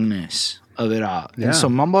songness of it all. Yeah. And so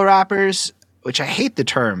mumble rappers, which I hate the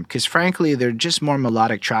term because frankly, they're just more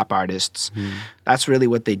melodic trap artists. That's really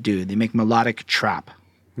what they do. They make melodic trap.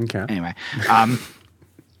 Okay. Anyway,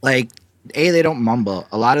 they don't mumble.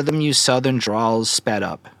 A lot of them use southern drawls sped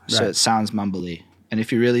up, so it sounds mumbly. And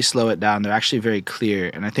if you really slow it down, they're actually very clear.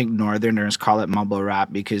 And I think Northerners call it mumble rap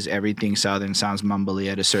because everything Southern sounds mumbly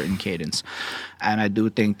at a certain cadence. And I do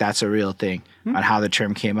think that's a real thing on how the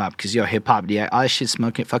term came up. Because, hip hop, all this shit's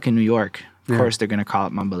fucking New York. Of course they're going to call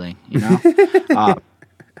it mumbling,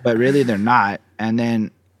 But really they're not. And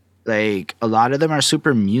then, like, a lot of them are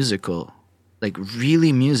super musical. Like,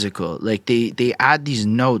 really musical. Like, they add these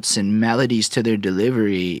notes and melodies to their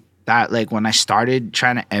delivery that, like, when I started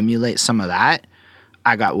trying to emulate some of that,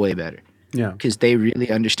 I got way better. Yeah. Because they really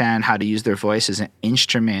understand how to use their voice as an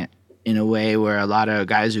instrument in a way where a lot of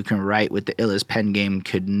guys who can write with the illest pen game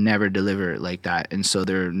could never deliver it like that. And so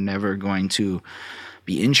they're never going to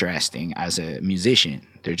be interesting as a musician.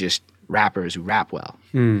 They're just rappers who rap well.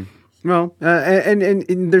 Well,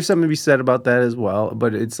 and there's something to be said about that as well.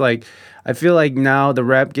 But it's like I feel like now the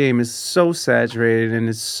rap game is so saturated and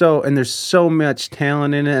there's so much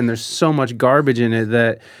talent in it and there's so much garbage in it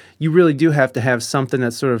that you really do have to have something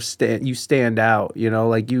that sort of stand out. You know,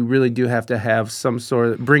 like you really do have to have some sort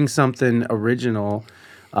of bring something original.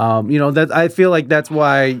 You know that I feel like that's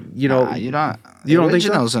why you know You don't think so?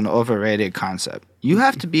 original is an overrated concept. You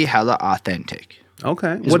have to be hella authentic.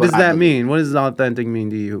 Okay, is what does what I that believe. mean? What does authentic mean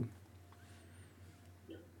to you?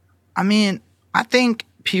 I mean, I think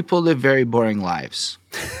people live very boring lives.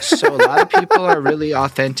 So a lot of people are really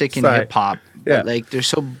authentic in Sorry. hip hop, but Yeah. like they're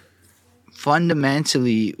so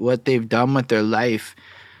fundamentally what they've done with their life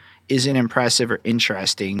isn't impressive or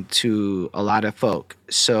interesting to a lot of folk.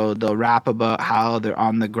 So they'll rap about how they're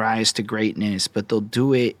on the rise to greatness, but they'll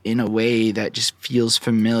do it in a way that just feels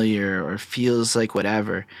familiar or feels like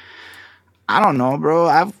whatever. I don't know, bro.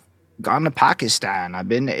 I've gone to Pakistan. I've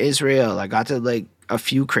been to Israel. I got to like a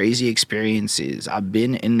few crazy experiences. I've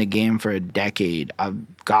been in the game for a decade.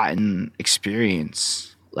 I've gotten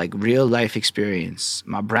experience, like real life experience.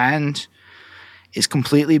 My brand is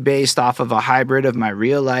completely based off of a hybrid of my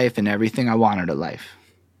real life and everything I wanted in life.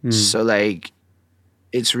 So like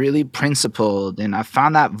it's really principled, and I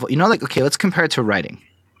found that you know, like, okay, let's compare it to writing.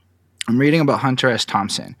 I'm reading about Hunter S.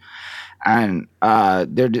 Thompson, and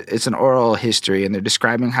it's an oral history, and they're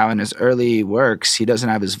describing how in his early works he doesn't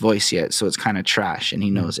have his voice yet, so it's kind of trash, and he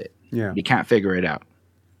knows it. Yeah. He can't figure it out.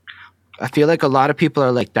 I feel like a lot of people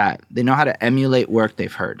are like that. They know how to emulate work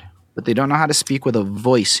they've heard, but they don't know how to speak with a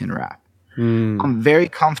voice in rap. I'm very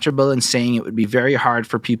comfortable in saying it would be very hard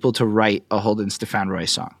for people to write a Holden Stefan Roy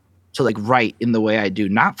song. To like write in the way I do,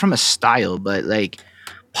 not from a style, but like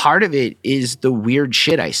part of it is the weird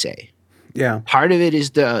shit I say. Yeah. Part of it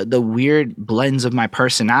is the weird blends of my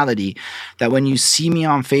personality that when you see me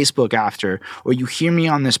on Facebook after, or you hear me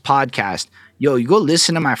on this podcast, yo, you go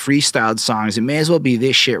listen to my freestyled songs. It may as well be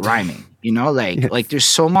this shit rhyming, you know, like there's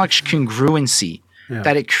so much congruency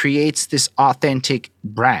that it creates this authentic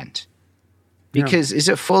brand. Because is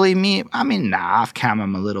it fully me? I mean, nah, off camera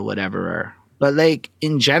I'm a little whatever. But like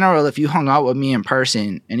in general, if you hung out with me in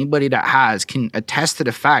person, anybody that has can attest to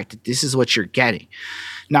the fact that this is what you're getting.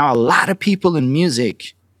 Now, a lot of people in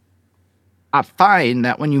music, I find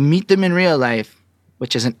that when you meet them in real life,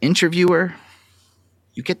 which as an interviewer,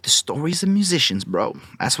 you get the stories of musicians, bro.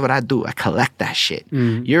 That's what I do. I collect that shit.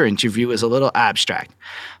 Your interview is a little abstract.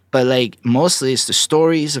 But like mostly it's the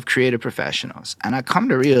stories of creative professionals. And I come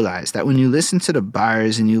to realize that when you listen to the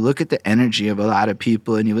bars and you look at the energy of a lot of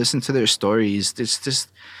people and you listen to their stories, it's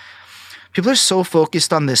just people are so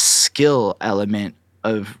focused on this skill element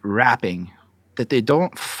of rapping that they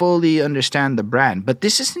don't fully understand the brand. But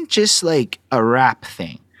this isn't just like a rap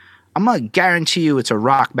thing. I'm gonna guarantee you it's a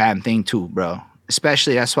rock band thing too, bro.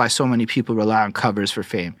 Especially that's why so many people rely on covers for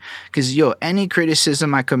fame. Because, yo, any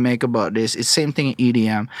criticism I could make about this, it's the same thing in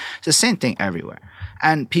EDM. It's the same thing everywhere.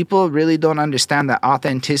 And people really don't understand that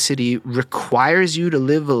authenticity requires you to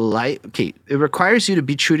live a life. Okay, it requires you to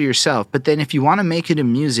be true to yourself. But then if you want to make it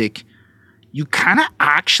in music, you kind of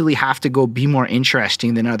actually have to go be more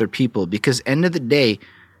interesting than other people. Because end of the day,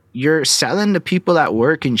 you're selling to people at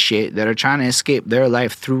work and shit that are trying to escape their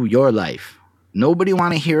life through your life. Nobody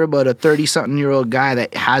want to hear about a 30-something-year-old guy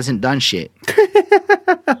that hasn't done shit.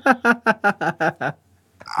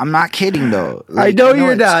 I'm not kidding, though. I know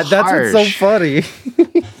you're not. That's what's so funny.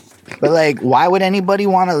 But, like, why would anybody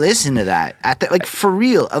want to listen to that? Like, for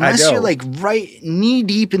real. Unless you're, like, right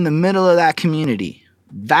knee-deep in the middle of that community.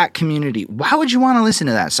 Why would you want to listen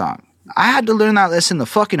to that song? I had to learn that lesson the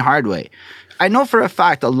fucking hard way. I know for a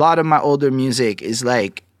fact a lot of my older music is,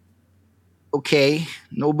 like, okay,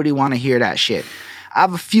 nobody want to hear that shit. I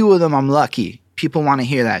have a few of them I'm lucky. People want to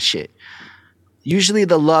hear that shit. Usually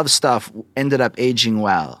the love stuff ended up aging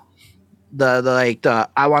well. The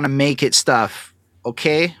I want to make it stuff,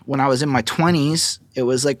 okay? When I was in my 20s, it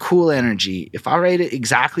was like cool energy. If I write it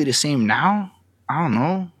exactly the same now, I don't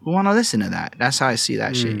know. Who want to listen to that? That's how I see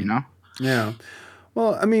that shit, you know? Yeah.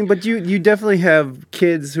 Well, I mean, but you definitely have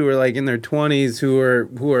kids who are like in their 20s who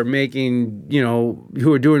are making, you know,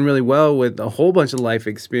 who are doing really well with a whole bunch of life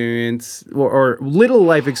experience or little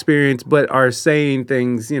life experience, but are saying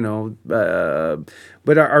things, you know,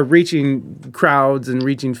 but are reaching crowds and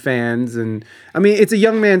reaching fans. And I mean, it's a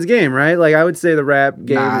young man's game, right? Like I would say the rap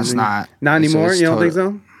game. Nah, it's not. Not anymore? You don't think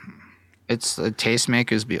so? It's the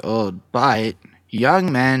tastemakers be old, but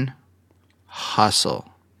young men hustle.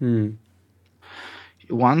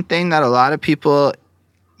 One thing that a lot of people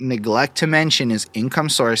neglect to mention is income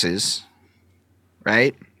sources,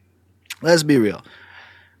 right? Let's be real.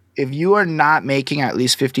 If you are not making at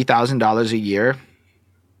least $50,000 a year,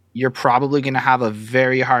 you're probably going to have a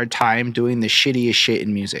very hard time doing the shittiest shit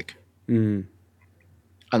in music.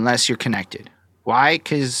 Unless you're connected. Why?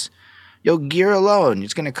 Because, gear alone,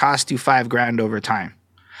 it's going to cost you $5,000 over time.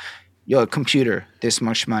 A computer, this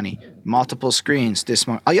much money. Multiple screens, this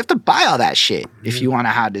much. Oh, you have to buy all that shit if you want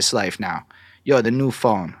to have this life now. The new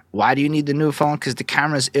phone. Why do you need the new phone? Because the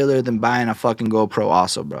camera's iller than buying a fucking GoPro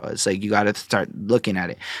also, bro. It's like you got to start looking at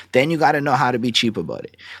it. Then you got to know how to be cheap about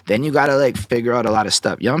it. Then you got to like figure out a lot of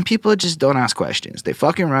stuff. Young people just don't ask questions. They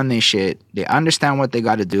fucking run their shit. They understand what they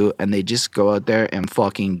got to do and they just go out there and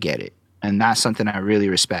fucking get it. And that's something I really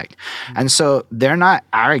respect. And so they're not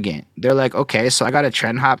arrogant. They're like, okay, so I got to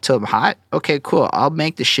trend hop till I'm hot. Okay, cool. I'll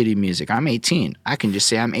make the shitty music. I'm 18. I can just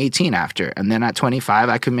say I'm 18 after. And then at 25,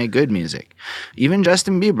 I can make good music. Even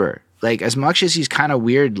Justin Bieber, like as much as he's kind of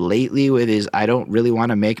weird lately with his I don't really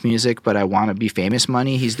want to make music, but I want to be famous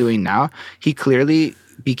money he's doing now, he clearly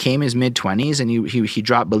became his mid-20s and he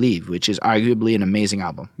dropped Believe, which is arguably an amazing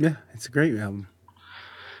album. Yeah, it's a great album.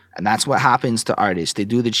 And that's what happens to artists. They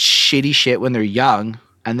do the shitty shit when they're young,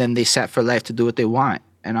 and then they set for life to do what they want.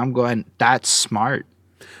 And I'm going, that's smart.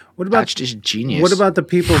 That's just genius. What about the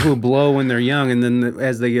people who blow when they're young, and then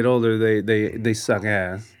as they get older, they suck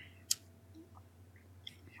ass?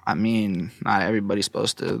 I mean, not everybody's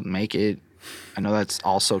supposed to make it. I know that's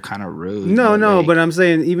also kind of rude. No, but I'm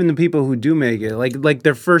saying even the people who do make it, like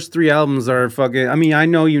their first 3 albums are fucking. I mean, I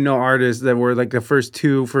know artists that were like the first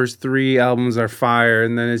 3 albums are fire,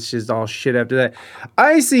 and then it's just all shit after that.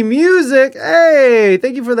 Icy Music, hey,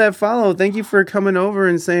 thank you for that follow. Thank you for coming over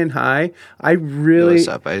and saying hi. I really, what's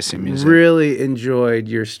up, Icy Music? Really enjoyed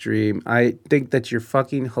your stream. I think that you're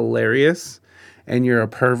fucking hilarious, and you're a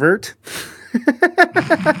pervert.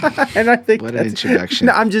 And I think what an introduction.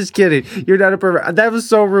 No, I'm just kidding. You're not a pervert. That was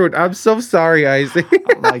so rude. I'm so sorry, Icy.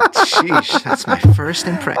 I'm like, sheesh, that's my first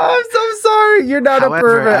impression. I'm so sorry. You're not a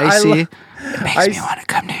pervert. Icy, it makes me want to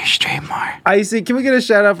come to your stream more. Icy, can we get a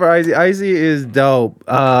shout out for Icy? Icy is dope.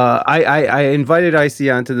 I invited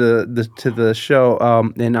Icy onto the show,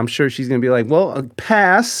 and I'm sure she's gonna be like, well,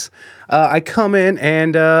 pass. I come in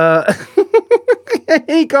and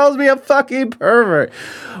he calls me a fucking pervert.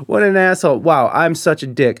 What an asshole. Wow, I'm such a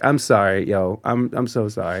dick. I'm sorry, yo. I'm so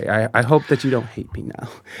sorry. I hope that you don't hate me now.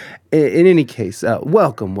 In any case,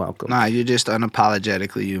 welcome. Nah, you're just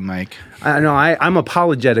unapologetically you, Mike. I know. I'm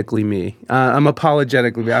apologetically me. I'm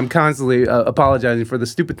apologetically me. I'm constantly apologizing for the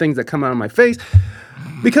stupid things that come out of my face.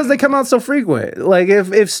 Because they come out so frequent. Like,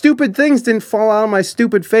 if stupid things didn't fall out of my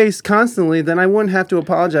stupid face constantly, then I wouldn't have to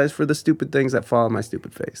apologize for the stupid things that fall out of my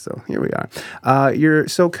stupid face. So, here we are. You're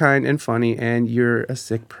so kind and funny, and you're a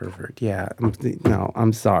sick pervert. Yeah.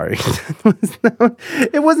 I'm sorry.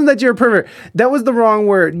 It wasn't that you're a pervert. That was the wrong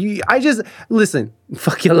word. Listen,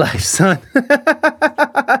 fuck your life, son.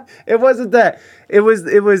 It wasn't that. It was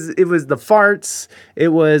the farts. It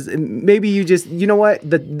was maybe you just, you know what?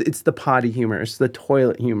 It's the potty humor. It's the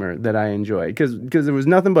toilet humor that I enjoy because there was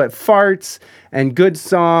nothing but farts and good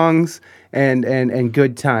songs and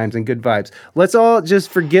good times and good vibes. Let's all just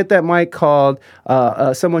forget that Mike called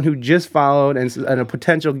someone who just followed and a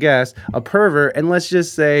potential guest a pervert, and let's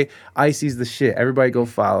just say Icy's the shit. Everybody go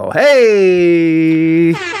follow.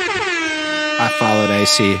 Hey! I followed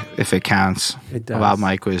Icy, if it counts. It does. While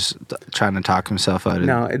Mike was trying to talk himself out of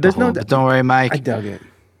there's no. But don't worry, Mike. I dug it.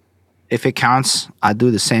 If it counts, I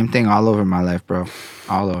do the same thing all over my life, bro.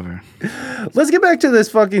 All over. Let's get back to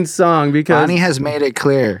this fucking song because Bonnie has made it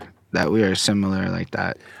clear that we are similar like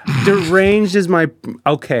that. Deranged is my...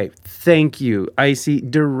 Okay, thank you, Icy.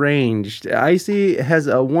 Deranged. Icy has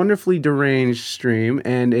a wonderfully deranged stream,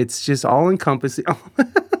 and it's just all-encompassing.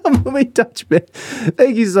 Moving Dutchman.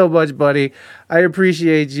 Thank you so much, buddy. I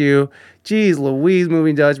appreciate you. Jeez Louise,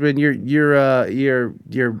 Moving Dutchman. You're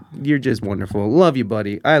just wonderful. Love you,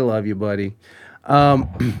 buddy. I love you, buddy. I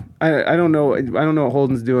don't know what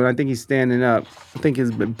Holden's doing. I think he's standing up. I think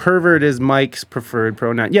his pervert is Mike's preferred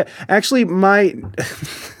pronoun. Yeah, actually my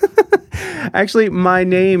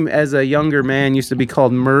name as a younger man used to be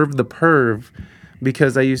called Merv the Perv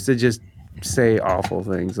because I used to just say awful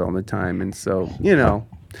things all the time, and so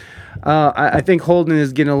I think Holden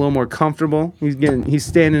is getting a little more comfortable. He's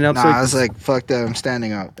standing up. Nah, I was like, fuck that. I'm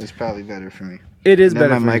standing up. It's probably better for me. It is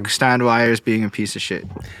better. My Mike Steinweyer's being a pice of shit.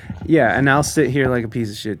 Yeah, and I'll sit here like a piece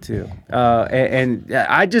of shit too. And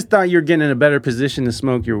I just thought you're getting in a better position to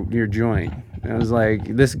smoke your joint. I was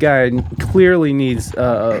like, this guy clearly needs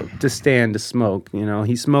to stand to smoke.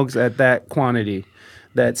 He smokes at that quantity.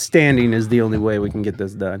 That standing is the only way we can get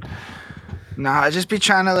this done. Nah, I just be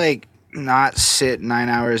trying to not sit 9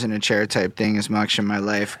 hours in a chair type thing as much in my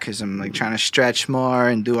life because I'm like trying to stretch more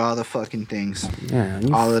and do all the fucking things. Yeah.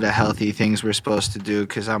 All of the healthy things we're supposed to do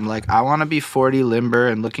because I'm like, I want to be 40 limber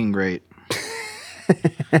and looking great.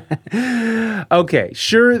 Okay,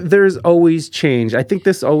 sure. There's always change. I think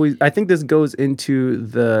this goes into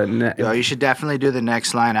the. Yo, you should definitely do the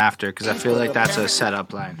next line after because I feel like that's a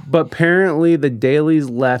setup line. But apparently, the dailies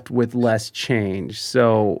left with less change.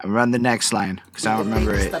 So And run the next line because I don't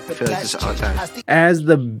remember it. I feel like this all the time. as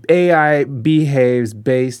the AI behaves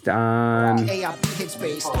based on AI behaves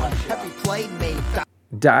based on every play made.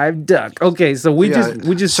 dive duck. Okay, so we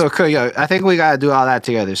just So cool, yo, I think we gotta do all that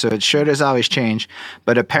together. So it sure does always change,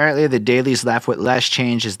 but apparently the daily's left with less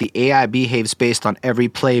change as the AI behaves based on every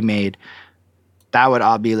play made. That would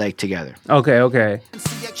all be like together. okay.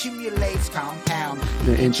 See accumulates compound.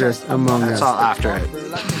 The interest among That's us. all after it.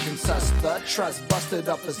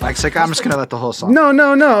 Mike's like, I'm just gonna let the whole song.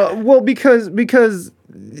 No. Well, because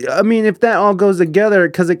I mean, if that all goes together,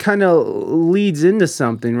 because it kind of leads into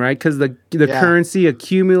something, right? Because the Yeah. currency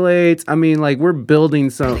accumulates. I mean, like we're building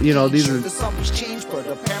some. These are. There's always change, but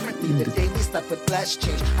apparently the daily stuff with less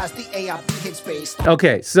change as the AI behaves based on.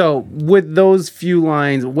 Okay, so with those few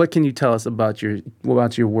lines, what can you tell us about your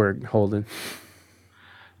work, Holden?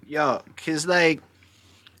 Yo, cause like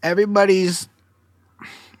everybody's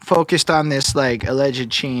focused on this like alleged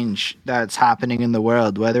change that's happening in the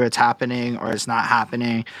world, whether it's happening or it's not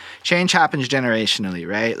happening. Change happens generationally,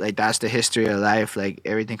 right? Like that's the history of life. Like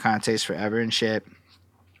everything kind of takes forever and shit.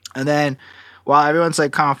 And then while everyone's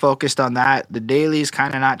like kind of focused on that, the daily's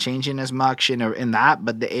kind of not changing as much in that,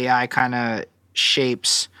 but the AI kind of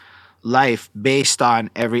shapes life based on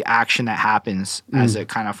every action that happens as it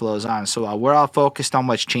kind of flows on. So while we're all focused on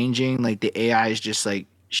what's changing, like the AI is just like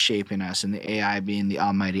shaping us, and the AI being the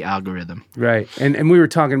almighty algorithm. Right, and we were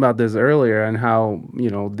talking about this earlier and how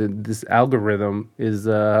this algorithm is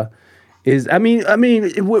I mean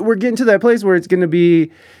we're getting to that place where it's going to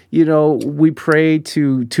be we pray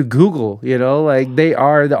to Google, like they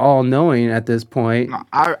are the all knowing at this point.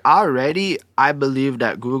 I believe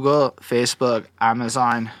that Google, Facebook,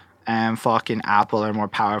 Amazon, and fucking Apple are more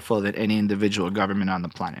powerful than any individual government on the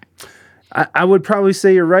planet. I would probably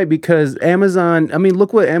say you're right because Amazon, I mean,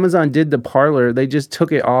 look what Amazon did to Parler. They just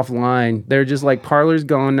took it offline. They're just like, Parler's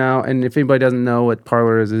gone now. And if anybody doesn't know what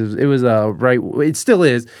Parler is, it was it still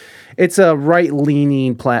is. It's a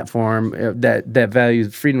right-leaning platform that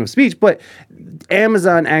values freedom of speech. But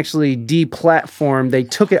Amazon actually deplatformed. They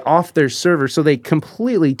took it off their server. So they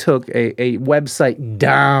completely took a website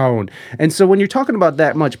down. And so when you're talking about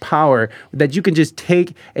that much power, that you can just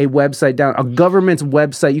take a website down, a government's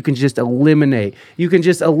website, you can just eliminate. You can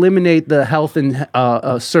just eliminate the health and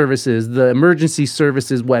services, the emergency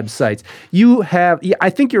services websites. I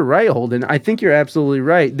think you're right, Holden. I think you're absolutely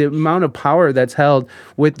right. The amount of power that's held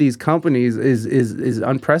with these companies is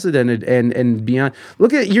unprecedented and beyond.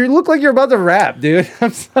 You look like you're about to rap, dude.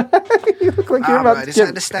 I'm sorry. You look like you're about I just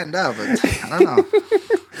had to stand up. I don't know.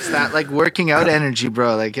 It's that like working out energy,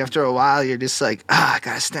 bro. Like after a while, you're just like, I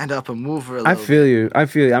gotta stand up and move for a little bit. I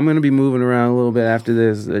feel you. I'm gonna be moving around a little bit after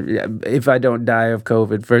this, if I don't die of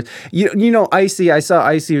COVID first. Icy. I saw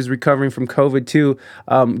Icy was recovering from COVID too.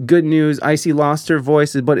 Good news. Icy lost her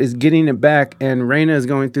voice, but is getting it back, and Raina is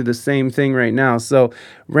going through the same thing right now. So,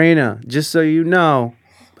 Raina, just so you know,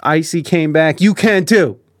 Icy came back. You can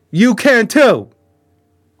too. You can too.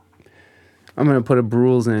 I'm going to put a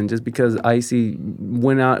Brules in just because Icy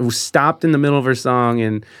stopped in the middle of her song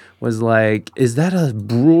and was like, is that a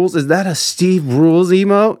Brules? Is that a Steve Brules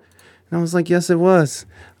emote? And I was like, yes, it was.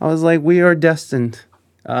 I was like, we are destined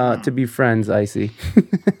to be friends, Icy.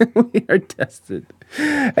 We are destined.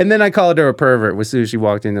 And then I called her a pervert as soon as she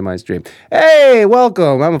walked into my stream. Hey,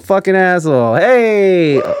 welcome. I'm a fucking asshole.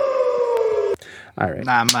 Hey. All right.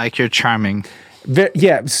 Nah, Mike, you're charming.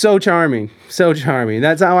 Yeah, so charming. So charming.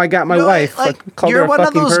 That's how I got my wife. You're one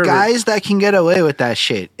of those pervert. guys that can get away with that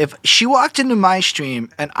shit. If she walked into my stream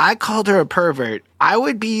and I called her a pervert, I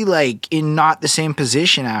would be like in not the same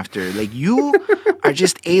position after. Like you are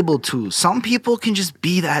just able to. Some people can just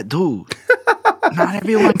be that dude. Not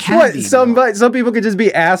everyone can What? be. Some people could just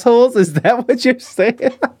be assholes? Is that what you're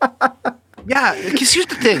saying? Yeah, because here's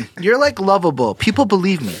the thing. You're like lovable. People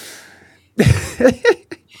believe me.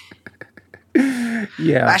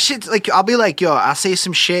 Yeah. That shit's like, I'll be like, yo, I'll say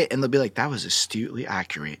some shit and they'll be like, that was astutely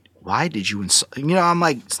accurate. Why did you insult? I I'm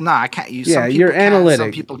like, nah, I can't use. Yeah, some people you're can, analytic.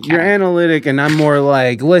 Some people can't. You're analytic, and I'm more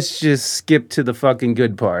like, let's just skip to the fucking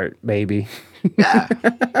good part, baby. Yeah,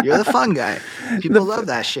 you're the fun guy. People love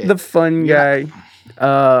that shit. The fun guy.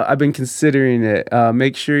 I've been considering it.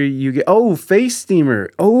 Make sure you get. Oh, face steamer.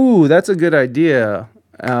 Oh, that's a good idea.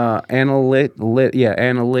 Anna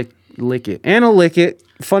Lickett.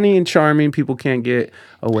 Funny and charming. People can't get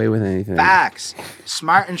away with anything. Facts.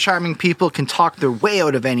 Smart and charming people can talk their way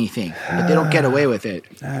out of anything, but they don't get away with it.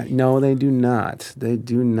 No, they do not. They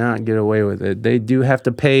do not get away with it. They do have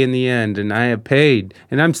to pay in the end, and I have paid,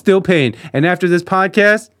 and I'm still paying. And after this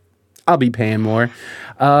podcast, I'll be paying more.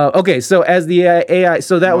 Okay, so as the AI,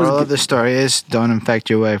 so that Moral was of the story is don't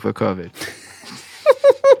infect your wife with COVID.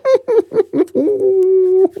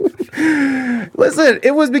 Listen,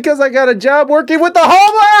 it was because I got a job working with the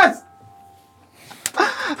homeless.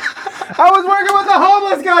 I was working with the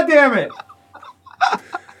homeless, goddammit.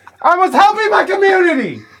 I was helping my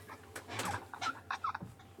community.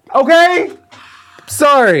 Okay?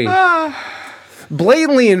 Sorry.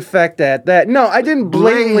 Blatantly infect that. No, I didn't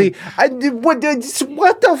blatantly. I did. What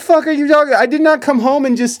the fuck are you talking? I did not come home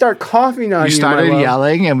and just start coughing on you. You started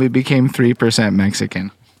yelling, and we became 3%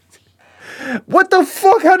 Mexican. What the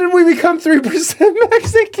fuck? How did we become 3%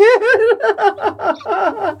 Mexican?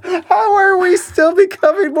 How are we still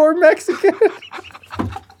becoming more Mexican?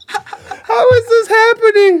 How is this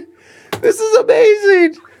happening? This is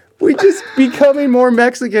amazing. We just becoming more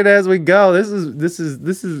Mexican as we go. This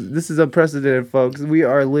is unprecedented, folks. We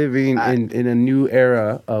are living in a new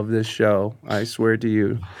era of this show. I swear to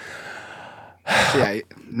you. Yeah,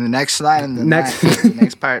 the next line, the Next-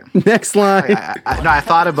 next part. Next line. I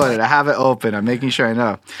thought about it. I have it open. I'm making sure I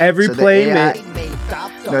know. Every So the playmate.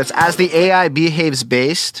 No, it's as the AI behaves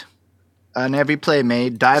based on every play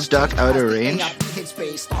made, dive, duck, out of range.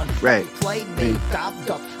 Right.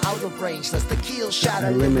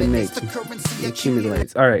 Eliminates.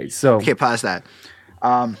 Accumulates. All right, so Okay, pause that.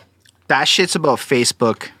 That shit's about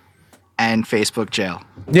Facebook and Facebook jail.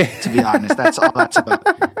 yeah. To be honest, that's all that's about.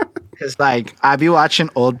 Because like I be watching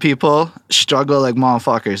old people struggle like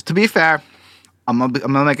motherfuckers. To be fair, I'm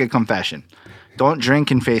gonna make a confession. Don't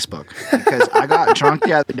drink in Facebook, because I got drunk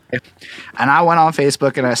the other day and I went on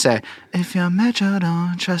Facebook and I said, if you're Metro,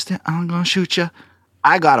 don't trust it, I'm gonna shoot you.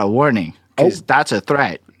 I got a warning, because that's a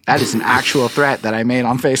threat. That is an actual threat that I made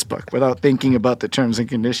on Facebook without thinking about the terms and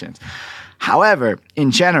conditions. However, in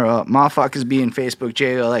general, motherfuckers be in Facebook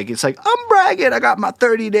jail. Like, it's like, I'm bragging. I got my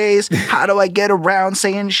 30 days. How do I get around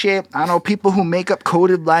saying shit? I know people who make up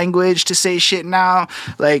coded language to say shit now.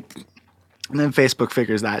 Like, and then Facebook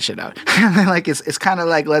figures that shit out. Like, it's kind of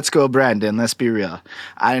like, let's go, Brandon. Let's be real.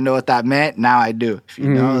 I didn't know what that meant. Now I do. If you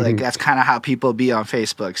know, like, that's kind of how people be on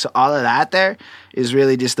Facebook. So all of that there is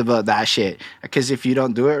really just about that shit. Because if you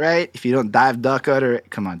don't do it right, if you don't dive, duck, out, or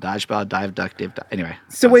come on, dodgeball, dive, duck, dip, duck. Anyway.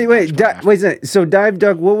 So wait a second. So dive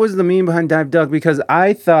duck. What was the meaning behind dive duck? Because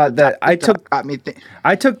I thought that I took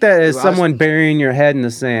that as someone burying your head in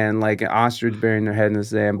the sand, like an ostrich burying their head in the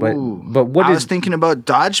sand. But what I is? was thinking about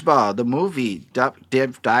Dodgeball, the movie, duck,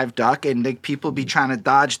 dip, dive, duck, and like people be trying to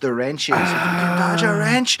dodge the wrenches. If you can dodge a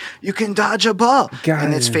wrench, you can dodge a ball.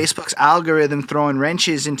 And it's Facebook's algorithm throwing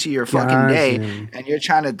wrenches into your fucking day. And you're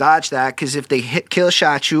trying to dodge that, because if they kill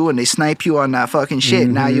shot you and they snipe you on that fucking shit,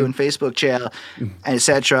 now you in Facebook jail,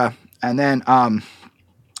 etc. And then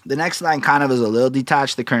the next line kind of is a little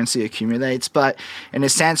detached. The currency accumulates, but in a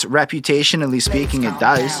sense, reputationally speaking, it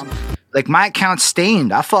does. Like, my account's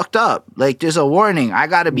stained. I fucked up. Like, there's a warning. I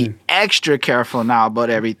gotta be extra careful now about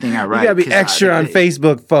everything I write. You gotta be extra on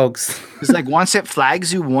Facebook, folks. It's like, once it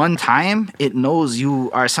flags you one time, it knows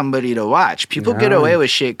you are somebody to watch. People get away with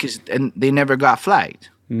shit because they never got flagged.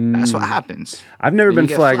 That's what happens. I've never When been you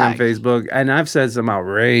get flagged on flagged. Facebook, and I've said some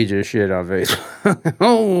outrageous shit on Facebook.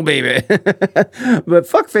 Oh, baby. But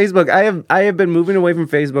fuck Facebook. I have been moving away from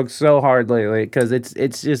Facebook so hard lately because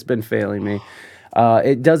it's just been failing me.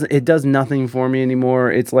 It does nothing for me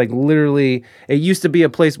anymore. It's like, literally, it used to be a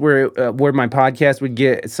place where my podcast would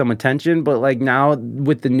get some attention, but like now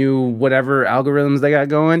with the new whatever algorithms they got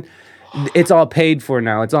going, it's all paid for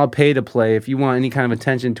now. It's all pay to play. If you want any kind of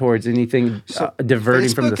attention towards anything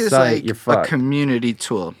diverting from the Facebook is site, like you're fucked. a community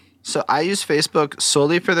tool. So I use Facebook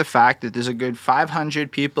solely for the fact that there's a good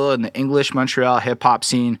 500 people in the English Montreal hip hop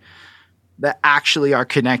scene that actually are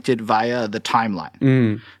connected via the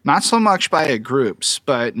timeline. Not so much via groups,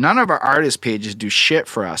 but none of our artist pages do shit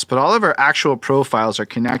for us. But all of our actual profiles are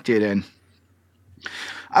connected, and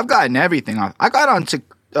I've gotten everything off. I got onto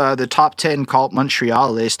the top 10 Cult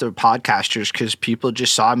Montreal list of podcasters because people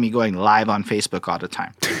just saw me going live on Facebook all the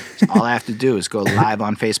time. So all I have to do is go live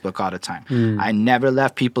on Facebook all the time. I never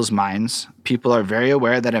left people's minds. People are very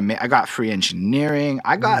aware that I got free engineering.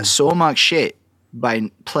 I got so much shit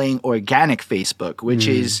by playing organic Facebook, which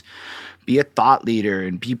is be a thought leader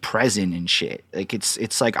and be present and shit. Like,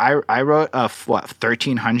 it's like I wrote a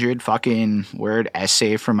 1,300 fucking word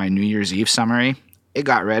essay for my New Year's Eve summary. It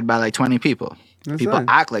got read by like 20 people. People fine.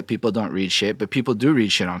 act like people don't read shit, but people do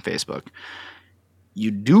read shit on Facebook. You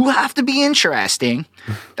do have to be interesting.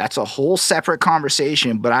 That's a whole separate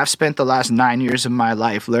conversation, but I've spent the last 9 years of my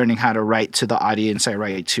life learning how to write to the audience I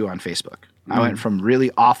write to on Facebook. I went from really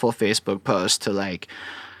awful Facebook posts to like,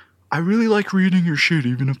 I really like reading your shit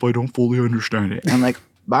even if I don't fully understand it. And like,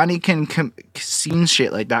 Bonnie can see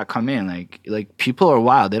shit like that come in. Like people are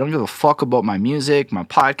wild. They don't give a fuck about my music, my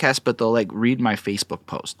podcast, but they'll like read my Facebook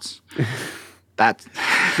posts. That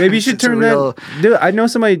Maybe you should it's a turn real- that. Dude, I know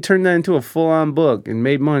somebody turned that into a full-on book and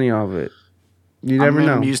made money off it. You never I'm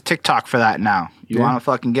know. gonna use TikTok for that now. You Yeah. want to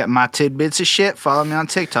fucking get my tidbits of shit? Follow me on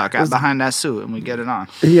TikTok at Behind That Suit, and we get it on.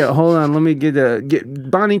 Yeah, hold on. Let me get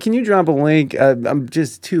Bonnie. Can you drop a link? I'm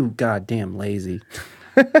just too goddamn lazy.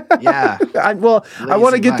 Yeah, I want to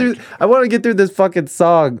Lazy get through. Mike. I want to get through this fucking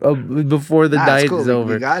song before the nah, night it's cool. is We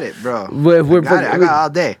over. got it, bro. We're I got it. I got all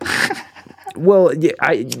day. Well, yeah,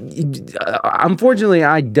 unfortunately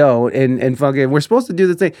I don't, and fucking, we're supposed to do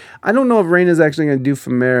the thing. I don't know if Raina's actually going to do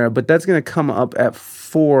Femera, but that's going to come up at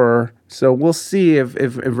 4, so we'll see if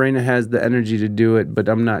Raina has the energy to do it, but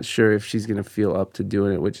I'm not sure if she's going to feel up to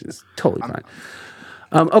doing it, which is totally fine.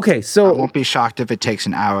 Okay, I so won't be shocked if it takes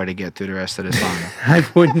an hour to get through the rest of the song. I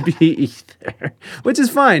wouldn't be either, which is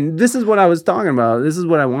fine. This is what I was talking about. This is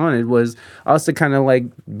what I wanted, was us to kind of like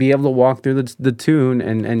be able to walk through the tune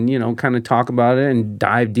and you know, kind of talk about it and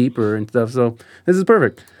dive deeper and stuff. So this is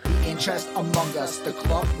perfect. Interest among us, the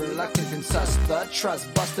club reluctant and sus, the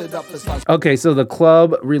trust busted up as lost. Okay, so the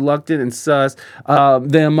club, reluctant and sus.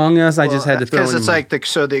 The Among Us, I just had to throw in. Because it's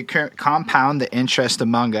like compound the interest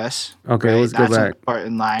among us. Okay, let's go That's an back.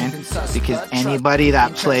 important line because anybody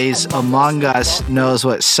that plays Among Us knows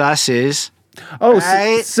what sus is. Oh,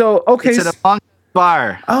 right? so okay. It's an Among Us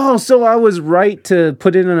bar. Oh, so I was right to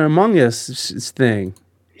put in an Among Us thing.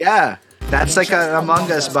 Yeah. That's like an Among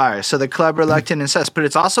Us bar. So the club reluctant and sus. But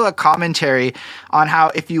it's also a commentary on how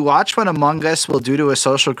if you watch what Among Us will do to a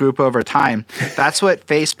social group over time, that's what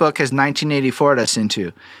Facebook has 1984'd us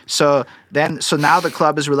into. So now the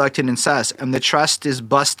club is reluctant and sus, and the trust is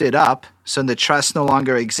busted up. So the trust no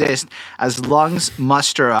longer exists. As lungs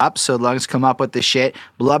muster up, so lungs come up with the shit,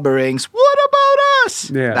 blubberings, what about us?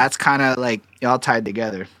 Yeah. That's kind of like all tied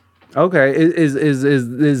together. Okay,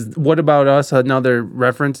 is What About Us another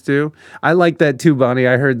reference to? I like that too, Bonnie.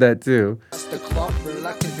 I heard that too. The club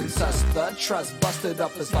reluctant and sus, the trust busted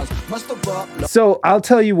up as lost. Must have brought So I'll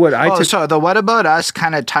tell you what I took. So the what about us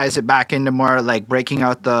kind of ties it back into more like breaking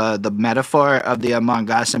out the metaphor of the Among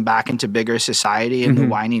Us and back into bigger society and the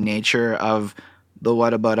whiny nature of the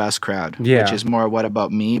what about us crowd, Yeah. which is more what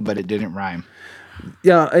about me, but it didn't rhyme.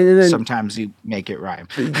 Yeah, and then Sometimes you make it rhyme.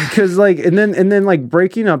 because like and then like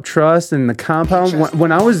breaking up trust and the compound.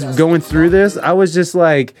 When I was going through this, I was just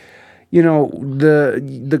like, you know,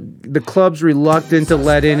 the club's reluctant to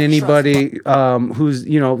let in anybody who's,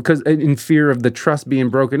 you know, because in fear of the trust being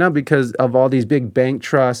broken up because of all these big bank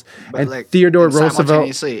trusts. But And like, Theodore and Roosevelt.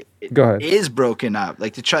 simultaneously, it Go ahead. is broken up.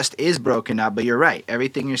 Like the trust is broken up. But you're right.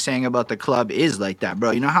 Everything you're saying about the club is like that,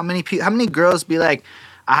 bro. You know how many girls be like,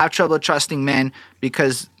 I have trouble trusting men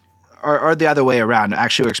because, or the other way around. It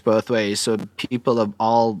actually works both ways. So people of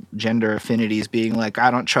all gender affinities being like,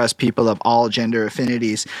 I don't trust people of all gender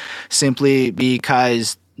affinities simply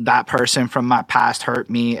because that person from my past hurt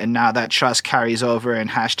me and now that trust carries over and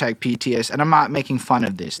hashtag PTS. And I'm not making fun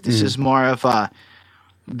of this. This is more of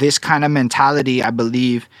this kind of mentality, I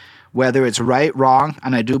believe, whether it's right, wrong,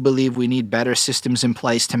 and I do believe we need better systems in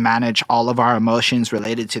place to manage all of our emotions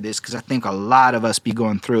related to this because I think a lot of us be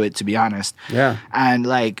going through it, to be honest. Yeah. And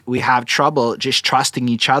like we have trouble just trusting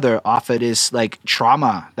each other off of this like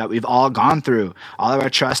trauma that we've all gone through. All of our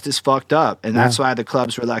trust is fucked up. And that's why the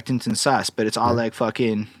club's reluctant and sus, but it's all like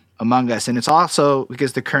fucking Among Us. And it's also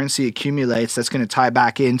because the currency accumulates, that's going to tie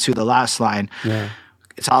back into the last line. Yeah.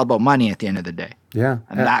 It's all about money at the end of the day. Yeah.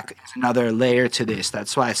 And that is another layer to this.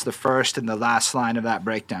 That's why it's the first and the last line of that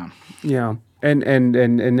breakdown. Yeah, and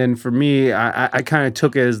then for me, I kind of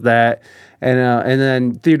took it as that, and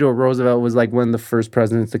then Theodore Roosevelt was like one of the first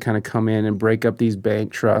presidents to kind of come in and break up these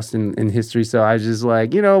bank trusts in history. So I was just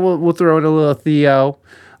like, you know, we'll throw in a little Theo.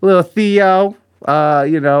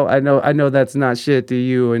 You know, I know that's not shit to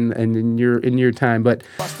you and in your time, but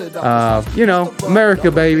you know,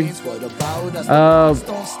 America, baby.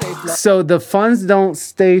 So the funds don't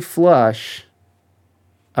stay flush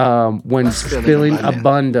when spilling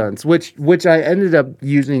abundance, which I ended up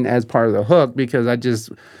using as part of the hook because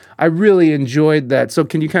I really enjoyed that. So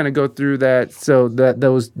can you kind of go through that? So that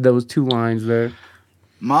those two lines there.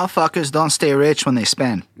 Motherfuckers don't stay rich when they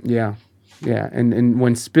spend. Yeah. Yeah, and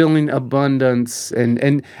when spilling abundance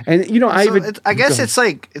and you know, I guess it's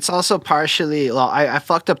like it's also partially. Well, I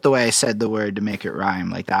fucked up the way I said the word to make it rhyme.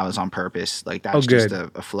 Like that was on purpose. Like that's just a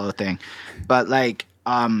flow thing. But like,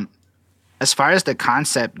 as far as the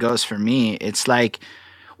concept goes for me, it's like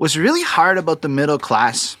what's really hard about the middle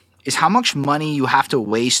class is how much money you have to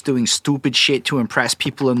waste doing stupid shit to impress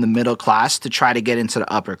people in the middle class to try to get into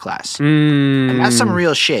the upper class. And that's some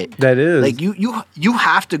real shit. That is. Like you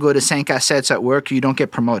have to go to 5 cassettes at work or you don't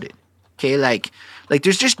get promoted. Okay? Like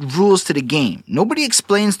there's just rules to the game. Nobody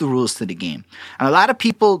explains the rules to the game. And a lot of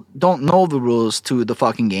people don't know the rules to the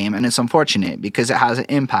fucking game, and it's unfortunate because it has an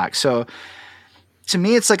impact. So to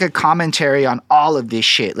me, it's like a commentary on all of this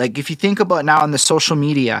shit. Like, if you think about now on the social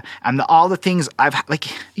media and all the things like,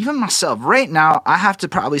 even myself, right now, I have to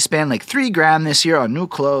probably spend like $3,000 this year on new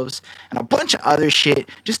clothes and a bunch of other shit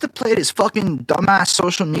just to play this fucking dumbass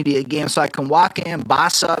social media game so I can walk in,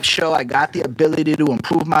 boss up, show I got the ability to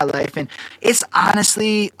improve my life. And it's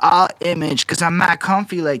honestly all image because I'm not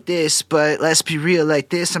comfy like this, but let's be real, like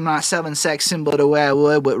this, I'm not selling sex symbol the way I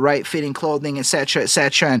would with right-fitting clothing, etc.,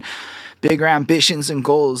 etc., and bigger ambitions and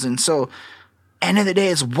goals. And so, end of the day,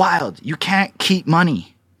 it's wild. You can't keep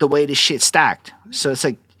money the way this shit's stacked. So it's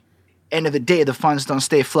like, end of the day, the funds don't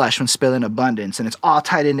stay flush when spilling abundance. And it's all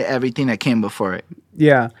tied into everything that came before it.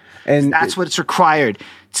 Yeah. And that's what's required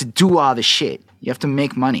to do all the shit. You have to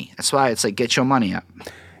make money. That's why it's like, get your money up.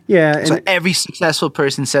 Yeah. So every successful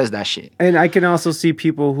person says that shit. And I can also see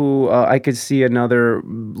people who I could see another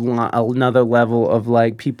level of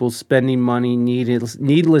like people spending money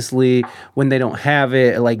needlessly when they don't have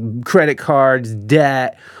it, like credit cards,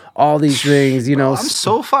 debt, all these things, you know. I'm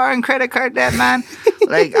so far in credit card debt, man.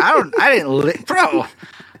 Like bro.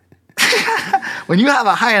 When you have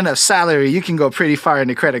a high enough salary, you can go pretty far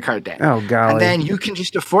into credit card debt. Oh, golly. And then you can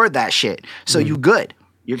just afford that shit. So you good.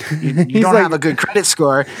 You don't have a good credit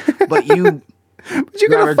score, but you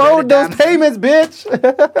can afford those payments, bitch.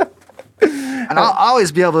 And I'll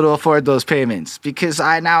always be able to afford those payments because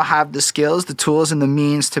I now have the skills, the tools, and the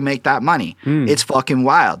means to make that money. It's fucking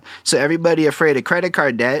wild. So everybody afraid of credit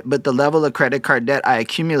card debt, but the level of credit card debt I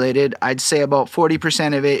accumulated, I'd say about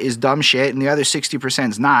 40% of it is dumb shit and the other 60%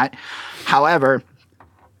 is not. However,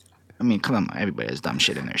 I mean, come on, everybody has dumb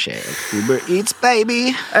shit in their shit. Like Uber Eats,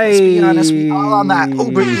 baby. Hey. Let's be honest, we all on that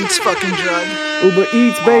Uber Eats fucking drug. Uber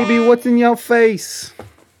Eats, baby, what's in your face?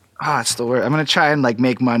 It's the word. I'm going to try and like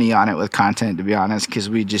make money on it with content, to be honest, because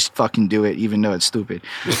we just fucking do it, even though it's stupid.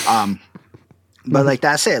 But like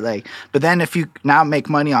that's it. Like, but then if you now make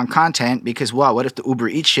money on content, because what if the Uber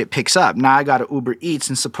Eats shit picks up? Now I got to Uber Eats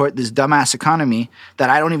and support this dumbass economy that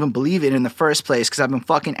I don't even believe in the first place because I've been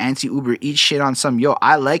fucking anti Uber Eats shit on some.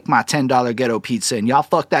 I like my $10 ghetto pizza and y'all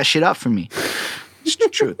fuck that shit up for me. It's the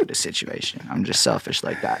truth of the situation. I'm just selfish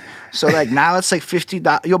like that. So like now it's like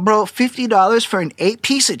 $50. Yo, bro, $50 for an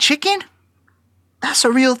 8-piece of chicken? That's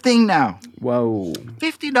a real thing now. Whoa.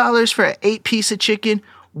 $50 for an 8-piece of chicken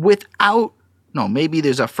without. No, maybe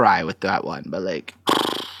there's a fry with that one, but like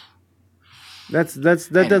that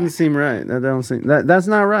doesn't seem right. That's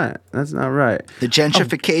not right. That's not right. The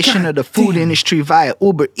gentrification of the food industry via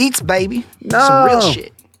Uber Eats, baby. No. Some real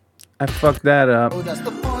shit. I fucked that up.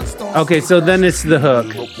 Okay, so then it's the hook.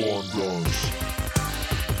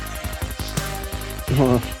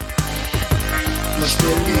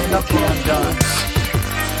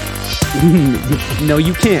 No,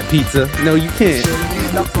 you can't, pizza. No, you can't.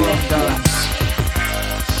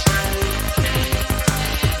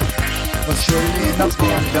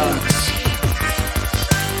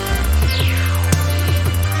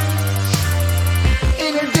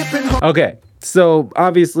 Okay, so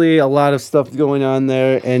obviously a lot of stuff going on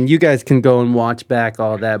there, and you guys can go and watch back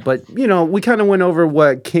all that. But, you know, we kind of went over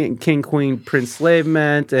what King, Queen, Prince, Slave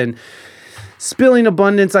meant, and spilling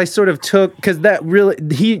abundance I sort of took because that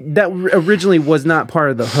originally was not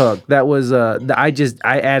part of the hook. That was I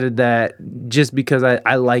added that just because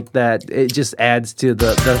I like that. It just adds to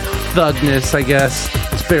the thugness, I guess.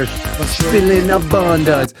 It's fair. Spilling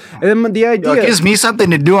abundance. And then the idea it gives me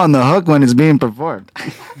something to do on the hook when it's being performed.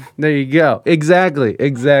 There you go. Exactly.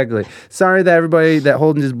 Sorry that everybody that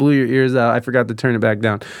Holden just blew your ears out. I forgot to turn it back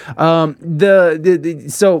down.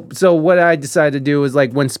 So what I decided to do was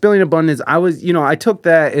like when spilling abundance, I took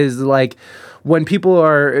that as like when people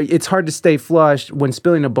are, it's hard to stay flush when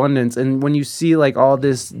spilling abundance. And when you see like all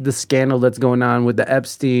the scandal that's going on with the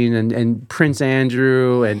Epstein and Prince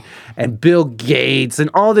Andrew and Bill Gates and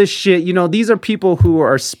all this shit, you know, these are people who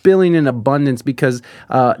are spilling in abundance because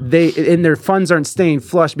their funds aren't staying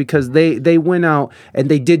flush because they went out and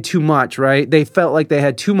they did too much, right? They felt like they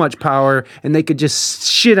had too much power and they could just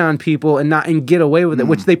shit on people and get away with it,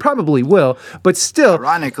 which they probably will, but still,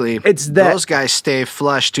 ironically, it's that those guys stay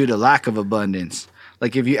flush due to lack of abundance.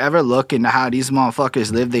 Like if you ever look into how these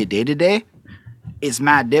motherfuckers live their day to day, it's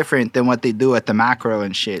mad different than what they do at the macro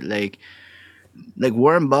and shit. Like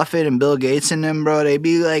Warren Buffett and Bill Gates and them, bro, they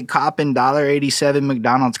be like copping $1.87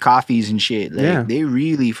 McDonald's coffees and shit. Like they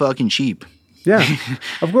really fucking cheap. Yeah,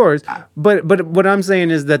 of course. But what I'm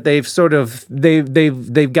saying is that they've sort of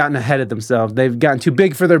they've gotten ahead of themselves. They've gotten too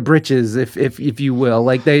big for their britches, if you will.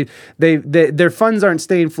 Like their funds aren't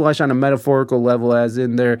staying flush on a metaphorical level, as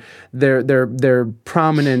in their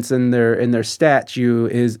prominence and their stature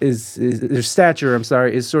is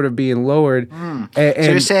sort of being lowered. And, so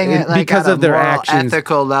you're saying it like because at of a their moral, actions.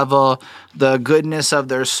 ethical level, the goodness of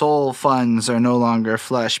their soul funds are no longer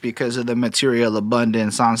flush because of the material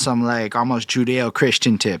abundance on some like almost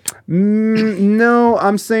Judeo-Christian tip. No,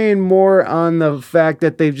 I'm saying more on the fact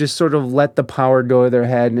that they've just sort of let the power go to their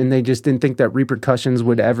head and they just didn't think that repercussions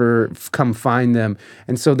would ever come find them.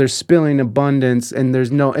 And so they're spilling abundance and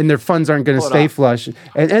their funds aren't going to stay flush.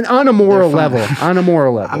 And on a moral level,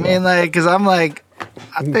 I mean, like, because I'm like,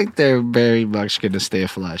 I think they're very much going to stay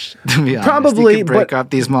flush, to be honest. Probably, you can break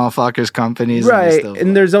up these motherfuckers' companies. Right,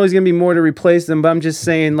 and there's always going to be more to replace them, but I'm just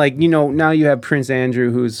saying, like, you know, now you have Prince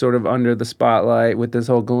Andrew, who's sort of under the spotlight with this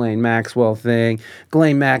whole Ghislaine Maxwell thing.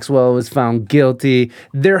 Ghislaine Maxwell was found guilty.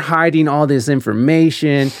 They're hiding all this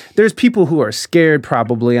information. There's people who are scared,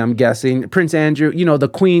 probably, I'm guessing. Prince Andrew, you know, the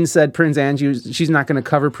Queen said Prince Andrew, she's not going to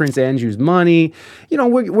cover Prince Andrew's money. You know,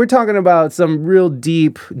 we're talking about some real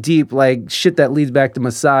deep, like, shit that leads back to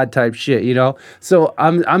Mossad type shit, you know. So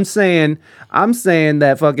I'm saying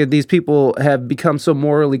that fucking these people have become so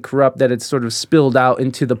morally corrupt that it's sort of spilled out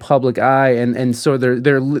into the public eye, and so their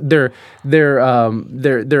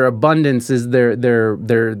abundance is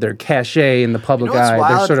their cachet in the public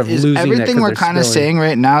eye. They're sort of losing everything we're kind of saying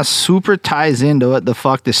right now super ties into what the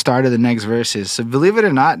fuck the start of the next verse is. So believe it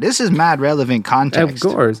or not, this is mad relevant context.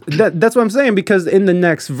 Of course, that's what I'm saying, because in the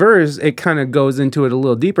next verse it kind of goes into it a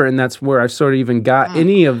little deper, and that's where I sort of even got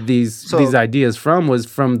any of these ideas was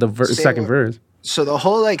from the second verse. So the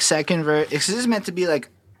whole like second verse, this is meant to be like,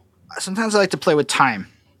 sometimes I like to play with time,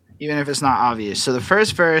 even if it's not obvious. So the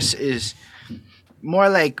first verse is more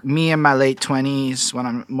like me in my late 20s when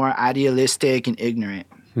I'm more idealistic and ignorant.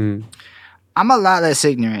 I'm a lot less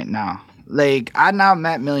ignorant now. Like, I now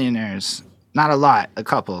met millionaires. Not a lot, a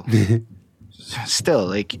couple. Still,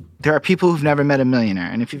 like, there are people who've never met a millionaire.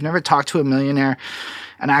 And if you've never talked to a millionaire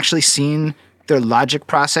and actually seen their logic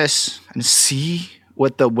process and see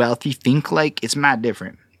what the wealthy think like, it's mad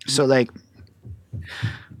different. So, like,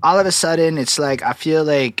 all of a sudden, it's like, I feel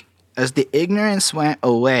like as the ignorance went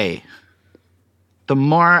away, the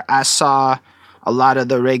more I saw a lot of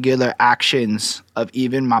the regular actions of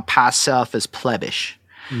even my past self as plebeish.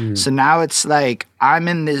 So now it's like, I'm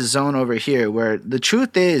in this zone over here where the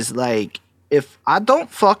truth is, like, if I don't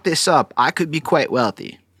fuck this up, I could be quite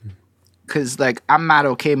wealthy. Because, like, I'm not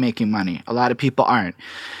okay making money. A lot of people aren't.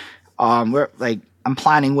 I'm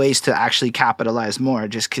planning ways to actually capitalize more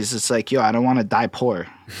just because it's like, yo, I don't want to die poor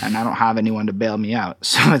and I don't have anyone to bail me out.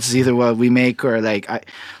 So it's either what we make or, like,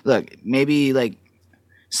 maybe, like,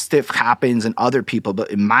 stuff happens in other people, but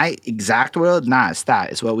in my exact world, nah, it's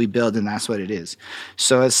that. It's what we build and that's what it is.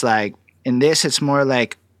 So it's like, in this, it's more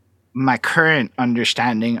like my current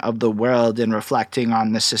understanding of the world and reflecting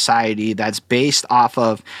on the society that's based off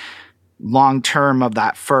of long-term of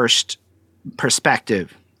that first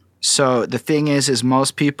perspective. So the thing is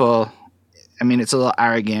most people, I mean, it's a little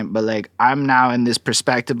arrogant, but like, I'm now in this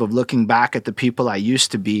perspective of looking back at the people I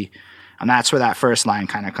used to be. And that's where that first line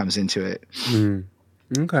kind of comes into it.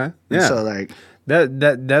 Okay. Yeah. So like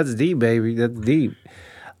that's deep, baby. That's deep.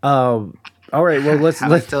 All right. Well, let's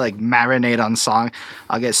like to like marinate on song.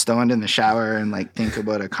 I'll get stoned in the shower and like think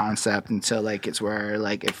about a concept until like it's where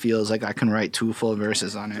like it feels like I can write 2 full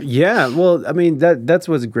verses on it. Yeah. Well, I mean that's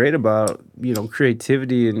what's great about, you know,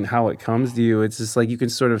 creativity and how it comes to you. It's just like you can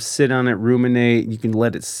sort of sit on it, ruminate. You can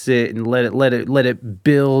let it sit and let it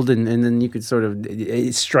build, and then you can sort of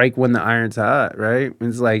strike when the iron's hot. Right.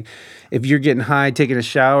 It's like if you're getting high, taking a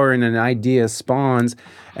shower, and an idea spawns,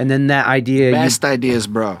 and then that idea best ideas,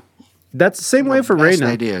 bro. That's the same way for best Raina.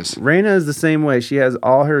 Ideas. Raina is the same way. She has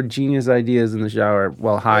all her genius ideas in the shower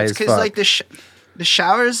while high as fuck. Because like the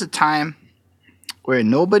shower is a time where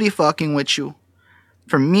nobody fucking with you.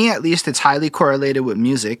 For me, at least, it's highly correlated with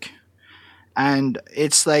music. And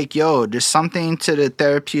it's like, yo, there's something to the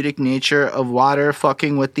therapeutic nature of water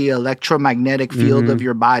fucking with the electromagnetic field of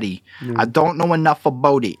your body. I don't know enough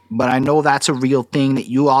about it, but I know that's a real thing that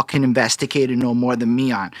you all can investigate and know more than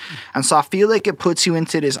me on. And so I feel like it puts you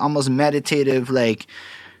into this almost meditative, like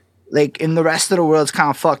in the rest of the world's kind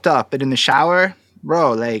of fucked up. But in the shower,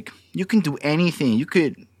 bro, like, you can do anything. You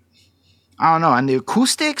could, I don't know, and the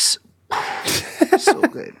acoustics, so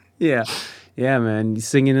good. Yeah. Yeah, man.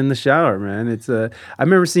 Singing in the shower, man. I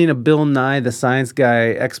remember seeing a Bill Nye the Science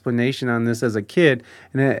Guy explanation on this as a kid,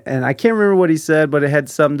 and I can't remember what he said, but it had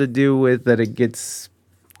something to do with that it gets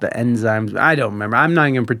the enzymes. I don't remember. I'm not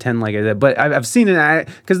even gonna pretend like I did, but I've seen it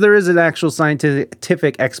because there is an actual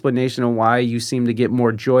scientific explanation of why you seem to get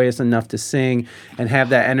more joyous enough to sing and have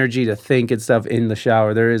that energy to think and stuff in the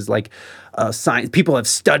shower. There is like science. People have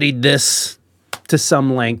studied this to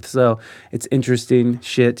some length, so it's interesting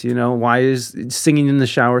shit. You know, why is singing in the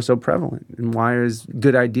shower so prevalent, and why is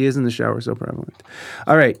good ideas in the shower so prevalent?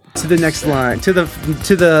 All right, to the next line, to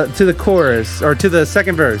the chorus, or to the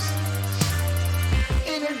second verse.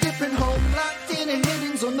 In a different home, locked in and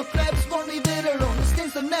hidden on the plebs won't leave it alone. The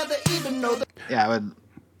things they never even know.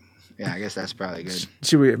 Yeah, I guess that's probably good.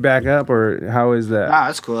 Should we back up, or how is that? No,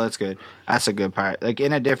 that's cool. That's good. That's a good part. Like,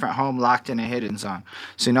 in a different home, locked in a hidden zone.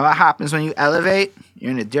 So you know what happens when you elevate? You're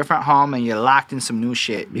in a different home and you're locked in some new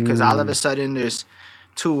shit. Because all of a sudden, there's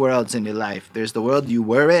two worlds in your life. There's the world you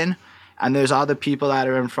were in, and there's all the people that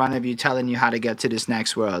are in front of you telling you how to get to this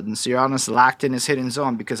next world. And so you're almost locked in this hidden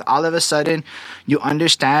zone because all of a sudden, you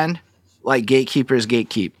understand like gatekeepers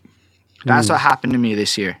gatekeep. That's what happened to me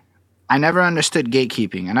this year. I never understood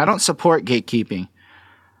gatekeeping, and I don't support gatekeeping.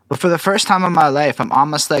 But for the first time in my life, I'm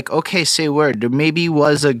almost like, okay, say word. There maybe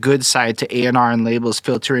was a good side to A&R and labels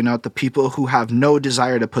filtering out the people who have no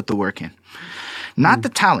desire to put the work in. Not the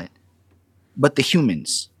talent, but the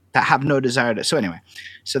humans that have no desire to. So anyway,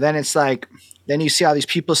 so then it's like, then you see all these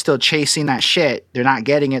people still chasing that shit. They're not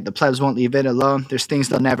getting it. The plebs won't leave it alone. There's things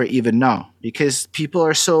they'll never even know because people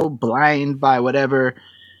are so blind by whatever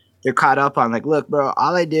they're caught up on. Like, look, bro,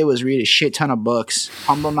 all I did was read a shit ton of books,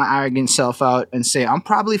 humble my arrogant self out, and say, I'm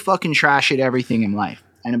probably fucking trash at everything in life.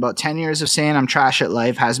 And about 10 years of saying I'm trash at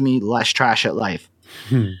life has me less trash at life.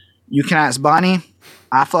 You can ask Bonnie.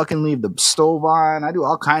 I fucking leave the stove on. I do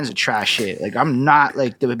all kinds of trash shit. Like, I'm not,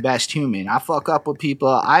 like, the best human. I fuck up with people.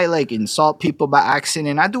 I, like, insult people by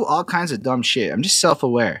accident. I do all kinds of dumb shit. I'm just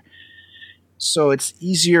self-aware. So it's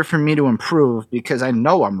easier for me to improve because I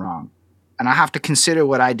know I'm wrong. And I have to consider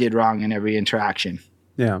what I did wrong in every interaction.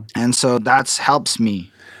 Yeah. And so that helps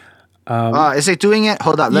me. Is it doing it?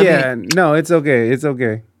 Hold on. No, it's okay. It's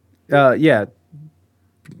okay. Yeah.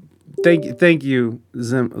 Thank you,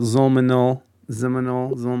 Zolminol.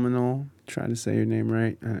 Try to say your name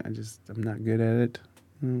right. I'm not good at it.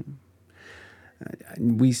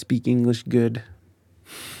 We speak English good.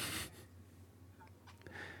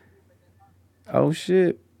 Oh,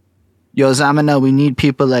 shit. Yo, Zamanel, we need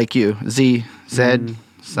people like you. Zed,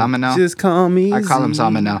 Zamanel. Just call me I call him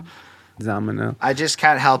Zamanel. Zamanel. I just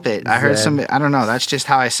can't help it. I heard Zed. I don't know. That's just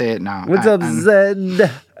how I say it now. What's up,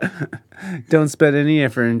 Zed? Don't spend any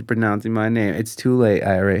effort in pronouncing my name. It's too late.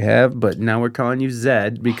 I already have, but now we're calling you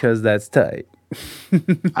Zed because that's tight.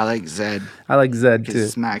 I like Zed. I like Zed Because too.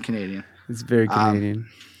 it's mad Canadian. It's very Canadian.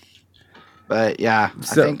 But yeah,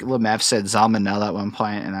 So- I think Lemef said Zalmanel at one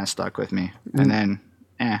point, and that stuck with me. And then,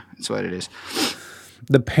 it's what it is.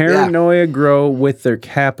 The paranoia grow with their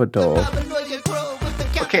capital.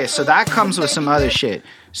 Okay, so that comes with some other shit.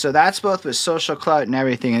 So that's both with social clout and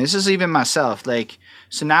everything. And this is even myself. Like,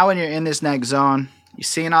 so now when you're in this next zone, you're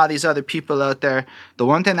seeing all these other people out there. The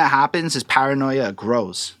one thing that happens is paranoia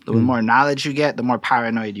grows. The more knowledge you get, the more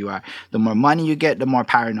paranoid you are. The more money you get, the more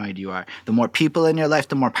paranoid you are. The more people in your life,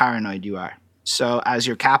 the more paranoid you are. So as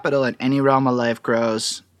your capital in any realm of life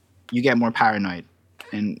grows, you get more paranoid.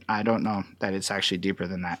 And I don't know that it's actually deeper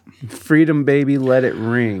than that. Freedom, baby, let it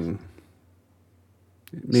ring.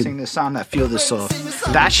 Sing the song that fueled the soul.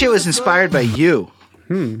 That shit was inspired by you.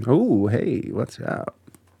 Oh, hey, what's up?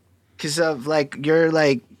 Because of, like, you're,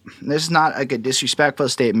 like, this is not, like, a disrespectful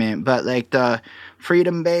statement, but, like, the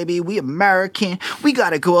freedom, baby, we American, we got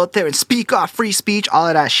to go out there and speak off free speech, all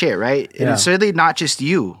of that shit, right? And it's really not just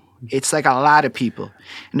you. It's, like, a lot of people.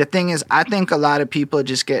 And the thing is, I think a lot of people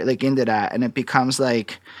just get, like, into that, and it becomes,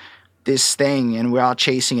 like, this thing, and we're all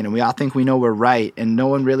chasing it, and we all think we know we're right, and no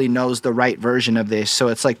one really knows the right version of this. So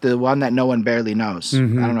it's, like, the one that no one barely knows. I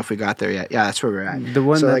don't know if we got there yet. Yeah, that's where we're at. The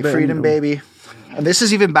one so, that like, barely freedom, know. baby. And this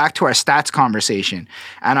is even back to our stats conversation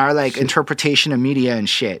and our like interpretation of media and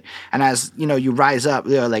shit. And as you know, you rise up,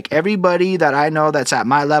 you know, like everybody that I know that's at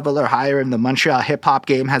my level or higher in the Montreal hip hop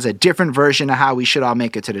game has a different version of how we should all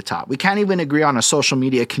make it to the top. We can't even agree on a social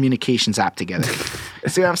media communications app together.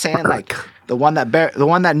 See what I'm saying? Like the one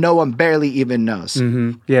that no one barely even knows.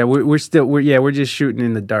 Mm-hmm. Yeah, we're just shooting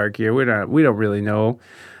in the dark here. We don't really know.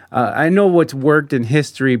 I know what's worked in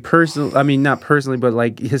history, not personally, but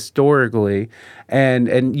like historically,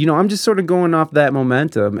 and you know, I'm just sort of going off that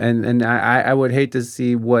momentum, and I would hate to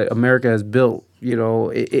see what America has built. You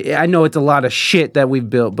know, I know it's a lot of shit that we've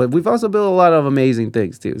built, but we've also built a lot of amazing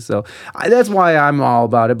things too. So that's why I'm all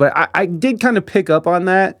about it. But I did kind of pick up on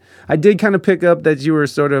that. I did kind of pick up that you were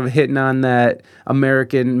sort of hitting on that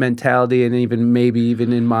American mentality, and maybe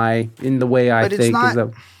even in the way I think.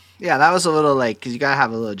 Yeah, that was a little like, because you gotta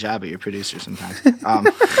have a little jab at your producer sometimes.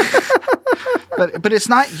 But it's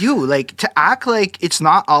not you. Like, to act like it's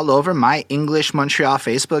not all over my English Montreal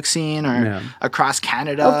Facebook scene or across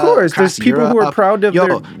Canada. Of course, there's people who are proud of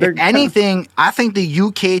their if anything, I think the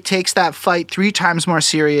UK takes that fight 3 times more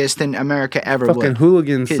serious than America ever would. Fucking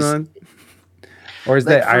hooligans, son. Or is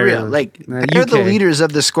that Ireland? Real? Like, they're the leaders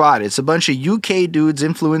of the squad. It's a bunch of UK dudes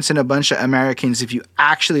influencing a bunch of Americans if you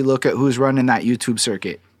actually look at who's running that YouTube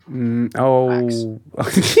circuit. Well,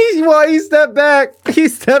 he stepped back. He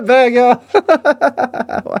stepped back, y'all.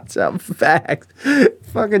 Watch out, facts.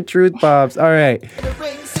 Fucking truth bombs. All right.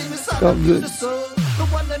 Oh, good.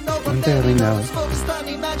 I'm barely know.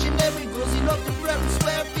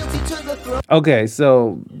 Okay,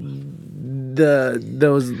 so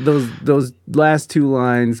those last 2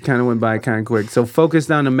 lines kind of went by kind of quick. So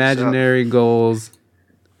focused on imaginary goals.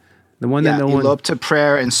 The one that no one elope to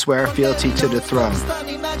prayer and swear fealty to the throne.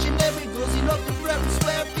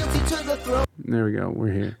 There we go.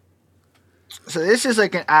 We're here. So this is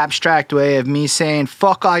like an abstract way of me saying,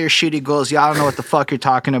 fuck all your shitty goals. Y'all don't know what the fuck you're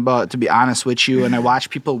talking about, to be honest with you. And I watch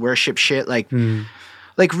people worship shit like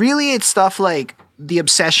really it's stuff like the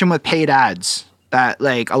obsession with paid ads that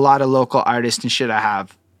like a lot of local artists and shit I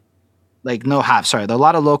have. Like a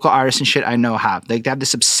lot of local artists and shit I know have. Like they have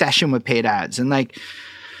this obsession with paid ads. And like,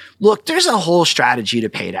 look, there's a whole strategy to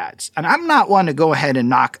paid ads. And I'm not one to go ahead and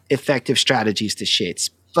knock effective strategies to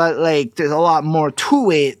shits. But like, there's a lot more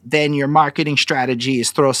to it than your marketing strategy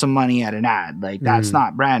is throw some money at an ad. Like that's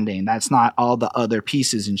not branding. That's not all the other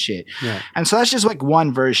pieces and shit. Yeah. And so that's just like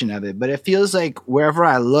one version of it. But it feels like wherever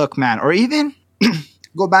I look, man, or even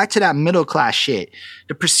go back to that middle class shit,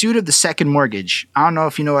 the pursuit of the second mortgage. I don't know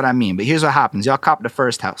if you know what I mean, but here's what happens. Y'all cop the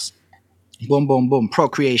first house. Boom, boom, boom.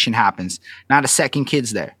 Procreation happens. Now the second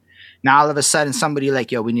kid's there. Now all of a sudden somebody like,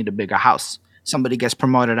 yo, we need a bigger house. Somebody gets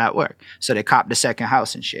promoted at work. So they cop the second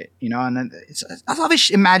house and shit, you know? And then it's all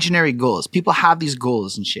these imaginary goals. People have these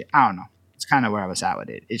goals and shit. I don't know. It's kind of where I was at with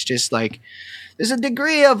it. It's just like, there's a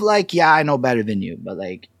degree of like, yeah, I know better than you. But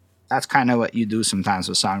like, that's kind of what you do sometimes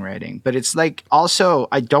with songwriting. But it's like, also,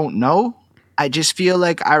 I don't know. I just feel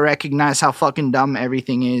like I recognize how fucking dumb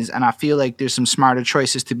everything is. And I feel like there's some smarter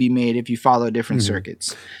choices to be made if you follow different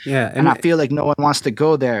circuits. Yeah. And I feel like no one wants to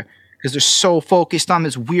go there, because they're so focused on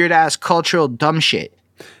this weird ass cultural dumb shit.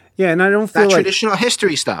 Yeah, and I don't feel like traditional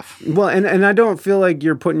history stuff. Well, and I don't feel like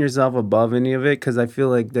you're putting yourself above any of it, because I feel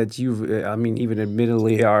like that even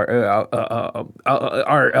admittedly are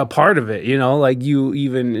a part of it. You know, like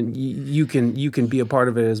you can be a part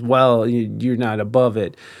of it as well. You're not above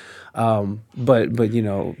it. But you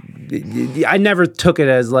know, I never took it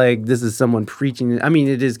as like this is someone preaching. I mean,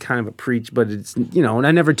 it is kind of a preach, but it's, you know, and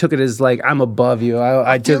I never took it as like I'm above you.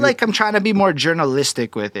 I feel like I'm trying to be more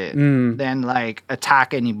journalistic with it than like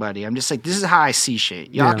attack anybody. I'm just like, this is how I see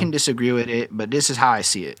shit. Y'all can disagree with it, but this is how I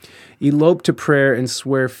see it. Elope to prayer and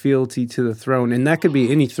swear fealty to the throne, and that could be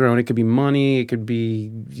any throne. It could be money. It could be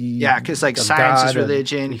because like science is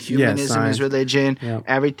religion, humanism is religion,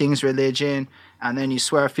 everything's religion. And then you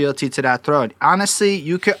swear fealty to that throne. Honestly,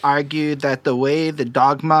 you could argue that the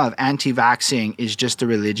dogma of anti-vaxxing is just a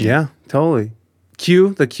religion. Yeah, totally.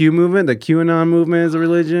 The Q movement, the QAnon movement is a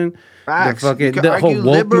religion. Facts. The whole woke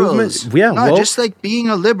liberals. movement. Yeah, no, just like being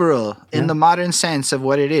a liberal in the modern sense of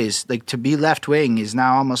what it is. Like to be left wing is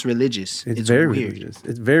now almost religious. It's very weird. religious.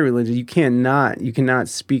 It's very religious. You cannot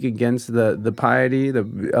speak against the piety.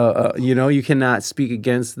 You cannot speak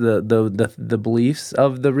against the beliefs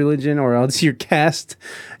of the religion, or else you're canceled.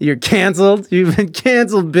 You've been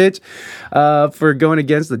canceled, bitch, for going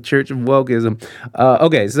against the Church of Wokeism.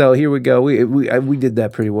 Okay, so here we go. We did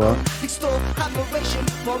that pretty well.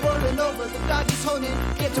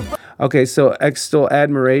 Okay, so extol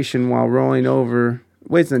admiration while rolling over.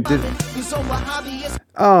 Wait a minute.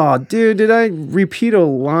 Oh, dude, did I repeat a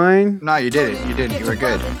line? No, you didn't. You didn't. You were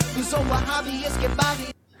good.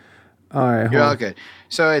 All right, hold You're all on. good.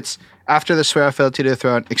 So it's after the swear filthy to the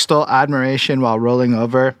throne, extol admiration while rolling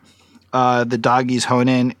over. The doggies hone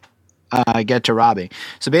in, get to robbing.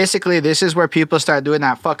 So basically, this is where people start doing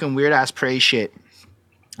that fucking weird ass praise shit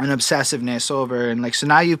and obsessiveness over and like. So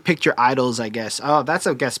now you've picked your idols, I guess. Oh, that's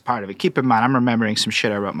I guess part of it. Keep in mind, I'm remembering some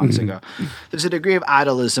shit I wrote months ago. There's a degree of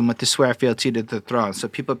idolism with the swear fealty to the throne. So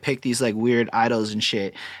people pick these like weird idols and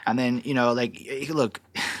shit, and then like look,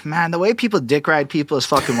 man, the way people dick ride people is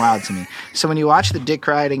fucking wild to me. So when you watch the dick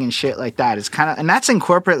riding and shit like that, it's kind of, and that's in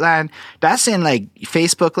corporate land. That's in like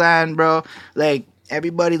Facebook land, bro. Like.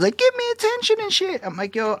 Everybody like, give me attention and shit. I'm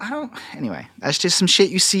like, yo, I don't. Anyway, that's just some shit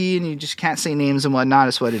you see and you just can't say names and whatnot.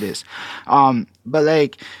 It's what it is. But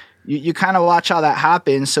like, you kind of watch how that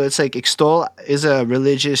happens. So it's like extol is a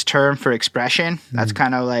religious term for expression. That's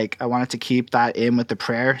kind of like, I wanted to keep that in with the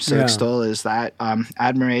prayer. So Yeah. extol is that.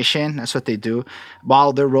 Admiration, that's what they do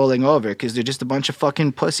while they're rolling over because they're just a bunch of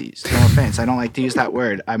fucking pussies. No offense. I don't like to use that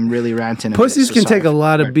word. I'm really ranting. a bit, Pussies so can sorry take a for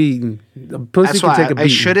lot the of word. beating. A pussy That's can why take a I beating.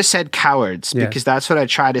 should have said cowards Yeah. because that's what I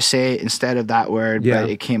tried to say instead of that word, Yeah.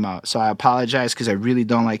 but it came out. So I apologize because I really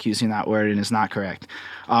don't like using that word and it's not correct.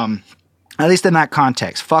 At least in that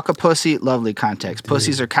context. Fuck a pussy, lovely context.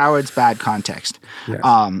 Pussies are cowards, bad context. Yes.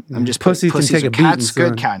 I'm just Pussies putting can take are a beating, cats, good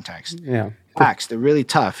son. context. Yeah. Facts, they're really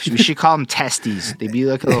tough. We should call them testes. They be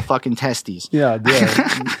like little fucking testes. Yeah,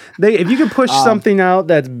 yeah. If you can push something out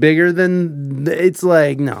that's bigger than, it's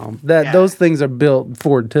like no, Yeah. those things are built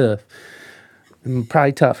for tough, and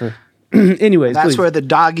probably tougher. Anyways, That's please. where the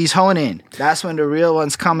doggies hone in. That's when the real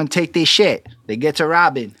ones come and take their shit. They get to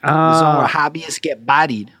robbing. The zone where hobbyists get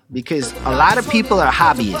bodied because a lot of people are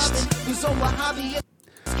hobbyists.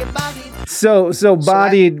 So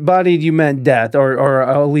bodied, you meant death, or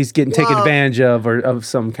at least getting taken Well- advantage of, or of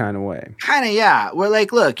some kind of way. Kind of, yeah. We're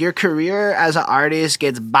like, look, your career as an artist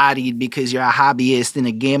gets bodied because you're a hobbyist in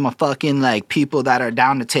a game of fucking like people that are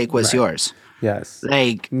down to take what's yours. Yes.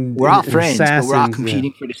 Like, we're all friends, but we're all assassins,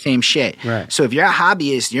 competing for the same shit. Right. So if you're a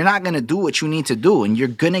hobbyist, you're not going to do what you need to do, and you're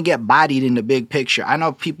going to get bodied in the big picture. I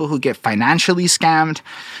know people who get financially scammed.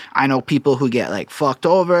 I know people who get, like, fucked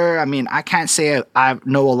over. I mean, I can't say I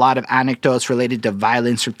know a lot of anecdotes related to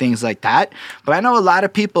violence or things like that, but I know a lot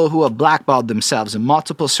of people who have blackballed themselves in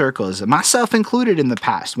multiple circles, and myself included in the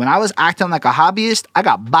past. When I was acting like a hobbyist, I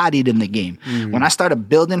got bodied in the game. When I started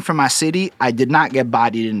building for my city, I did not get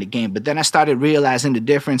bodied in the game, but then I started realizing the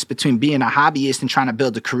difference between being a hobbyist and trying to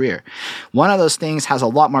build a career. One of those things has a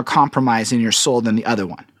lot more compromise in your soul than the other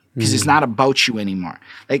one because it's not about you anymore.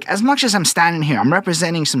 Like, as much as I'm standing here, I'm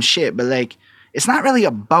representing some shit, but like, it's not really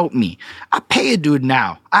about me. I pay a dude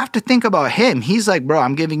now. I have to think about him. He's like, bro,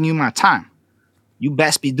 I'm giving you my time. You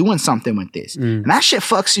best be doing something with this. And that shit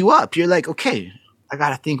fucks you up. You're like, okay, I got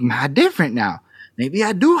to think mad different now. Maybe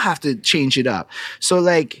I do have to change it up. So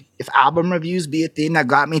like, if album reviews be a thing that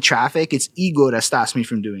got me traffic, it's ego that stops me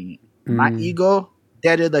from doing it. My ego,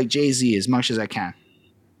 deaded like Jay-Z as much as I can.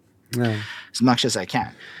 Yeah. As much as I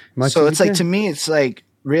can. Much So as it's you like, can. to me, it's like,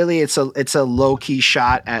 really, it's a low-key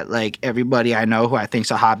shot at like everybody I know who I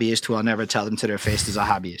think's a hobbyist who I'll never tell them to their face is a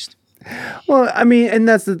hobbyist. Well, I mean, and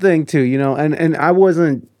that's the thing too, and I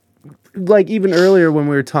wasn't like, even earlier when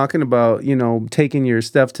we were talking about, taking your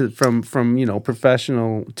stuff from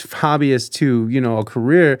professional to hobbyist to, a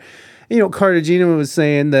career. Cartagena was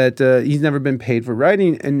saying that he's never been paid for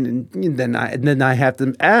writing, and then I have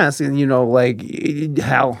to ask, and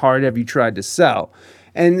how hard have you tried to sell?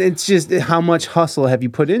 And it's just, how much hustle have you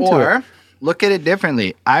put into it? Or look at it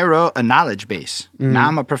differently. I wrote a knowledge base. Now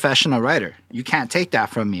I'm a professional writer. You can't take that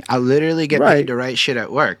from me. I literally get Right. paid to write shit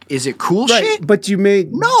at work. Is it cool Right, shit? but you made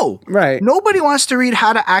No. Right. Nobody wants to read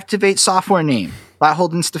How to Activate Software Name by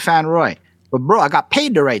Holden Stefan Roy. But bro, I got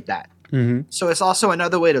paid to write that. So it's also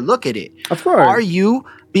another way to look at it. Of course. Are you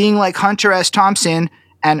being like Hunter S. Thompson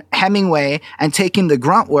and Hemingway and taking the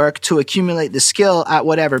grunt work to accumulate the skill at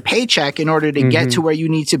whatever paycheck in order to get to where you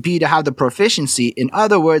need to be to have the proficiency? In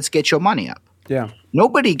other words, get your money up. Yeah.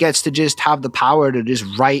 Nobody gets to just have the power to just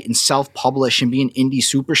write and self-publish and be an indie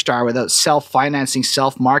superstar without self-financing,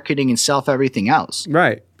 self-marketing, and self-everything else.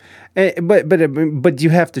 Right. But you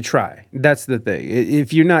have to try. That's the thing.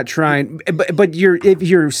 If you're not trying, but if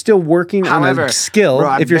you're still working on However, a skill,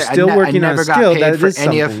 bro, if you're I still working on a never got skill, paid that for is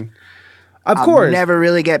any of- something. Of course. Never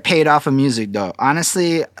really get paid off of music though.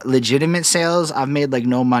 Honestly, legitimate sales, I've made like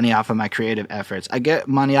no money off of my creative efforts. I get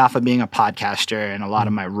money off of being a podcaster and a lot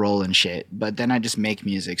of my role and shit, but then I just make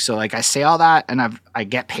music. So like, I say all that and I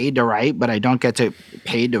get paid to write, but I don't get to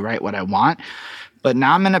paid to write what I want. But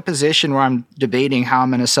now I'm in a position where I'm debating how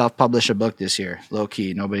I'm going to self-publish a book this year. Low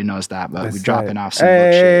key, nobody knows that, but we're dropping off some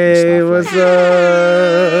book shit and Hey, stuff. what's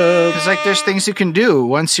up? Because like there's things you can do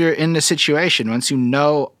once you're in the situation, once you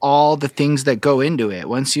know all the things that go into it,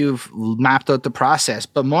 once you've mapped out the process.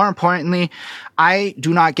 But more importantly, I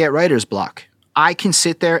do not get writer's block. I can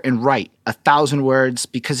sit there and write 1,000 words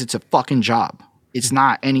because it's a fucking job. It's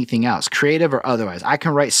not anything else, creative or otherwise. I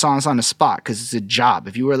can write songs on the spot because it's a job.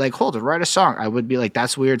 If you were like, hold it, write a song, I would be like,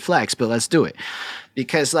 that's weird flex, but let's do it.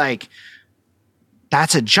 Because like,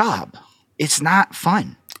 that's a job. It's not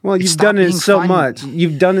fun. Well, It's you've stopped done it being so fun. much.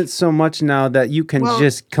 You've done it so much now that you can Well,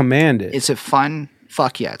 just command it. Is it fun?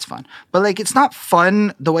 Fuck yeah, it's fun. But like, it's not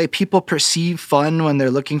fun the way people perceive fun when they're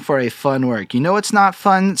looking for a fun work. You know, it's not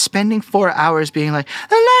fun spending 4 hours being like,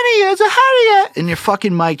 in your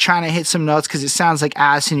fucking mic trying to hit some notes because it sounds like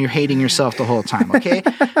ass and you're hating yourself the whole time, okay?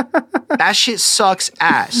 That shit sucks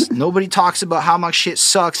ass. Nobody talks about how much shit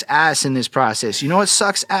sucks ass in this process. You know what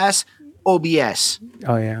sucks ass? OBS.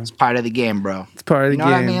 Oh yeah, Part of the game, bro. it's part of the You know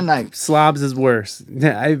game. what I mean? Like, slobs is worse.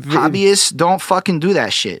 hobbyists don't fucking do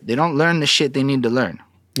that shit. They don't learn the shit they need to learn.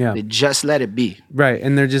 Yeah, They just let it be. right.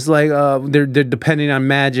 And they're just like they're depending on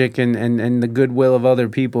magic and the goodwill of other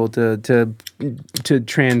people to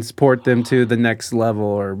transport them to the next level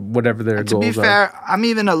or whatever their To goals be are. fair, I'm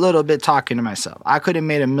even a little bit talking to myself. I could have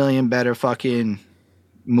made a million better fucking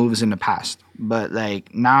moves in the past, but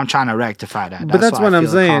like now I'm trying to rectify that. But that's why what I I'm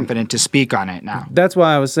feel saying. confident to speak on it now. That's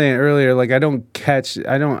why I was saying earlier, like I don't catch the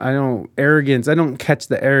arrogance.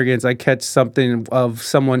 I catch something of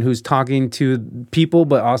someone who's talking to people,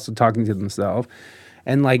 but also talking to themselves.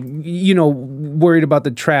 And like, you know, worried about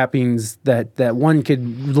the trappings that one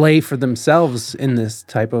could lay for themselves in this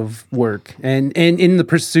type of work and in the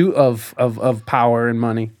pursuit of power and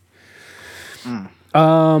money.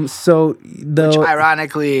 So Which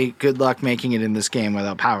ironically, good luck making it in this game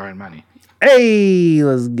without power and money. hey,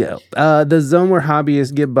 let's go. The zone where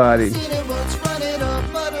hobbyists get bodied. Seen it once, run it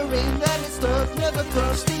up, muttering that it's stuck, never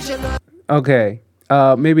crossed each other. Okay.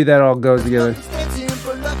 Maybe that all goes together. Dancing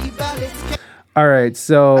for lucky ballots. All right,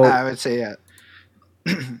 so I would say yeah.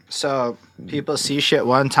 So people see shit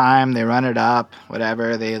one time, they run it up,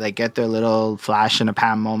 whatever. They like get their little flash in a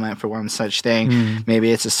pan moment for one such thing. Maybe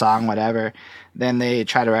it's a song, whatever. Then they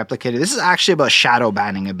try to replicate it. This is actually about shadow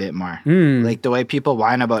banning a bit more. Like the way people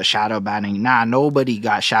whine about shadow banning. Nah, nobody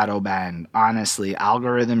got shadow banned. Honestly,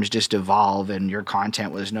 algorithms just evolve, and your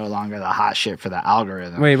content was no longer the hot shit for the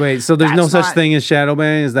algorithm. wait. So there's no That's such not- thing as shadow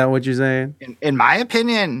ban? Is that what you're saying? In my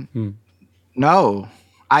opinion, no.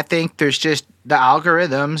 I think there's just the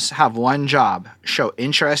algorithms have one job: show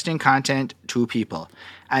interesting content to people.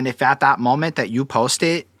 And if at that moment that you post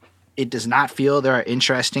it, it does not feel there are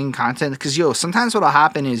interesting content, because sometimes what'll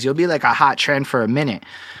happen is you'll be like a hot trend for a minute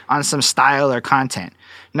on some style or content.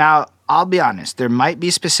 Now, I'll be honest, there might be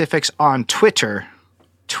specifics on Twitter.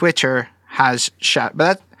 Twitter has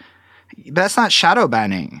but that's not shadow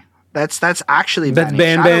banning. That's actually That's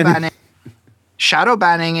banning. ban. Shadow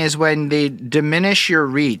banning is when they diminish your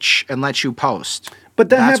reach and let you post. But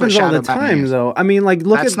that That's what happens all the shadow banning time, is. though. I mean, like,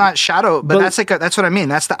 look That's at. not shadow, but but- that's what I mean.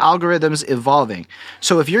 That's the algorithms evolving.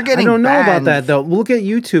 So if you're I getting don't know about banned- that though. Look at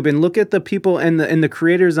YouTube and look at the people and the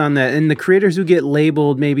creators on that, and the creators who get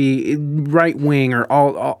labeled maybe right wing or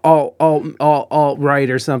alt right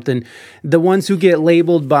or something. The ones who get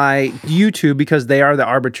labeled by YouTube because they are the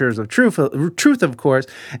arbiters of truth, of course,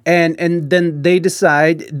 and then they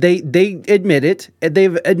decide they admit it.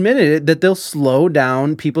 They've admitted it that they'll slow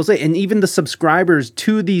down people's, and even the subscribers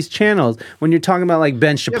to these channels. When you're talking about like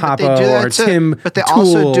Ben Yeah, but they Shapapa do that or to- Tim but they Tool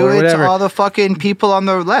also do or it whatever. to all the fucking people on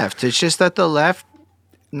the left. It's just that the left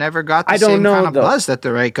never got the I don't same know, kind of though. buzz that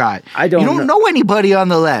the right got. I don't You don't know anybody on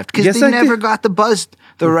the left because Yes, they I never do. got the buzz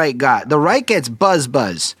the right got. The right gets buzz.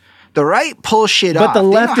 The right pulls shit But off. the They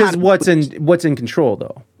know left how is to- what's in control,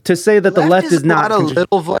 though. To say that the left is a not lot of control-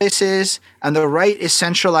 little voices, and the right is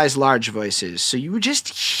centralized large voices. So you just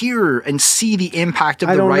hear and see the impact of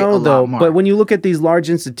I the don't right know a though. lot more. But when you look at these large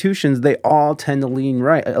institutions, they all tend to lean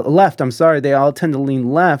left. I'm sorry, they all tend to lean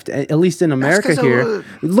left. At least in America 'cause of, here.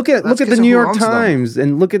 Look at that's the 'cause of New who York owns them. Times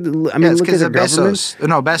and look at yeah, it's look at because the of government. Bezos.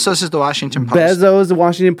 No, Bezos is the Washington Post. Bezos, the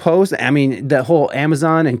Washington Post. I mean, the whole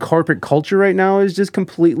Amazon and corporate culture right now is just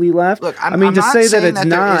completely left. Look, I mean, I'm to not say saying that it's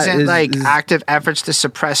not there isn't is, is- active efforts to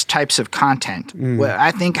suppress types of content. What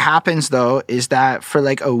I think happens though is that for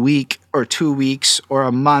like a week or 2 weeks or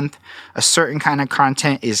a month, a certain kind of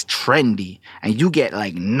content is trendy, and you get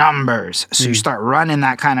like numbers. So you start running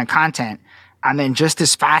that kind of content, and then just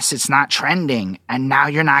as fast it's not trending, and now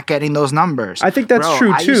you're not getting those numbers. I think that's Bro,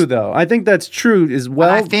 true too, though. I think that's true as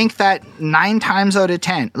well. I think that 9 times out of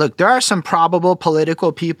 10, look, there are some probable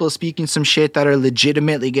political people speaking some shit that are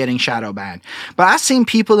legitimately getting shadow banned. But I've seen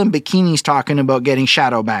people in bikinis talking about getting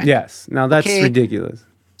shadow banned. Yes. Now that's Okay. ridiculous.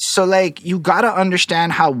 So, like, you got to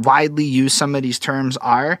understand how widely used some of these terms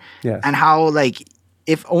are. Yes. And how, like,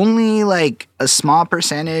 if only, like, a small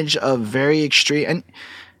percentage of very extreme... And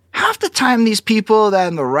half the time, these people that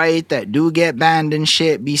on the right that do get banned and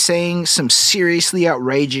shit be saying some seriously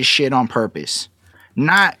outrageous shit on purpose.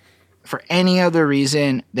 Not for any other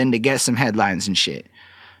reason than to get some headlines and shit.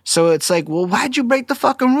 So it's like, well, why'd you break the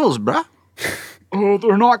fucking rules, bruh? Oh,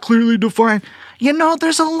 they're not clearly defined. You know,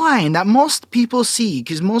 there's a line that most people see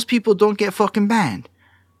because most people don't get fucking banned.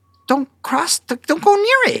 Don't go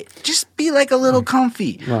near it. Just be like a little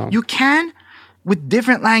comfy. Wow. You can, with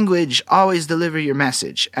different language, always deliver your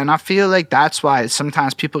message. And I feel like that's why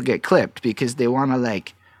sometimes people get clipped because they want to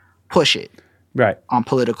like push it Right. on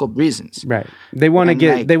political reasons. Right. They want to And,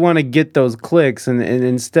 get like- they want to get those clicks, and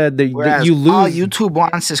instead Whereas you all lose. YouTube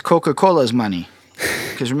wants is Coca-Cola's money.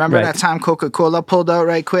 Because remember Right. that time Coca-Cola pulled out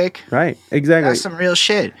right quick? Right. Exactly. That's some real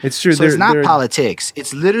shit. It's true. So it's They're- not they're- politics.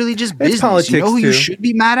 It's literally just business. You politics, know who you too. should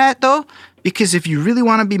be mad at though? Because if you really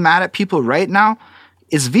want to be mad at people right now,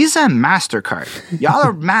 it's Visa and MasterCard. Y'all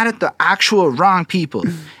are mad at the actual wrong people.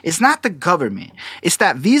 It's not the government. It's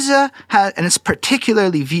that Visa has, and it's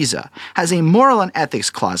particularly Visa, has a moral and ethics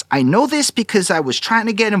clause. I know this because I was trying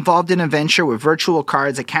to get involved in a venture with virtual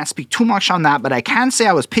cards. I can't speak too much on that, but I can say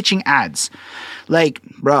I was pitching ads. Like,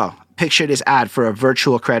 bro, picture this ad for a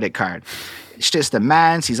virtual credit card. It's just a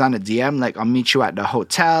man. He's on a DM like, I'll meet you at the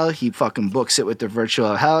hotel. He fucking books it with the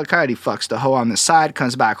virtual hell card. He fucks the hoe on the side,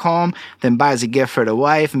 comes back home, then buys a gift for the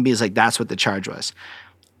wife and be like, that's what the charge was.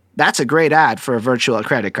 That's a great ad for a virtual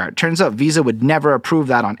credit card. Turns out Visa would never approve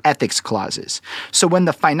that on ethics clauses. So when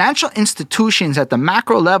the financial institutions at the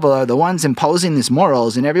macro level are the ones imposing these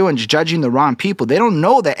morals and everyone's judging the wrong people, they don't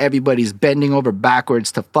know that everybody's bending over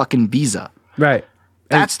backwards to fucking Visa. right.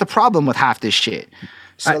 That's the problem with half this shit.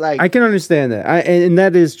 So I can understand that, and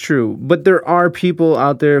that is true. But there are people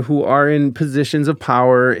out there who are in positions of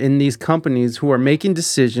power in these companies who are making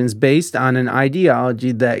decisions based on an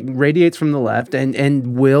ideology that radiates from the left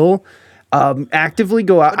and will actively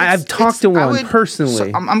go out. I've talked to one personally.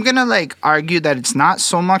 So I'm gonna like argue that it's not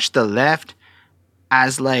so much the left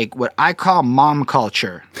as like what I call mom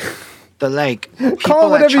culture. The like people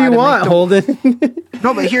Call it that whatever try you to want, make Holden.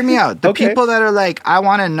 No, but hear me out. The Okay. people that are like, I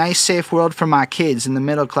want a nice, safe world for my kids in the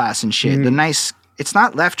middle class and shit. The nice, it's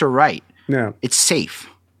not left or right. No. It's safe.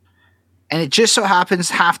 And it just so happens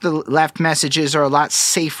half the left messages are a lot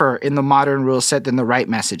safer in the modern rule set than the right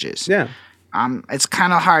messages. Yeah. It's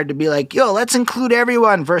kind of hard to be like, yo, let's include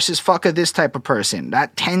everyone versus fuck a this type of person.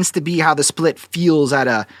 That tends to be how the split feels at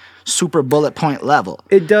a super bullet point level.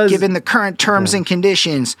 It does- Given the current terms and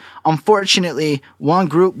conditions, unfortunately, one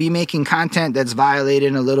group be making content that's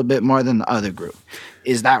violating a little bit more than the other group.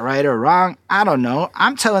 Is that right or wrong? I don't know.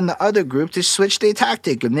 I'm telling the other group to switch their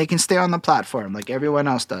tactic and they can stay on the platform like everyone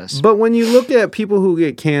else does. But when you look at people who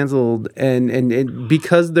get canceled and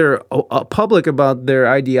because they're public about their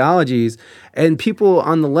ideologies, and people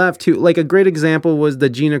on the left who, like a great example was the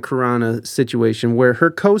Gina Carano situation where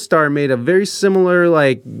her co-star made a very similar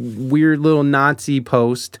like weird little Nazi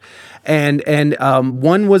post. And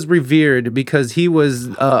one was revered because he was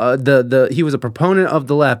he was a proponent of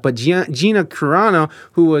the left, but Gina Carano,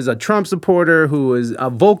 who was a Trump supporter, who was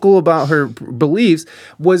vocal about her beliefs,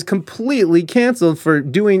 was completely canceled for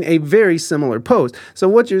doing a very similar post. So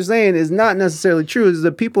what you're saying is not necessarily true. Is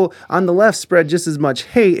that people on the left spread just as much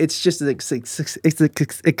hate? It's just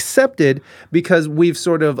it's accepted because we've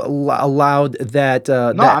sort of allowed that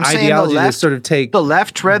that I'm saying the ideology to left, sort of take the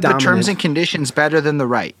left read the terms dominance. and conditions better than the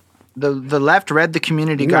right. The left read the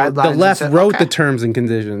community No, guidelines. the and left said, wrote okay. the terms and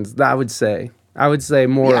conditions. I would say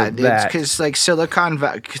more Yeah, of that. because like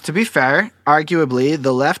to be fair, arguably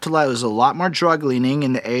the left was a lot more drug leaning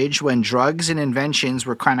in the age when drugs and inventions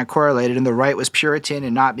were kind of correlated, and the right was Puritan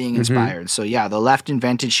and not being inspired. So yeah, the left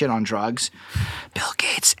invented shit on drugs. Bill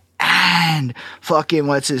Gates and fucking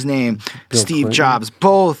what's his name, Steve Clinton. Jobs,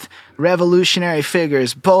 both revolutionary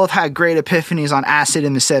figures, both had great epiphanies on acid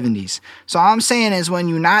in the 70s. So all I'm saying is when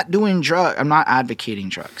you're not doing drugs, I'm not advocating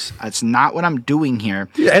drugs. That's not what I'm doing here.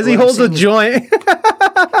 As he What I'm holds a saying is joint.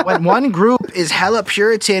 when one group is hella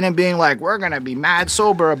Puritan and being like, we're going to be mad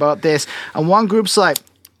sober about this, and one group's like,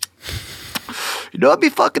 You know, it'd be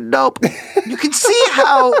fucking dope. You can see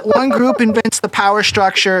how one group invents the power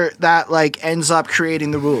structure that like ends up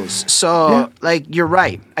creating the rules. So like, you're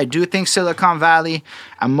right. I do think Silicon Valley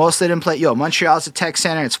and most of them play. Yo, Montreal's a tech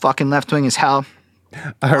center. It's fucking left wing as hell.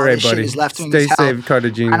 All right, this shit buddy. is left-wing Stay as hell. safe,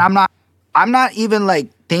 Cartagena. And I'm not even like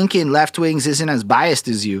thinking left wings isn't as biased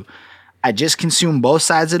as you. I just consume both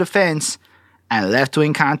sides of the fence. And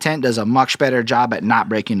left-wing content does a much better job at not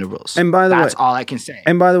breaking the rules. And by the way, that's all I can say.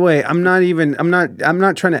 And by the way, I'm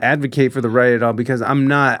not trying to advocate for the right at all, because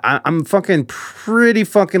I'm fucking pretty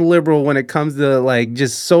fucking liberal when it comes to like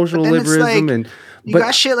just social liberalism you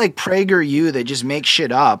got shit like PragerU that just makes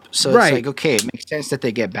shit up. So it's like, okay, it makes sense that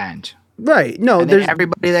they get banned. Right. No, and there's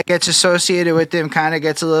everybody that gets associated with them kind of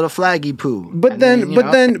gets a little flaggy poo. But then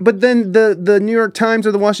the New York Times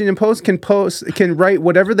or the Washington Post can write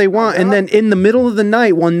whatever they want, and then in the middle of the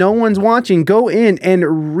night while no one's watching, go in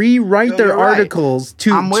and rewrite their articles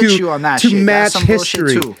to match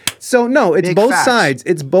history. So no, it's both sides.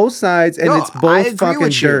 It's both sides, and it's both fucking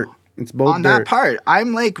dirt. It's both on that part.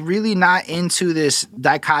 I'm like really not into this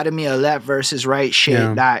dichotomy of left versus right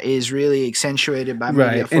shit that is really accentuated by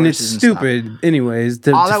media forces and it's stupid stuff. anyways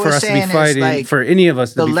for us to be fighting, like, for any of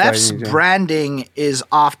us to the be left's fighting. branding is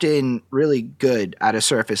often really good at a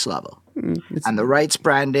surface level. And the right's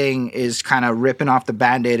branding is kind of ripping off the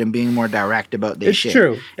Band-Aid and being more direct about this shit.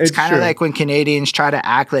 True. It's kind of like when Canadians try to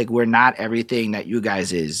act like we're not everything that you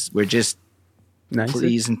guys is. We're just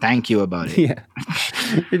please and thank you about it. Yeah.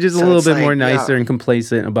 You're just a little bit more nicer and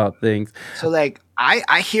complacent about things. So like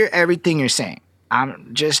I hear everything you're saying. I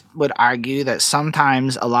just would argue that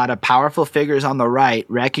sometimes a lot of powerful figures on the right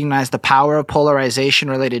recognize the power of polarization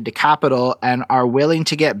related to capital and are willing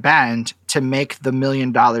to get banned to make the $1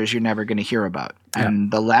 million you're never going to hear about.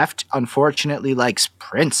 And the left, unfortunately, likes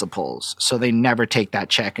principles. So they never take that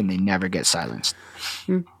check and they never get silenced.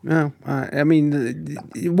 No,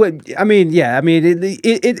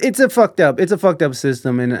 it's a fucked up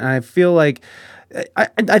system. And I feel like,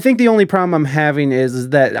 I think the only problem I'm having is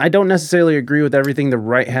that I don't necessarily agree with everything the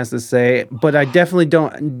right has to say, but I definitely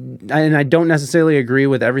don't, and I don't necessarily agree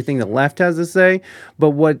with everything the left has to say. But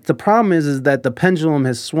what the problem is that the pendulum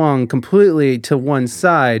has swung completely to one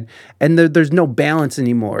side, and there's no balance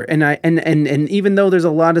anymore. And even though there's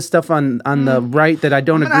a lot of stuff on the right that I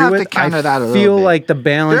don't agree with, I feel like the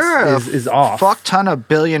balance is off. Fuck ton of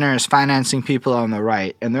billionaires financing people on the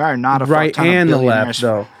right, and there are not a right fuck ton and of the left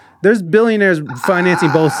though. There's billionaires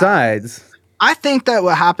financing both sides. I think that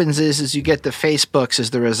what happens is you get the Facebooks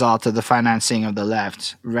as the result of the financing of the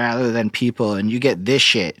left rather than people, and you get this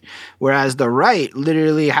shit. Whereas the right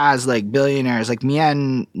literally has like billionaires, like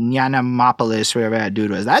Mian Yiannopoulos, whoever that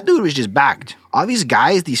dude was. That dude was just backed. All these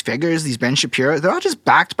guys, these figures, these Ben Shapiro, they're all just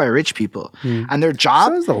backed by rich people. And their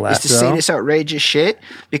job is to say this outrageous shit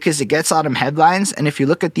because it gets all them headlines. And if you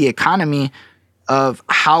look at the economy of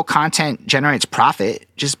how content generates profit,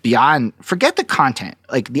 just beyond, forget the content,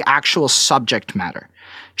 like the actual subject matter.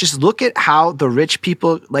 Just look at how the rich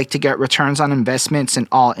people like to get returns on investments in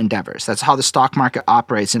all endeavors. That's how the stock market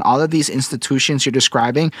operates. And all of these institutions you're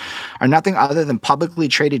describing are nothing other than publicly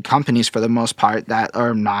traded companies for the most part that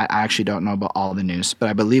are not, I actually don't know about all the news, but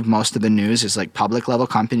I believe most of the news is like public level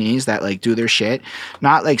companies that like do their shit.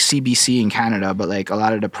 Not like CBC in Canada, but like a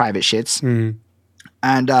lot of the private shits.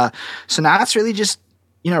 And so now it's really just,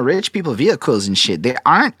 rich people vehicles and shit. They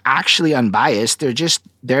aren't actually unbiased. They're just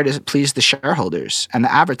there to please the shareholders and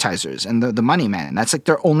the advertisers and the money man. That's like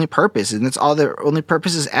their only purpose. And that's all their only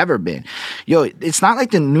purpose has ever been. Yo, it's not like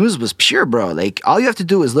the news was pure, bro. Like all you have to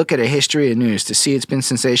do is look at a history of news to see it's been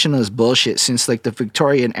sensationalist bullshit since like the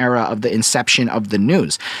Victorian era of the inception of the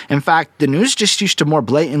news. In fact, the news just used to more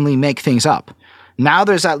blatantly make things up. Now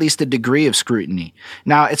there's at least a degree of scrutiny.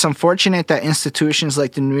 Now, it's unfortunate that institutions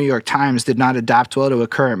like the New York Times did not adapt well to a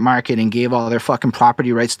current market and gave all their fucking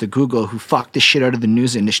property rights to Google, who fucked the shit out of the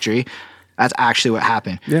news industry. That's actually what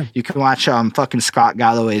happened. Yeah. You can watch fucking Scott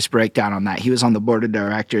Galloway's breakdown on that. He was on the board of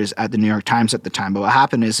directors at the New York Times at the time. But what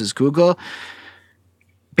happened is Google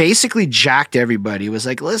basically jacked everybody. It was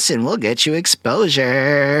like, listen, we'll get you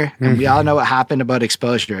exposure. And we all know what happened about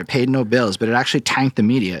exposure. It paid no bills, but it actually tanked the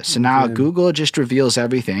media. So now Google just reveals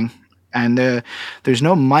everything. And there's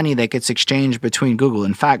no money that gets exchanged between Google.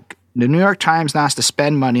 In fact, the New York Times now has to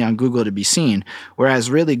spend money on Google to be seen, whereas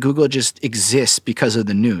really Google just exists because of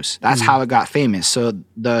the news. That's how it got famous. So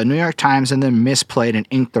the New York Times and then misplayed and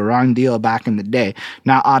inked the wrong deal back in the day.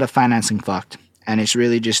 Now auto financing fucked. And it's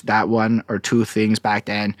really just that one or two things back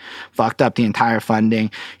then fucked up the entire funding.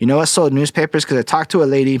 You know what sold newspapers? Because I talked to a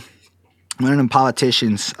lady one of them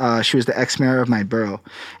politicians. She was the ex-mayor of my borough,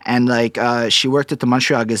 and like she worked at the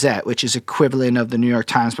Montreal Gazette, which is equivalent of the New York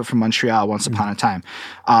Times, but from Montreal once upon a time.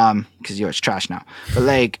 Because it's trash now. But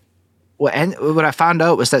like, what I found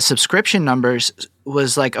out was that subscription numbers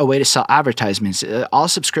was like a way to sell advertisements. All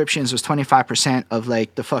subscriptions was 25% of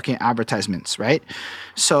like the fucking advertisements, right?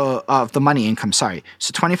 So of the money income, sorry.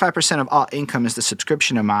 So 25% of all income is the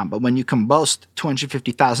subscription amount. But when you can boast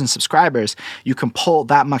 250,000 subscribers, you can pull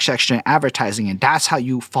that much extra in advertising, and that's how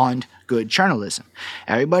you fund good journalism.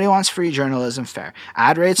 Everybody wants free journalism, fair.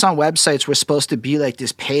 Ad rates on websites were supposed to be like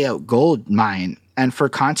this payout gold mine. And for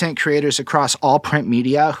content creators across all print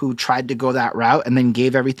media who tried to go that route and then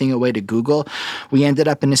gave everything away to Google, we ended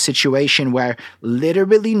up in a situation where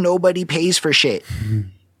literally nobody pays for shit.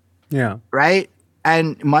 Yeah. Right?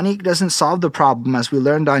 And money doesn't solve the problem, as we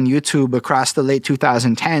learned on YouTube across the late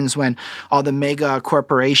 2010s, when all the mega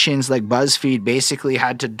corporations like BuzzFeed basically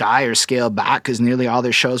had to die or scale back because nearly all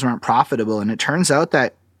their shows weren't profitable. And it turns out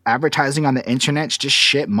that advertising on the internet's just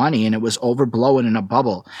shit money, and it was overblowing in a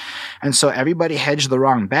bubble. And so everybody hedged the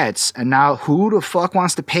wrong bets. And now who the fuck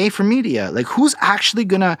wants to pay for media? Like, who's actually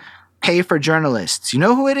gonna pay for journalists? You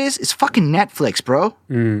know who it is? It's fucking Netflix, bro.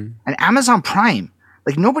 And Amazon Prime.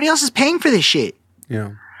 Like, nobody else is paying for this shit.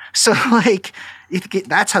 Yeah. So like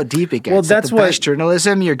that's how deep it gets. Well, that's the best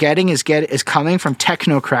journalism you're getting is coming from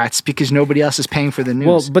technocrats because nobody else is paying for the news.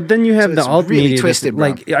 Well, but then you have So the it's alt really media. twisted, bro.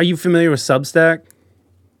 Like, are you familiar with Substack?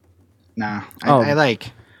 Nah, Oh. I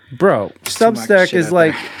like. Bro, too much Substack shit is out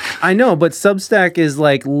like, there. I know, but Substack is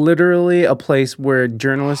like literally a place where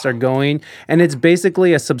journalists are going, and it's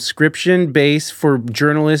basically a subscription base for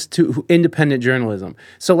journalists to independent journalism.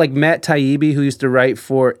 So like Matt Taibbi, who used to write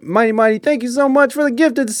for Mighty, thank you so much for the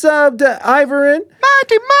gifted sub to Ivorin.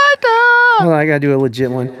 Mighty. Hold on, I gotta do a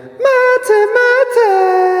legit one. Mighty.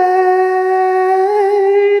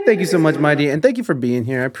 Thank you so much, Mighty, and thank you for being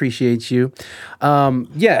here. I appreciate you.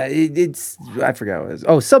 It's I forgot what it was.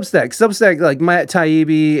 Oh, Substack, like Matt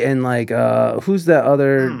Taibbi and like who's that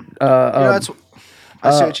other? I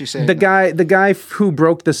see what you're saying. The guy who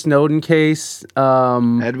broke the Snowden case.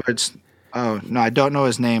 Edwards. Oh no, I don't know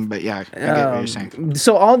his name, but yeah, I get what you're saying.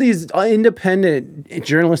 So all these independent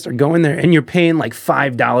journalists are going there, and you're paying like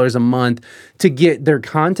 $5 a month to get their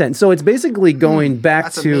content. So it's basically going back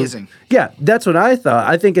That's to amazing. Yeah, that's what I thought.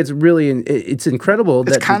 I think it's really it's incredible.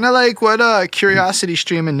 It's kind of like what Curiosity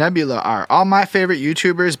Stream and Nebula are. All my favorite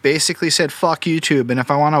YouTubers basically said fuck YouTube, and if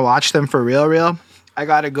I want to watch them for real, I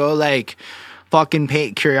gotta go like fucking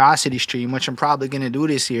pay Curiosity Stream, which I'm probably gonna do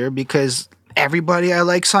this year because everybody I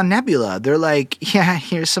like saw Nebula. They're like, yeah,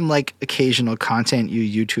 here's some like occasional content,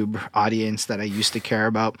 you YouTube audience that I used to care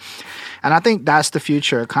about. And I think that's the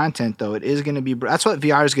future of content, though. It is going to be, that's what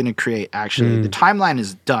VR is going to create, actually. The timeline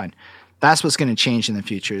is done. That's what's going to change in the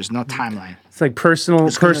future. There's no timeline. It's like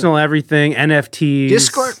personal everything,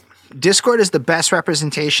 NFTs. Discord is the best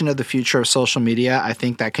representation of the future of social media. I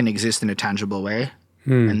think that can exist in a tangible way.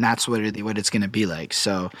 And that's what it's going to be like.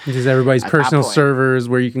 So because everybody's at that personal point- servers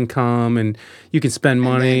where you can come and you can spend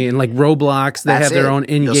money, and like Roblox, they That's have their it. own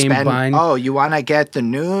You'll in-game spend- buying. Oh, you want to get the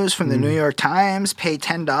news from the New York Times? Pay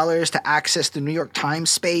 $10 to access the New York Times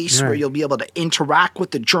space where Right. you'll be able to interact with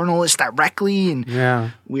the journalist directly and Yeah.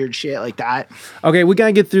 weird shit like that. Okay, we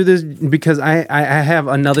gotta get through this because I have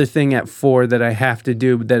another thing at 4 that I have to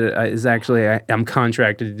do that is actually I'm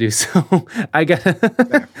contracted to do. So I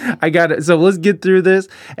got it. So let's get through this.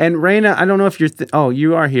 And Raina, I don't know if you're.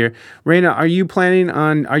 You are here. Raina, are you planning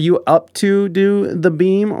on? Are you up to do the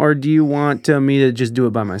beam, or do you want me to just do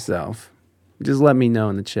it by myself? Just let me know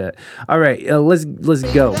in the chat. All right, let's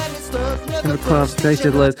go. Never cuff stage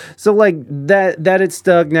LS. So like that it's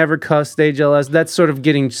stuck. Never cuff stage LS. That's sort of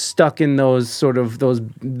getting stuck in those what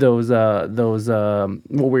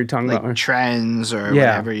we were talking Like about. trends or Yeah.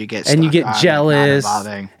 whatever you get And you stuck get on, not jealous,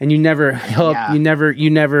 evolving. and you never hook. Yeah. You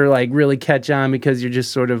never like really catch on because you're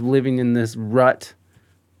just sort of living in this rut.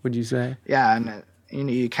 Would you say? Yeah, and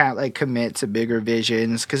you can't like commit to bigger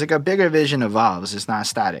visions because like a bigger vision evolves. It's not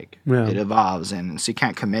static. Yeah. It evolves, and so you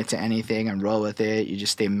can't commit to anything and roll with it. You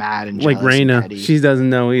just stay mad and Like jealous and Raina, petty. she doesn't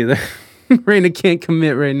know either. Raina can't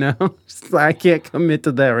commit right now. She's like, I can't commit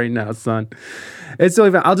to that right now, son. It's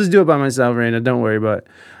totally fine. I'll just do it by myself, Raina. Don't worry about it.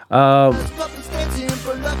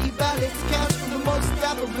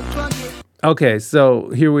 Okay, so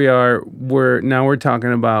here we are. We're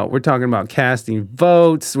talking about casting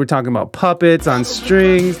votes. We're talking about puppets on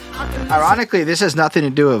strings. Ironically, this has nothing to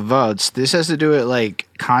do with votes. This has to do with like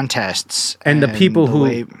contests And the people who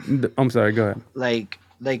way, I'm sorry, go ahead.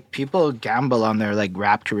 like people gamble on their like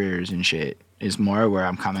rap careers and shit. is more where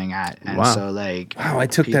I'm coming at. And Wow. so like, Wow, I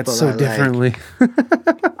took that people so are, like- differently.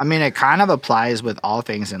 I mean, it kind of applies with all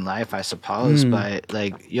things in life, I suppose. Mm. But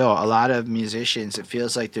like, a lot of musicians, it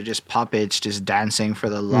feels like they're just puppets, just dancing for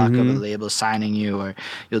the luck of a Mm-hmm. label signing you, or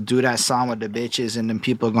you'll do that song with the bitches, and then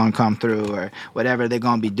people gonna come through, or whatever they're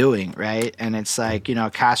gonna be doing, right? And it's like,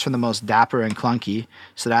 cast from the most dapper and clunky.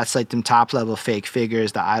 So that's like them top level fake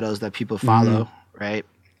figures, the idols that people follow, Mm-hmm. right?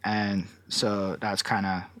 And so that's kind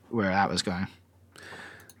of where that was going.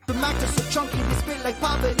 The mic is so chunky, we spit like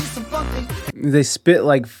poverty, some fun things. They spit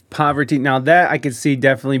like poverty. Now that I could see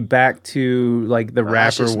definitely back to like the Well,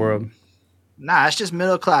 that's rapper just- world. Nah, it's just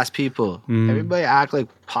middle class people. Mm. Everybody act like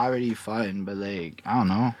poverty fun, but like, I don't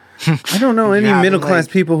know. I don't know any having, middle class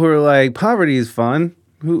like- people who are like poverty is fun.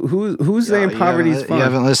 Who's saying You poverty is haven't- fun? You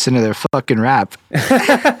haven't listened to their fucking rap.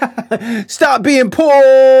 Stop being poor.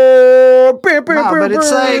 No, but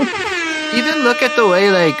it's like, even look at the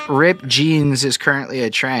way like ripped jeans is currently a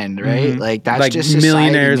trend, right? Like that's like just society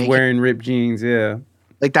millionaires making, wearing ripped jeans. Yeah.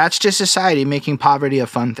 like that's just society making poverty a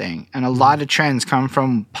fun thing, and a lot of trends come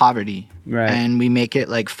from poverty, Right. and we make it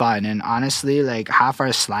like fun. And honestly, like half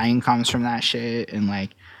our slang comes from that shit, and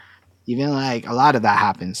like even like a lot of that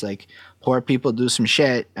happens. Like poor people do some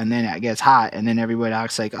shit, and then it gets hot, and then everybody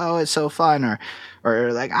acts like, oh, it's so fun,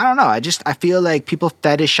 or like I don't know. I feel like people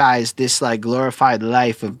fetishize this like glorified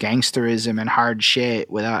life of gangsterism and hard shit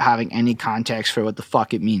without having any context for what the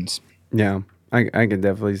fuck it means. Yeah, I can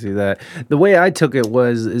definitely see that. The way I took it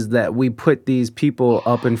is that we put these people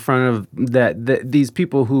up in front of these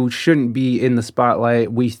people who shouldn't be in the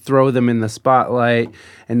spotlight. We throw them in the spotlight,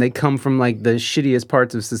 and they come from like the shittiest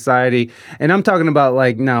parts of society. And I'm talking about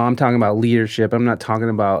I'm talking about leadership. I'm not talking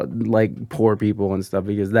about like poor people and stuff,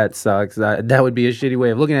 because that sucks. That would be a shitty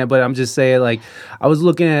way of looking at it. But I'm just saying, like, I was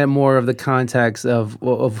looking at more of the context of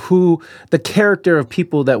who the character of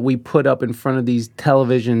people that we put up in front of these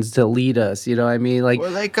televisions to lead us. You know what I mean? Like, Or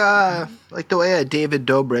like the way a David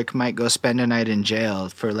Dobrik might go spend a night in jail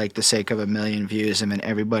for like the sake of 1 million views, and then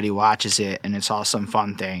everybody watches it and it's all some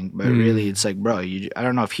fun thing. But really, it's like, bro, I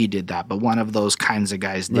don't know if he did that, but one of those kinds of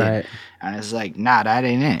guys did. Right. And it's like, nah, that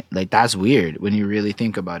ain't it. Like that's weird when you really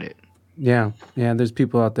think about it. yeah, there's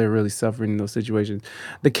people out there really suffering in those situations.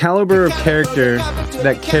 The caliber of character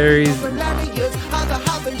that carries.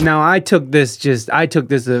 Now I took this.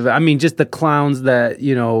 I mean, just the clowns that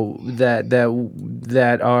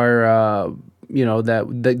that are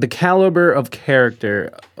the caliber of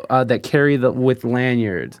character that carry with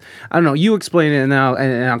lanyards. I don't know. You explain it now,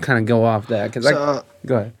 and I'll kind of go off that So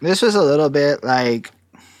go ahead. this was a little bit like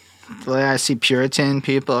the way I see Puritan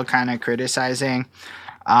people kind of criticizing,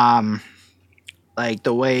 like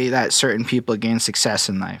the way that certain people gain success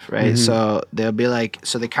in life, right? So they'll be like,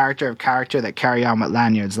 so the character that carry on with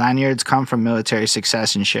lanyards. Lanyards come from military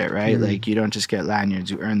success and shit, right? Like you don't just get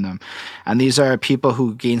lanyards, you earn them. And these are people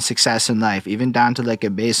who gain success in life, even down to like a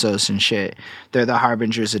Bezos and shit. They're the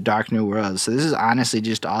harbingers of dark new worlds. So this is honestly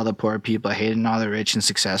just all the poor people hating all the rich and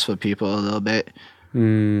successful people a little bit.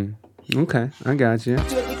 Okay, I got you.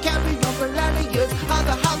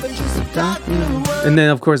 And then,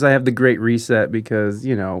 of course, I have the Great Reset because,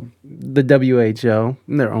 the WHO,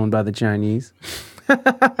 they're owned by the Chinese.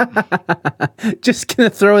 Just gonna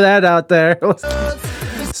throw that out there.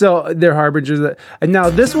 So they're harbingers. And now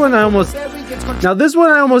this one I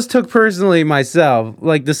almost took personally myself,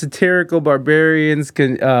 like the satirical barbarians,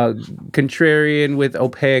 contrarian with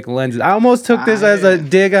opaque lenses. I almost took this as a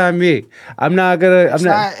dig on me.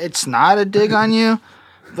 It's not a dig on you,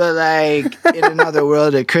 but like in another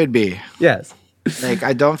world it could be. Yes. Like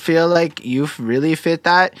I don't feel like you really fit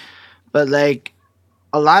that, but like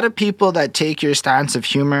a lot of people that take your stance of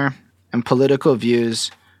humor and political views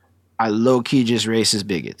are low-key just racist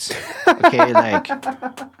bigots. Okay, like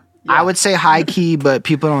I would say high-key, but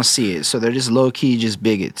people don't see it, so they're just low-key just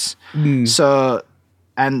bigots. So,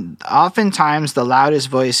 and oftentimes the loudest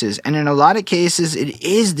voices, and in a lot of cases, it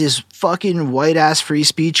is this fucking white-ass free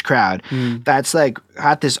speech crowd that's like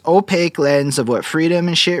got this opaque lens of what freedom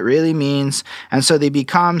and shit really means, and so they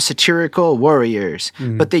become satirical warriors.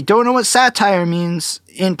 But they don't know what satire means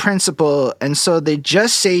in principle, and so they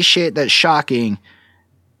just say shit that's shocking,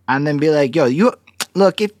 and then be like, yo,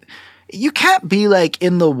 if you can't be like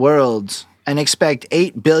in the world and expect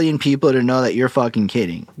 8 billion people to know that you're fucking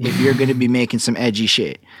kidding if you're going to be making some edgy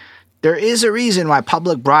shit. There is a reason why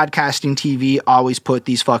public broadcasting TV always put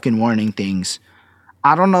these fucking warning things.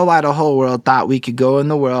 I don't know why the whole world thought we could go in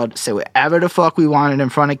the world, say whatever the fuck we wanted in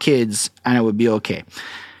front of kids, and it would be okay.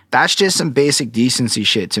 That's just some basic decency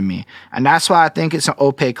shit to me. And that's why I think it's an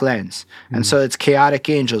opaque lens. And so it's chaotic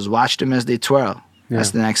angels. Watch them as they twirl.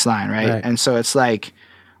 That's the next line, right? And so it's like,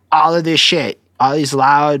 all of this shit, all these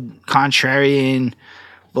loud, contrarian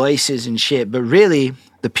voices and shit. But really,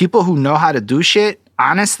 the people who know how to do shit,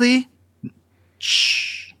 honestly,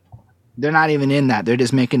 they're not even in that. They're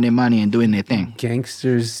just making their money and doing their thing.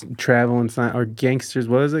 Gangsters travel in silence, or gangsters,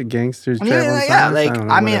 what is it? Gangsters travel in silence? Yeah, like, don't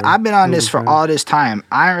know, I mean, whatever. I've been on this for Movie all this time.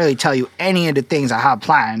 I don't really tell you any of the things I have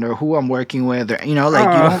planned or who I'm working with, or, you know, like,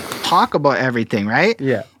 you don't talk about everything, right?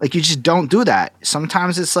 Yeah. Like, you just don't do that.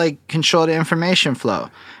 Sometimes it's like control the information flow.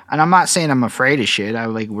 And I'm not saying I'm afraid of shit.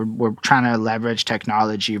 We're trying to leverage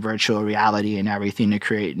technology, virtual reality, and everything to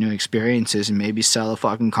create new experiences and maybe sell a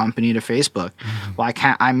fucking company to Facebook. Mm-hmm. Why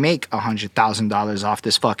can't I make $100,000 off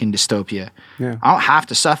this fucking dystopia? Yeah. I don't have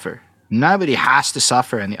to suffer. Nobody has to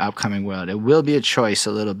suffer in the upcoming world. It will be a choice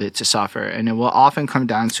a little bit to suffer, and it will often come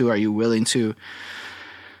down to: Are you willing to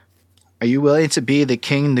be the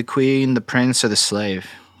king, the queen, the prince, or the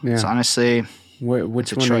slave? Yeah. It's honestly,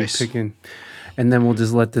 Which it's a one choice. are you picking? And then we'll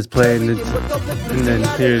just let this play, and then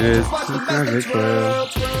here it is.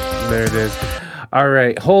 There it is. All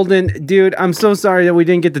right, Holden, dude, I'm so sorry that we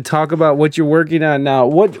didn't get to talk about what you're working on now.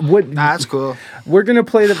 What? that's cool. We're gonna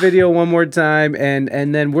play the video one more time,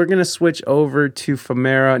 and then we're gonna switch over to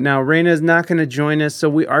Famera. Now, Raina is not gonna join us, so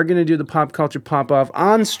we are gonna do the pop culture pop off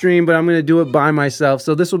on stream, but I'm gonna do it by myself.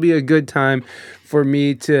 So this will be a good time for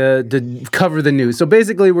me to cover the news. So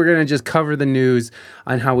basically, we're gonna just cover the news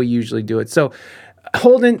on how we usually do it. So,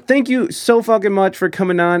 Holden, thank you so fucking much for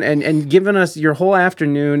coming on and giving us your whole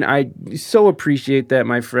afternoon. I so appreciate that,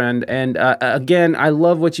 my friend. And again, I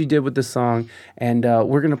love what you did with the song, and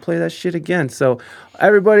we're gonna play that shit again. So,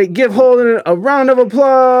 everybody, give Holden a round of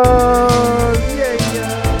applause! Yeah.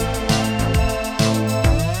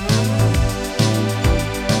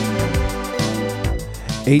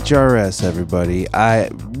 HRS, everybody.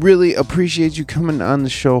 I really appreciate you coming on the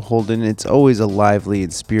show, Holden. It's always a lively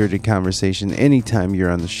and spirited conversation anytime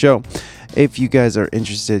you're on the show. If you guys are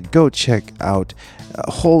interested, go check out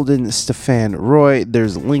Holden Stefan Roy.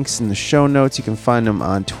 There's links in the show notes. You can find him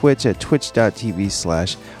on Twitch at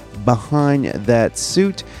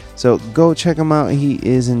twitch.tv/BehindThatSuit. So go check him out. He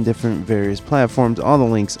is in different various platforms. All the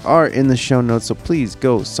links are in the show notes. So please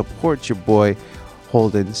go support your boy,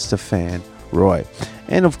 Holden Stefan Roy.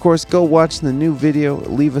 And of course, go watch the new video,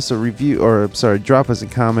 leave us a review, drop us a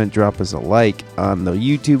comment, drop us a like on the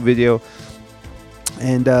YouTube video.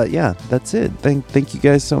 And yeah, that's it. Thank you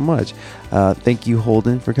guys so much. Thank you,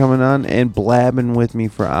 Holden, for coming on and blabbing with me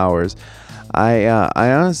for hours. I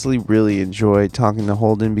honestly really enjoy talking to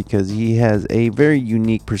Holden because he has a very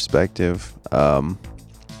unique perspective. And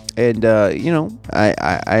you know,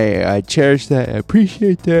 I cherish that. I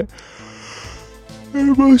appreciate that.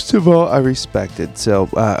 And most of all, I respect it. So,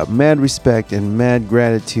 mad respect and mad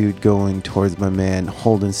gratitude going towards my man,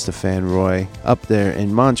 Holden Stefan Roy, up there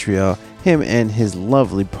in Montreal. Him and his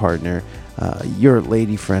lovely partner, your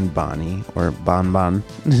lady friend Bonnie, or Bon Bon,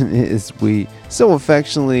 as we so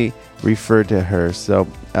affectionately refer to her. So,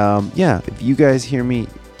 yeah, if you guys hear me,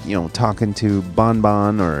 you know, talking to Bon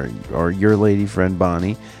Bon or your lady friend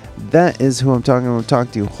Bonnie, that is who I'm talking to. I'm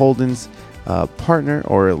talking to Holden's partner,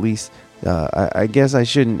 or at least I guess I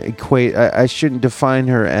shouldn't equate. I shouldn't define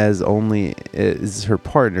her as only as her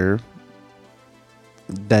partner.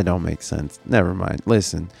 That don't make sense. Never mind.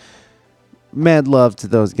 Listen, mad love to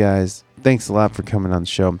those guys. Thanks a lot for coming on the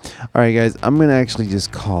show. All right, guys, I'm gonna actually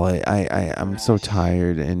just call it. I'm so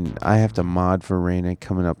tired, and I have to mod for Raina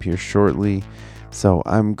coming up here shortly. So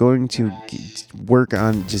I'm going to work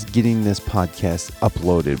on just getting this podcast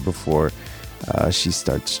uploaded before she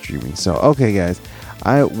starts streaming. So, okay, guys,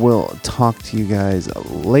 I will talk to you guys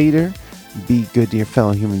later. Be good to your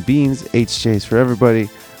fellow human beings. HJs for everybody.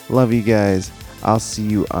 Love you guys. I'll see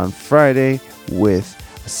you on Friday with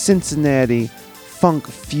Cincinnati Funk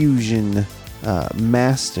Fusion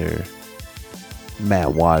master,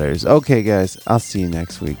 Matt Waters. Okay, guys, I'll see you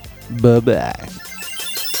next week. Bye-bye.